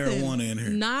or Nothing. marijuana in here.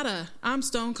 Nada. I'm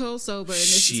stone cold sober, and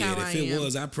this Shit, is how I if it am.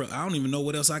 was, I don't even know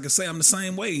what else I could say. I'm the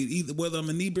same way, either whether I'm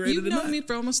inebriated You've or not. known me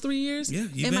for almost 3 years. Yeah,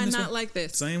 you've Am been I this not way? like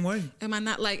this? Same way. Am I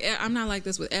not like? I'm not like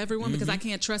this with everyone because I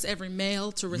can't trust every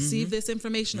male to receive this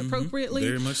information appropriately.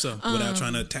 Very much so. Without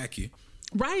trying to attack you.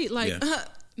 Right? Like, Yeah.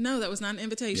 no, that was not an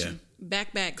invitation.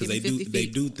 Back, Because give me 50 feet. they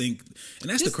do think, and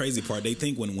that's the crazy part. They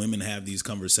think when women have these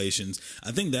conversations,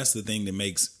 I think that's the thing that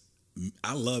makes.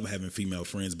 I love having female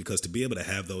friends because to be able to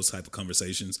have those type of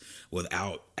conversations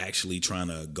without actually trying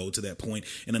to go to that point.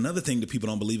 And another thing that people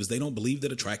don't believe is they don't believe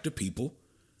that attractive people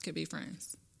Could be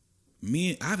friends.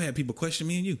 I've had people question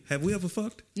me and you. Have we ever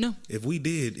fucked? No. If we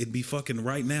did, it'd be fucking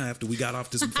right now after we got off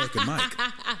this fucking mic.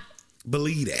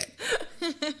 Believe that.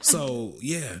 So,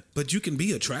 yeah. But you can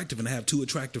be attractive and have two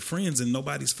attractive friends and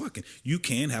nobody's fucking. You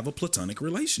can have a platonic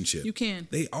relationship. You can.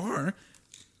 They are.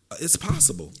 It's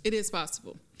possible. It is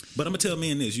possible. But I'm going to tell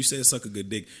men this. You said suck a good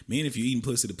dick. Men, if you eating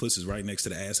pussy, the pussy's right next to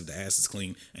the ass. If the ass is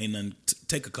clean, ain't nothing.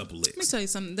 Take a couple licks. Let me tell you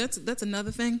something. That's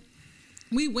another thing.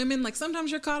 We women, like sometimes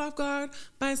you're caught off guard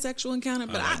by a sexual encounter,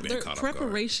 but like being caught off guard.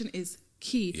 preparation is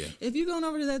key. Yeah. If you're going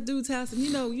over to that dude's house and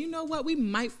you know what, we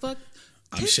might fuck.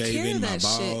 I'm take care shaving of my that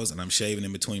balls shit. and I'm shaving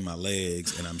in between my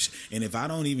legs and and if I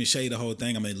don't even shave the whole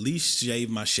thing, I'm at least shave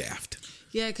my shaft.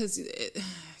 Yeah, because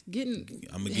getting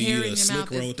I'm gonna hair give in you a your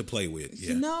slick mouth road to play with. Yeah.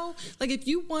 You know, like if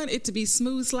you want it to be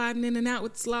smooth sliding in and out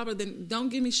with slobber, then don't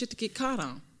give me shit to get caught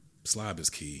on. Slob is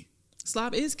key.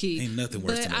 Slob is key. Ain't nothing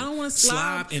worse but than I don't want to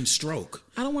slob and stroke.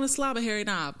 I don't want to slob a hairy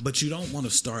knob. But you don't want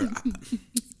to start.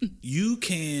 You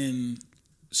can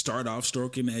start off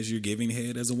stroking as you're giving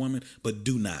head as a woman, but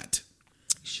do not.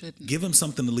 Shouldn't. Give them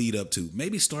something to lead up to.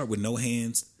 Maybe start with no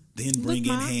hands, then bring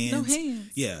in hands. No hands.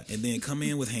 Yeah, and then come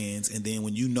in with hands, and then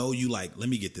when you know you like, let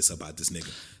me get this up out this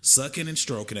nigga. Sucking and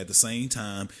stroking at the same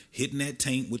time, hitting that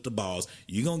taint with the balls.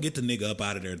 You're going to get the nigga up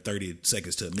out of there in 30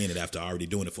 seconds to a minute after already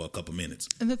doing it for a couple minutes.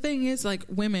 And the thing is, like,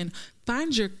 women,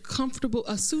 find your comfortable,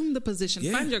 assume the position.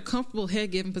 Yeah. Find your comfortable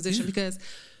head-giving position because...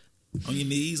 On your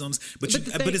knees, but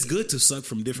it's good to suck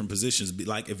from different positions.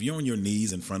 Like if you're on your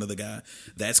knees in front of the guy,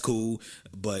 that's cool.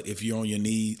 But if you're on your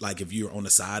knee, like if you're on the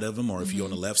side of him, or if you're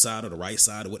on the left side or the right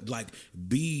side, or what,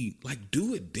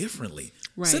 do it differently.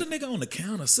 Right. Sit a nigga on the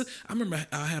counter. I remember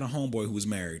I had a homeboy who was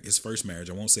married. His first marriage.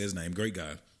 I won't say his name. Great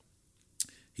guy.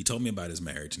 He told me about his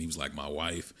marriage, and he was like, "My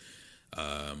wife,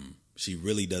 she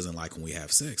really doesn't like when we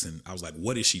have sex." And I was like,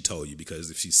 "What has she told you?"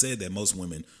 Because if she said that, most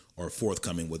women are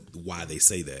forthcoming with why they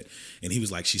say that. And he was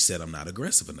like, "She said I'm not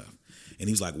aggressive enough." And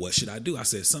he was like, "What should I do?" I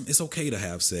said, it's okay to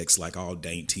have sex like all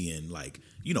dainty and like,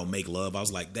 make love. I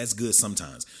was like, that's good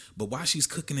sometimes. But while she's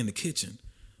cooking in the kitchen,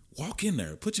 walk in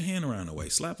there, put your hand around her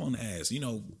waist, slap on the ass,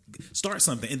 start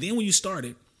something. And then when you start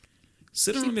it,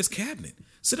 sit her on this cabinet,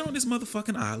 sit her on this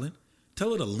motherfucking island,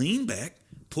 tell her to lean back,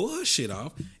 pull her shit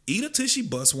off, eat her till she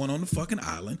busts one on the fucking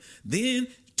island, then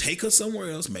take her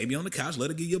somewhere else, maybe on the couch, let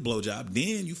her give you a blowjob.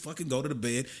 Then you fucking go to the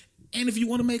bed. And if you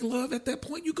want to make love at that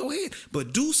point, you go ahead.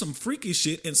 But do some freaky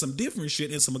shit and some different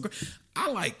shit and some... I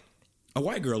like... A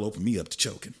white girl opened me up to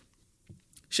choking.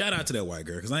 Shout out to that white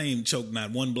girl, because I ain't choked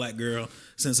not one black girl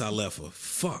since I left her.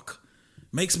 Fuck.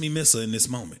 Makes me miss her in this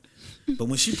moment. But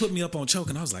when she put me up on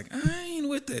choking, I was like, I ain't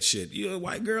with that shit. You're a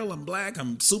white girl, I'm black,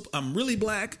 I'm really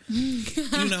black.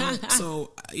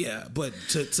 So, yeah. But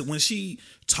to when she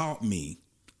taught me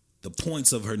the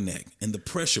points of her neck and the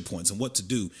pressure points and what to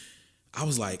do, I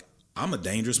was like, I'm a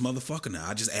dangerous motherfucker now.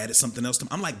 I just added something else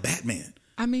I'm like Batman.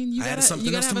 I mean, you gotta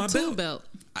have a tool belt. belt.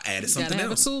 I added something else. You gotta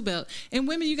have a tool belt. And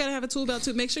women, you gotta have a tool belt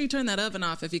too. Make sure you turn that oven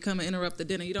off if you come and interrupt the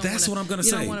dinner. That's what I'm gonna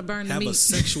say. You don't want to burn the meat. Have a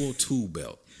sexual tool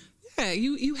belt. Yeah,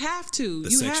 you have to.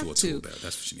 The sexual tool belt.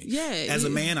 That's what you need. Yeah. As a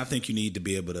man, I think you need to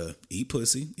be able to eat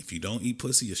pussy. If you don't eat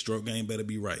pussy, your stroke game better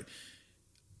be right.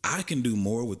 I can do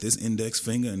more with this index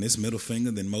finger and this middle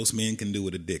finger than most men can do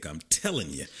with a dick. I'm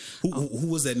telling you. Who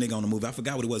was that nigga on the movie? I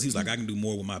forgot what it was. He was like, I can do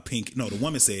more with my pinky. No, the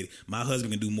woman said, my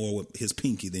husband can do more with his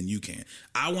pinky than you can.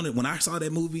 When I saw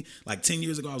that movie like 10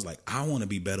 years ago, I was like, I want to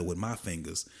be better with my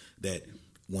fingers. That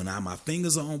when my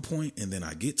fingers are on point and then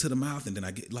I get to the mouth and then I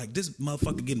get like this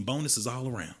motherfucker getting bonuses all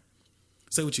around.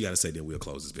 Say what you got to say, then we'll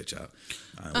close this bitch out.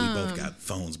 We both got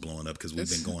phones blowing up because we've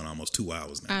been going almost 2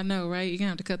 hours now. I know, right? You're going to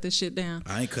have to cut this shit down.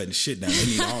 I ain't cutting shit down. They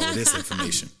need all of this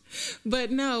information.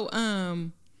 But no,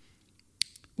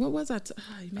 what was I?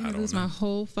 You made me lose my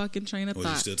whole fucking train of thought.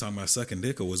 Was you still talking about sucking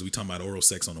dick, or was we talking about oral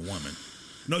sex on a woman?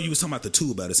 No, you was talking about the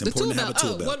tool belt. It's important to have a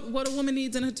tool belt. What a woman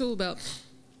needs in her tool belt.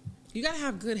 You got to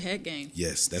have good head game.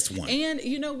 Yes, that's one. And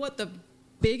you know what? The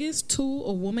biggest tool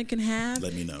a woman can have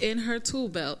Let me know. in her tool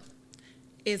belt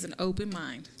is an open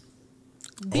mind.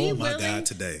 Be Oh my willing God,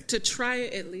 today. to try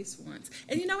it at least once.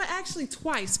 And you know what? Actually,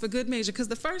 twice for good measure. Because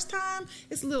the first time,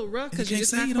 it's a little rough because You you're can't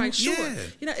just say not you quite don't- sure. yeah.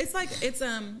 You know, it's like,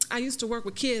 I used to work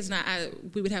with kids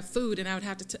and we would have food and I would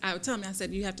have to, I would tell them, I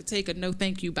said, you have to take a no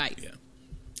thank you bite. Yeah.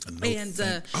 A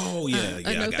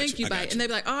I no thank you bite. got And they'd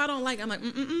be like, oh, I don't like it. I'm like,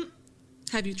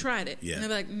 have you tried it? Yeah. And they're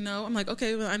like, no. I'm like,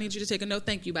 okay, well, I need you to take a no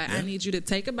thank you bite. Yeah. I need you to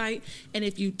take a bite. And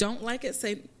if you don't like it,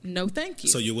 say no thank you.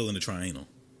 So you're willing to try anal?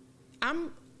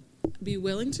 I'm be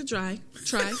willing to try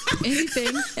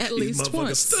anything at These least motherfuckers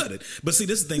once. studied. But see,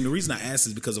 this is the thing. The reason I asked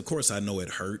is because, of course, I know it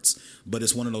hurts. But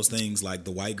it's one of those things like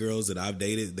the white girls that I've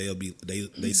dated.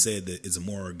 They said that it's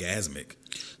more orgasmic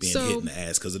being hit in the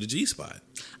ass because of the G spot.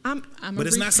 But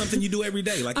it's not something you do every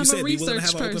day. Like you said, be willing to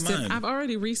have an open mind. I've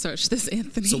already researched this,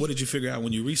 Anthony. So what did you figure out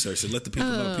when you researched it? Let the people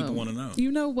know. People want to know.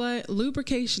 You know what?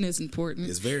 Lubrication is important.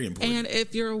 It's very important. And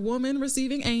if you're a woman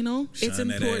receiving anal, it's Shine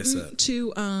that ass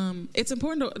up.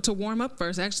 important to warm up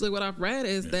first. Actually, what I've read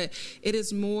is that it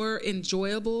is more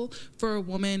enjoyable for a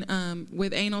woman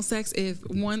with anal sex if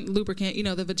one lubricant,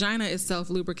 the vagina is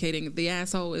self-lubricating, the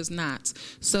asshole is not.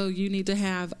 So you need to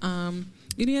have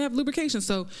lubrication.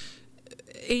 So,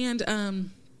 and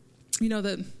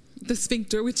the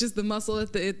sphincter, which is the muscle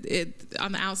at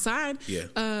on the outside,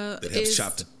 that helps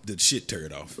chop the shit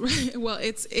turd off. Right. Well,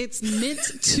 it's meant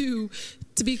to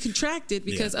be contracted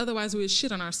because otherwise we would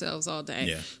shit on ourselves all day.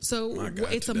 Yeah. So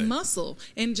it's a muscle,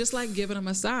 and just like giving a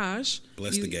massage,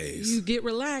 Bless the gays. You get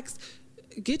relaxed.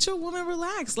 Get your woman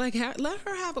relaxed. Like let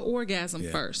her have an orgasm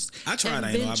first. I tried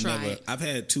anal. I've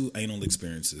had 2 anal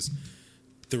experiences.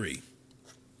 3.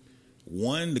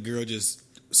 One, the girl just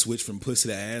switched from pussy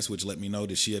to ass, which let me know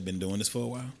that she had been doing this for a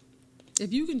while.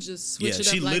 If you can just switch it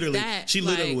she up literally, like that. She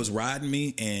literally was riding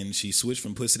me, and she switched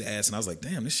from pussy to ass, and I was like,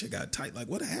 damn, this shit got tight. Like,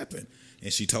 what happened?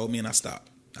 And she told me, and I stopped.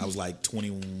 I was like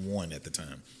 21 at the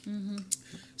time. Mm-hmm.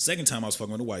 Second time, I was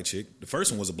fucking with a white chick. The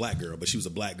first one was a black girl, but she was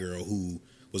a black girl who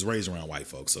was raised around white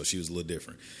folks, so she was a little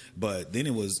different. But then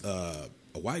it was a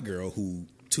white girl who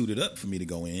tooted up for me to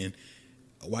go in.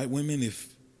 White women, if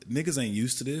niggas ain't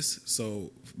used to this,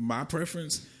 so my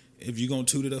preference, if you gonna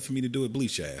toot it up for me to do it,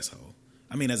 bleach your asshole.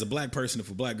 I mean, as a black person, if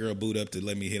a black girl boot up to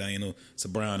let me hit anal, it's a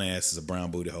brown ass, it's a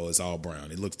brown booty hole, it's all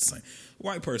brown. It looks the same. A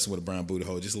white person with a brown booty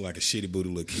hole just look like a shitty booty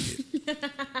little kid.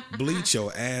 Bleach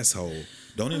your asshole.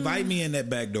 Don't invite me in that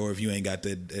back door if you ain't got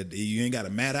you ain't got a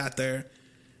mat out there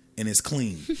and it's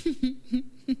clean.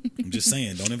 I'm just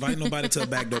saying, don't invite nobody to a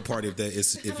back door party if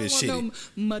it's shitty. No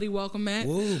muddy welcome mat.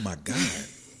 Whoa, my God.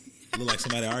 Look like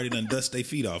somebody already done dust their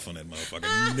feet off on that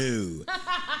motherfucker. No.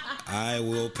 I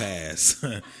will pass.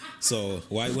 So,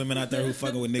 white women out there who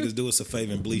fucking with niggas, do us a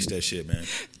favor and bleach that shit, man.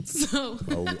 So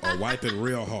or wipe it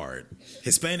real hard.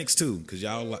 Hispanics too, because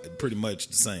y'all pretty much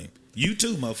the same. You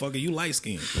too, motherfucker. You light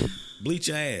skinned. Bleach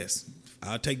your ass.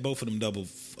 I'll take both of them double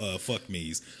fuck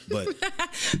me's. But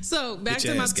so back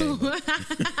to my tool.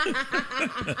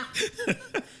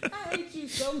 I hate you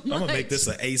so much. I'm gonna make this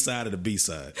an A side of the B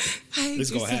side.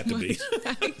 It's gonna have to be.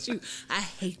 I hate you. I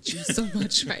hate you so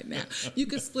much right now. You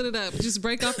can split it up. Just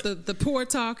break off the poor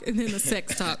talk and then the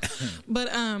sex talk.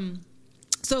 But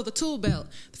so the tool belt.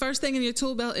 The first thing in your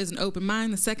tool belt is an open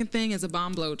mind. The second thing is a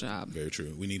bomb blowjob. Very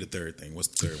true. We need a third thing. What's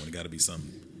the third one? It got to be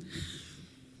something.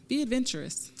 Be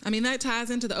adventurous. I mean, that ties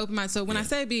into the open mind. So when I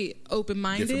say be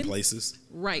open-minded. Different places.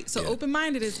 Right. So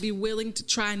open-minded is be willing to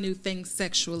try new things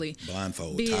sexually.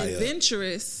 Blindfold, be tie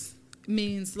adventurous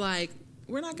means like,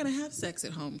 we're not going to have sex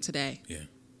at home today. Yeah.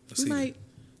 We might.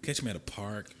 Catch me at a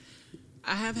park.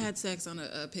 I have had sex on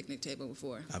a picnic table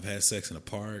before. I've had sex in a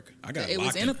park. It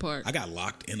was in a park. I got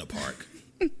locked in a park.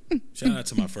 Shout out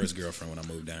to my first girlfriend when I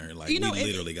moved down here. Like, we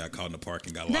literally got caught in the park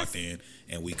and got locked in,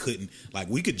 and we couldn't. Like,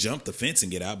 we could jump the fence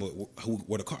and get out, but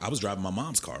where the car? I was driving my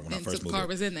mom's car when I first moved. The car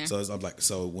was in there. So I'm like,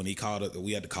 when he called,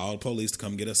 we had to call the police to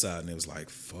come get us out, and it was like,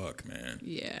 fuck, man.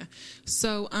 Yeah.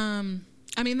 So,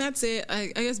 I mean, that's it. I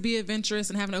guess be adventurous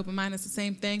and have an open mind is the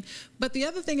same thing. But the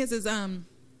other thing is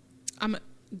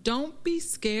don't be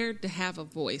scared to have a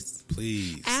voice.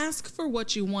 Please. Ask for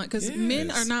what you want, because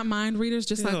men are not mind readers,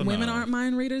 just like women aren't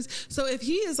mind readers. So if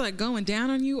he is like going down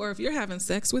on you, or if you're having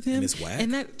sex with him and it's whack,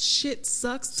 and that shit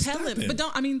sucks, tell him. But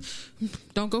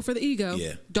don't go for the ego.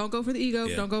 Yeah. Don't go for the ego.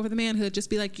 Yeah. Don't go for the manhood. Just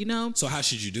be like, So how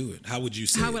should you do it? How would you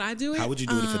say How would I do it? How would you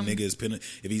do it if a nigga is pinning?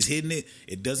 If he's hitting it,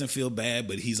 it doesn't feel bad,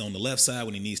 but he's on the left side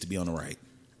when he needs to be on the right.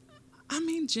 I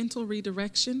mean, gentle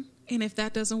redirection. And if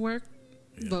that doesn't work,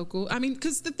 vocal. I mean,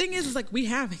 because the thing is like, we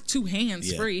have 2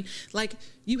 hands free. Like,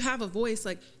 you have a voice.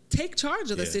 Like, take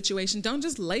charge of the situation. Don't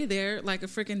just lay there like a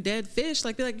freaking dead fish.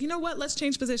 Like, be like, you know what? Let's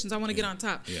change positions. I want to get on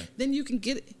top. Yeah. Then you can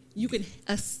get you can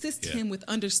assist him with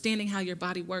understanding how your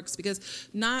body works, because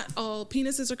not all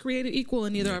penises are created equal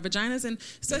and neither are vaginas. And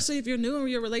especially if you're new in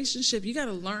your relationship, you got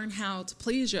to learn how to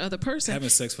please your other person. Having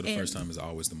sex for the first time is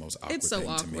always the most awkward It's so thing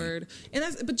awkward. to me. And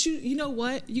that's, but you know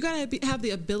what? You got to have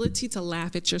the ability to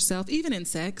laugh at yourself, even in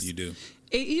sex. You do.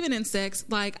 Even in sex.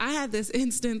 Like, I had this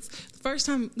instance, the first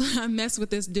time I messed with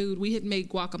this dude, we had made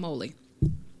guacamole.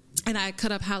 And I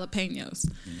cut up jalapenos,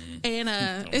 and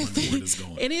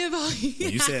any of all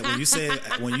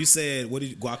when you said what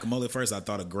did guacamole at first, I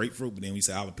thought of grapefruit, but then when you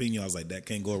said jalapeno, I was like, that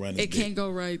can't go around. Can't go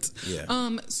right.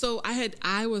 Yeah. So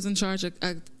I was in charge of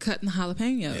cutting the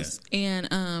jalapenos, and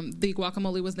the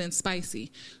guacamole was then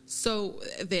spicy. So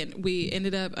then we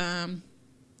ended up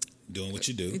doing what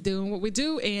you do, doing what we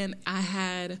do, and I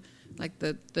had like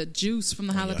the juice from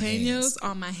the jalapenos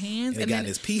on my hands, and it got in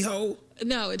his pee hole.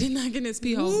 No, it did not get in his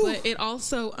pee hole, but it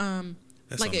also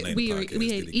we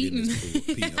had eaten.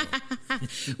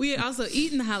 We had also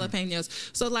eaten the jalapenos,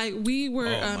 so like we were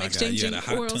exchanging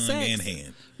oral sex. And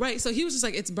hand. Right, so he was just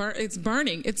like, it's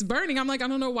burning. I'm like, I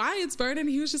don't know why it's burning.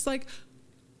 He was just like,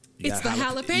 it's the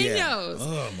jalapenos. Yeah.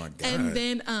 Oh my god! And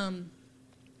then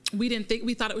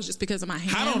we thought it was just because of my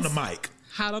hands. Hot on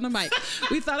the mic.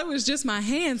 We thought it was just my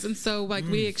hands, and so like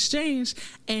we exchanged,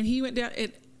 and he went down.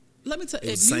 Let me tell you,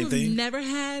 if you've never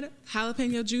had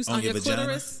jalapeno juice on your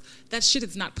clitoris, that shit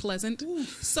is not pleasant. Ooh.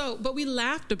 So, but we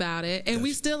laughed about it, and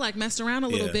we still like messed around a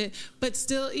little bit. But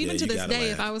still, even to this day,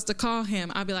 if I was to call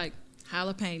him, I'd be like,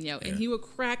 jalapeno, and he would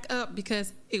crack up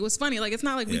because it was funny. Like, it's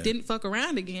not like we didn't fuck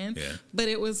around again, but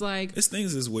it was like, it's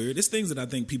things that's weird. It's things that I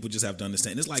think people just have to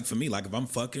understand. It's like, for me, like if I'm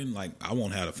fucking, like I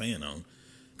won't have a fan on.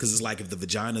 Because it's like if the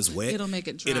vagina's wet, it'll make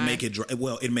it dry.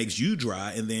 Well, it makes you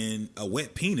dry, and then a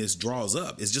wet penis draws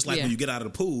up. It's just like when you get out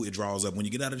of the pool, it draws up. When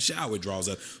you get out of the shower, it draws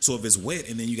up. So if it's wet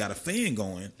and then you got a fan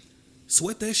going,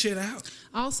 sweat that shit out.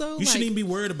 Also, you shouldn't even be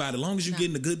worried about it. As long as you're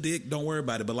getting a good dick, don't worry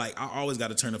about it. But like, I always got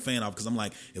to turn the fan off because I'm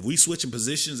like, if we switch in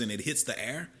positions and it hits the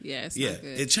air, it's not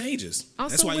good. It changes. Also,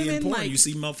 that's why women, you're in porn. like, you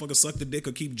see motherfuckers suck the dick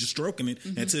or keep just stroking it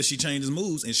until she changes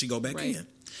moves and she go back in.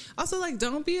 Also, like,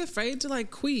 don't be afraid to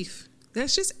like queef.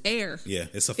 That's just air. Yeah,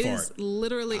 it's a fart. It's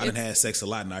literally. I done had sex a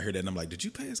lot, and I heard that, and I'm like, "Did you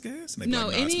pass gas?" And no,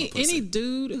 like, any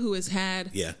dude who has had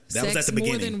that sex was at the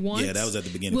beginning. More than once, that was at the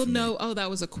beginning. Will know. Oh, that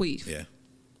was a queef. Yeah.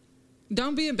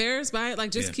 Don't be embarrassed by it.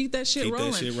 Like, just keep that shit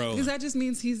rolling. Because that just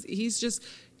means he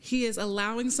is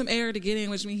allowing some air to get in,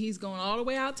 which means he's going all the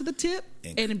way out to the tip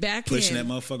and back pushing that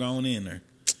motherfucker on in there.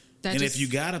 And if you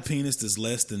got a penis that's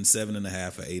less than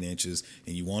 7.5 or 8 inches,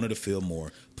 and you wanted to feel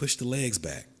more, push the legs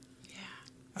back.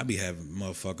 I be having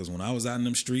motherfuckers when I was out in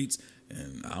them streets,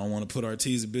 and I don't want to put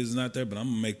Artesia business out there, but I'm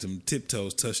going to make them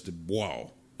tiptoes touch the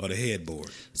wall or the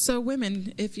headboard. So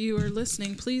women, if you are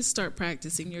listening, please start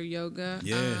practicing your yoga.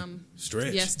 Yeah,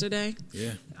 stretch. Yesterday.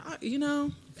 Yeah.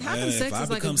 Having sex is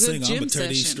like a good single, gym I'm gonna tear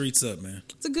these session. Streets up, man.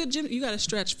 It's a good gym. You got to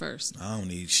stretch first. I don't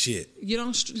need shit. You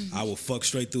don't. I will fuck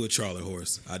straight through a Charlie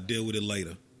horse. I deal with it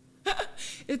later.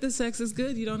 If the sex is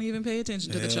good, you don't even pay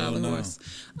attention to the Charlie horse.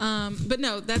 But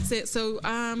no, that's it. So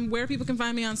where people can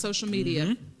find me on social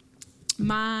media.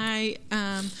 I'm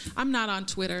not on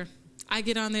Twitter. I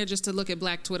get on there just to look at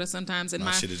Black Twitter sometimes. And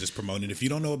my shit is just promoting. If you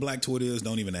don't know what Black Twitter is,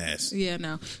 don't even ask. Yeah,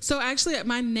 no. So actually,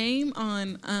 my name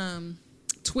on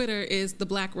Twitter is the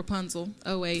Black Rapunzel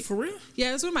 08. For real? Yeah,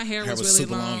 that's when my hair was really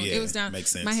super long. Yeah, it was down.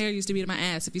 Makes sense. My hair used to be to my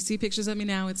ass. If you see pictures of me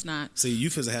now, it's not. See,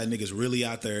 you feel had niggas really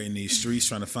out there in these streets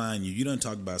trying to find you. You done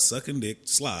talked about sucking dick,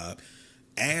 slob,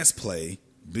 ass play,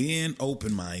 being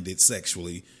open-minded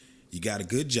sexually. You got a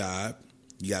good job.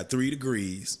 You got 3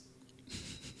 degrees.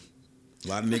 A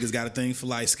lot of niggas got a thing for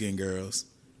light-skinned girls.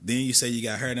 Then you say you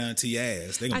got hair down to your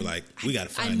ass. They're going to be like, we got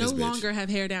to find this bitch. I no longer have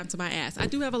hair down to my ass. I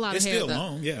do have a lot of hair, though. It's still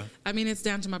long, yeah. I mean, it's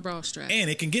down to my bra strap. And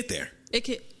it can get there.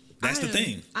 That's the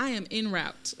thing. I am en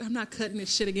route. I'm not cutting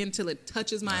this shit again until it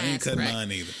touches my ass. I ain't cutting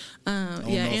mine either.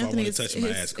 Anthony,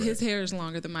 his hair is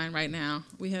longer than mine right now.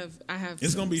 I have.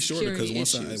 It's going to be shorter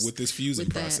because with this fusing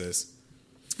process.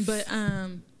 But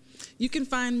you can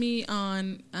find me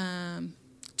on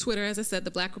Twitter, as I said,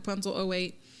 the Black Rapunzel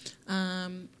 08.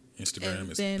 Instagram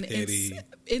is Petty.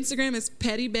 Instagram is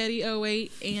Petty Betty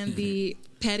 08, and the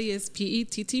Petty is Petty,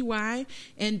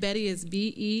 and Betty is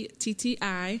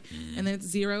Betti, and then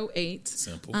it's 08.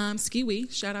 Simple.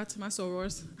 Skiwi, shout out to my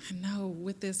sorors. I know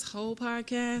with this whole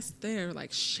podcast, they're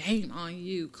like, shame on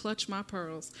you, clutch my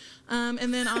pearls.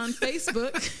 And then on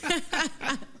Facebook,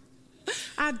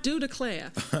 I do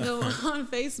declare. So on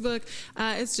Facebook,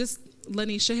 it's just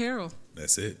Lanisha Harrell.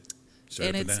 That's it.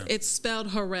 And it's spelled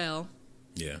Harrell.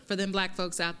 Yeah. For them Black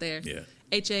folks out there. Yeah.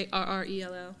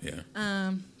 Harrell. Yeah.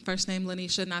 First name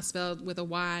Lanisha, not spelled with a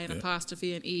Y, an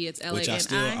apostrophe, and E. It's L-A-N-I. Which I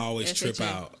still always trip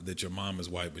out that your mom is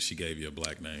white, but she gave you a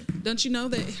black name. Don't you know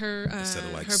that her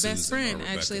like her Susan best friend or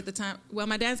actually at the time? Well,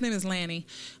 my dad's name is Lanny,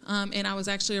 and I was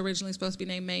actually originally supposed to be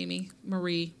named Mamie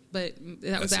Marie, but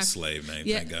That's a slave name.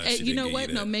 Yeah, thank God. and She you know didn't what? give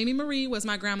you No, that. Mamie Marie was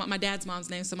my dad's mom's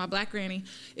name. So my black granny,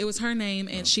 it was her name,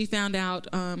 and she found out.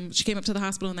 She came up to the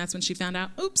hospital, and that's when she found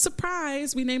out. Oops,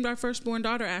 surprise! We named our firstborn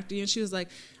daughter after you, and she was like,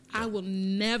 I will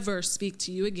never speak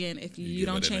to you again if you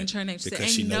don't change her name. She said,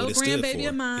 ain't no grandbaby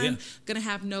of mine gonna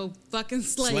have no fucking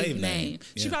slave name.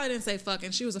 She probably didn't say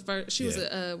fucking. She was a first. She was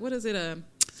a what is it?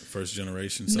 First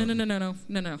generation. No.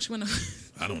 She went.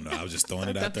 I don't know. I was just throwing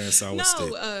it out there and saw what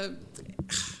stick.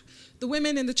 The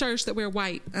women in the church that wear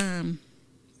white. The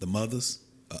mothers,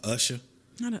 a usher,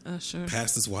 not an usher,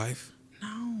 pastor's wife.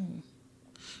 No.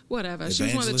 Whatever. She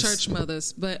was one of the church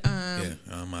mothers, but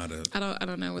I'm out of. I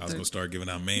don't know what. I was gonna start giving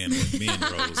out men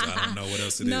roles. I don't know what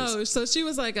else it is. No, so she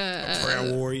was like a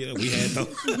prayer warrior. We had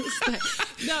those.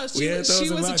 No, she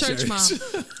was a church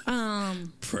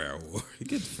mom. Prayer warrior.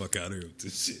 Get the fuck out of here with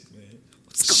this shit, man.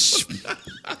 What's going on?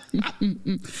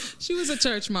 She was a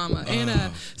church mama,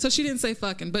 and so she didn't say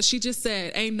fucking, but she just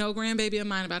said, "Ain't no grandbaby of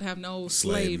mine about to have no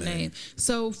slave name."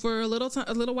 So for a little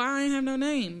while, I didn't have no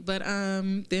name, but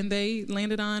then they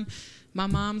landed on my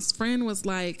mom's friend was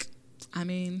like, I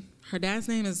mean, her dad's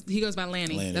name he goes by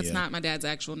Lanny. That's not my dad's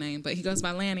actual name, but he goes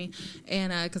by Lanny,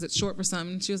 and because it's short for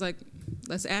something, she was like,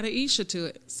 let's add an Isha to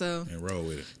it. So and roll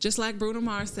with it. Just like Bruno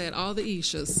Mars said, all the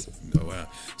Ishas. Oh wow!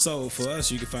 So for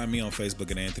us, you can find me on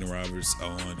Facebook at Anthony Roberts,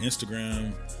 on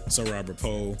Instagram, Sir Robert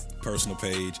Poe, personal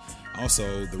page.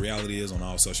 Also, The Reality Is on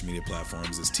all social media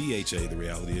platforms. It's THA, The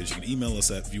Reality Is. You can email us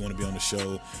if you want to be on the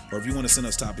show, or if you want to send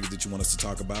us topics that you want us to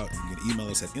talk about, you can email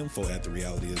us at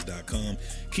info@therealityis.com.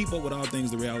 Keep up with all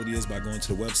things The Reality Is by going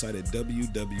to the website at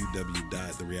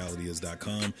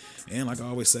www.therealityis.com. And like I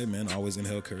always say, man, always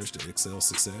inhale courage to excel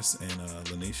success. And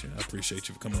Lanisha, I appreciate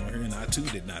you for coming on here. And I too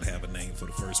did not have a name for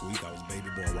the first week. I was Baby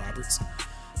Boy Roberts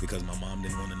because my mom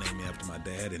didn't want to name me after my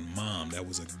dad. And Mom, that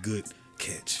was a good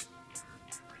catch.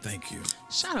 Thank you.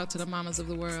 Shout out to the mamas of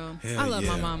the world. Hell I love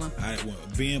my mama.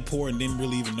 Being poor and didn't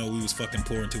really even know we was fucking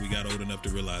poor until we got old enough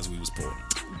to realize we was poor.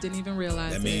 Didn't even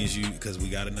realize that means because we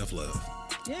got enough love.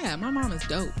 Yeah, my mom is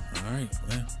dope. All right,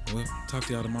 man. We'll talk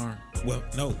to y'all tomorrow. Well,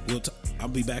 no, I'll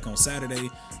be back on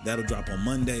Saturday. That'll drop on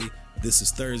Monday. This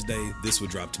is Thursday. This will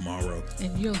drop tomorrow.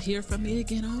 And you'll hear from me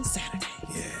again on Saturday.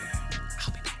 Yeah.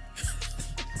 I'll be back.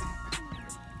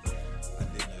 I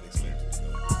did not expect it to go.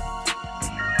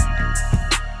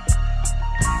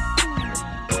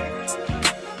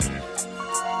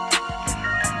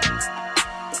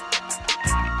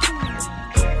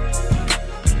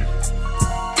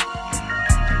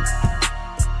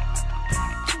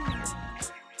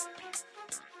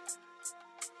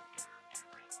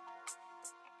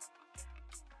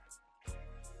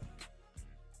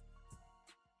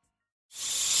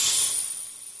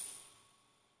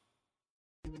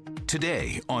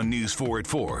 Today on News 4 at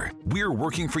 4, we're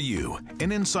working for you.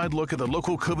 An inside look at the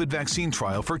local COVID vaccine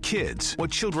trial for kids,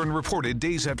 what children reported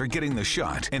days after getting the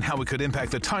shot, and how it could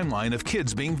impact the timeline of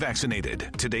kids being vaccinated.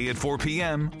 Today at 4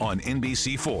 p.m. on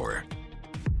NBC4.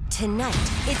 Tonight,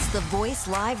 it's the Voice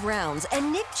Live rounds,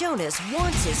 and Nick Jonas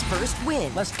wants his first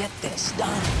win. Let's get this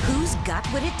done. Who's got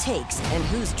what it takes and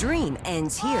whose dream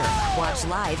ends here? Watch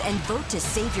live and vote to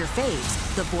save your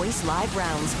faves. The Voice Live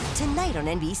rounds, tonight on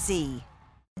NBC.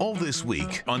 All this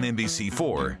week on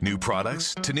NBC4, new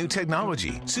products to new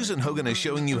technology. Susan Hogan is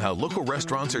showing you how local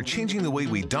restaurants are changing the way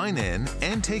we dine in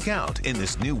and take out in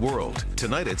this new world.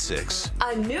 Tonight at 6.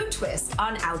 A new twist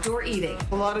on outdoor eating.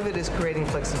 A lot of it is creating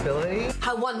flexibility.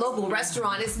 How one local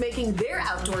restaurant is making their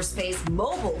outdoor space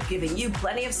mobile, giving you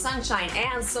plenty of sunshine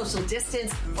and social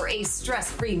distance for a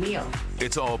stress-free meal.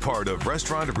 It's all part of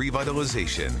restaurant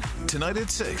revitalization. Tonight at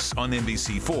 6 on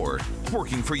NBC4,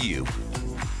 working for you.